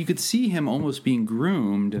almost, you could see him almost being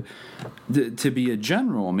groomed to be a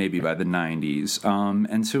general maybe by the 90s.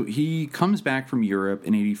 And so he comes back from Europe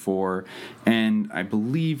in 84, and I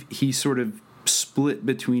believe he sort of split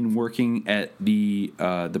between working at the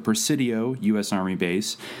Presidio U.S. Army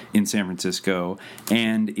base in San Francisco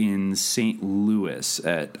and in St. Louis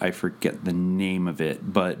at, I forget the name of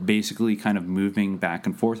it, but basically kind of moving back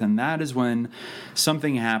and forth. And that is when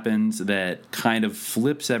something happens that kind of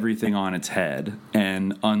flips everything on its head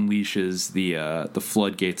and unleashes the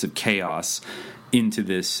floodgates of chaos into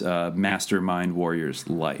this mastermind warrior's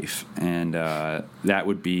life, and that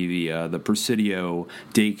would be the Presidio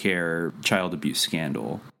daycare child abuse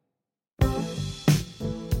scandal.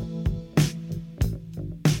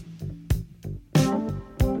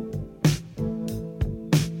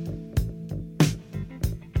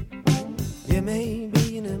 You may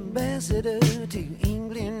be an ambassador to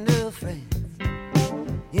England or France.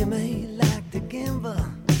 You may like to gamble.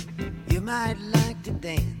 You might like to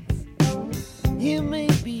dance. You may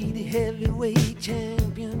be the heavyweight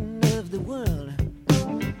champion of the world.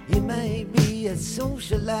 You may be a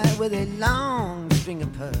socialite with a long string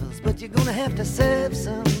of pearls, but you're gonna have to serve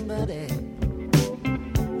somebody.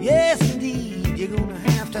 Yes, indeed, you're gonna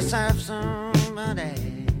have to serve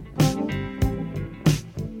somebody.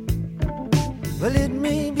 Well, it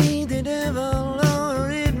may be the devil or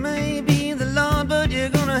it may be the Lord, but you're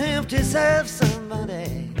gonna have to serve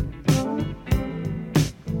somebody.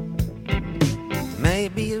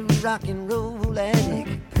 Maybe a rock and roll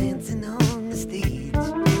addict prancing on the stage,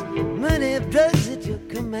 money, drugs at your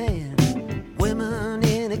command, women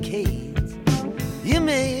in a cage. You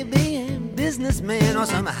may be a businessman or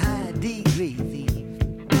some high degree thief.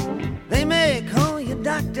 They may call you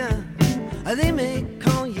doctor, or they may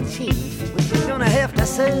call You're gonna have to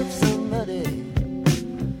serve somebody.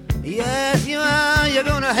 Yes, you are. You're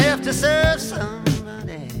gonna have to serve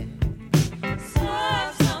somebody.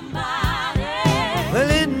 Serve somebody. Well,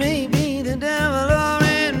 it may be the devil or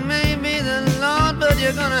it may be the Lord, but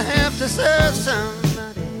you're gonna have to serve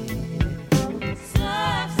somebody.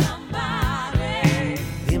 Serve somebody.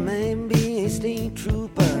 It may be a state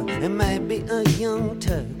trooper, it might be a young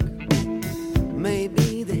Turk,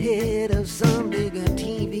 maybe the head of some bigger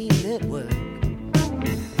TV network.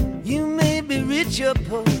 You may be rich or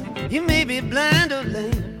poor, you may be blind or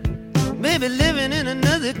lame, maybe living in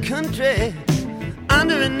another country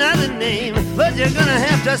under another name, but you're gonna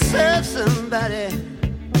have to serve somebody.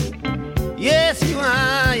 Yes, you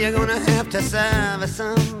are. You're gonna have to serve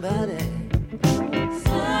somebody.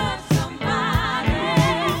 Serve somebody.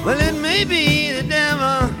 Well, it may be the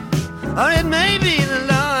devil or it may be the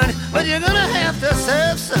Lord, but you're gonna have to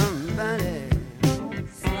serve somebody.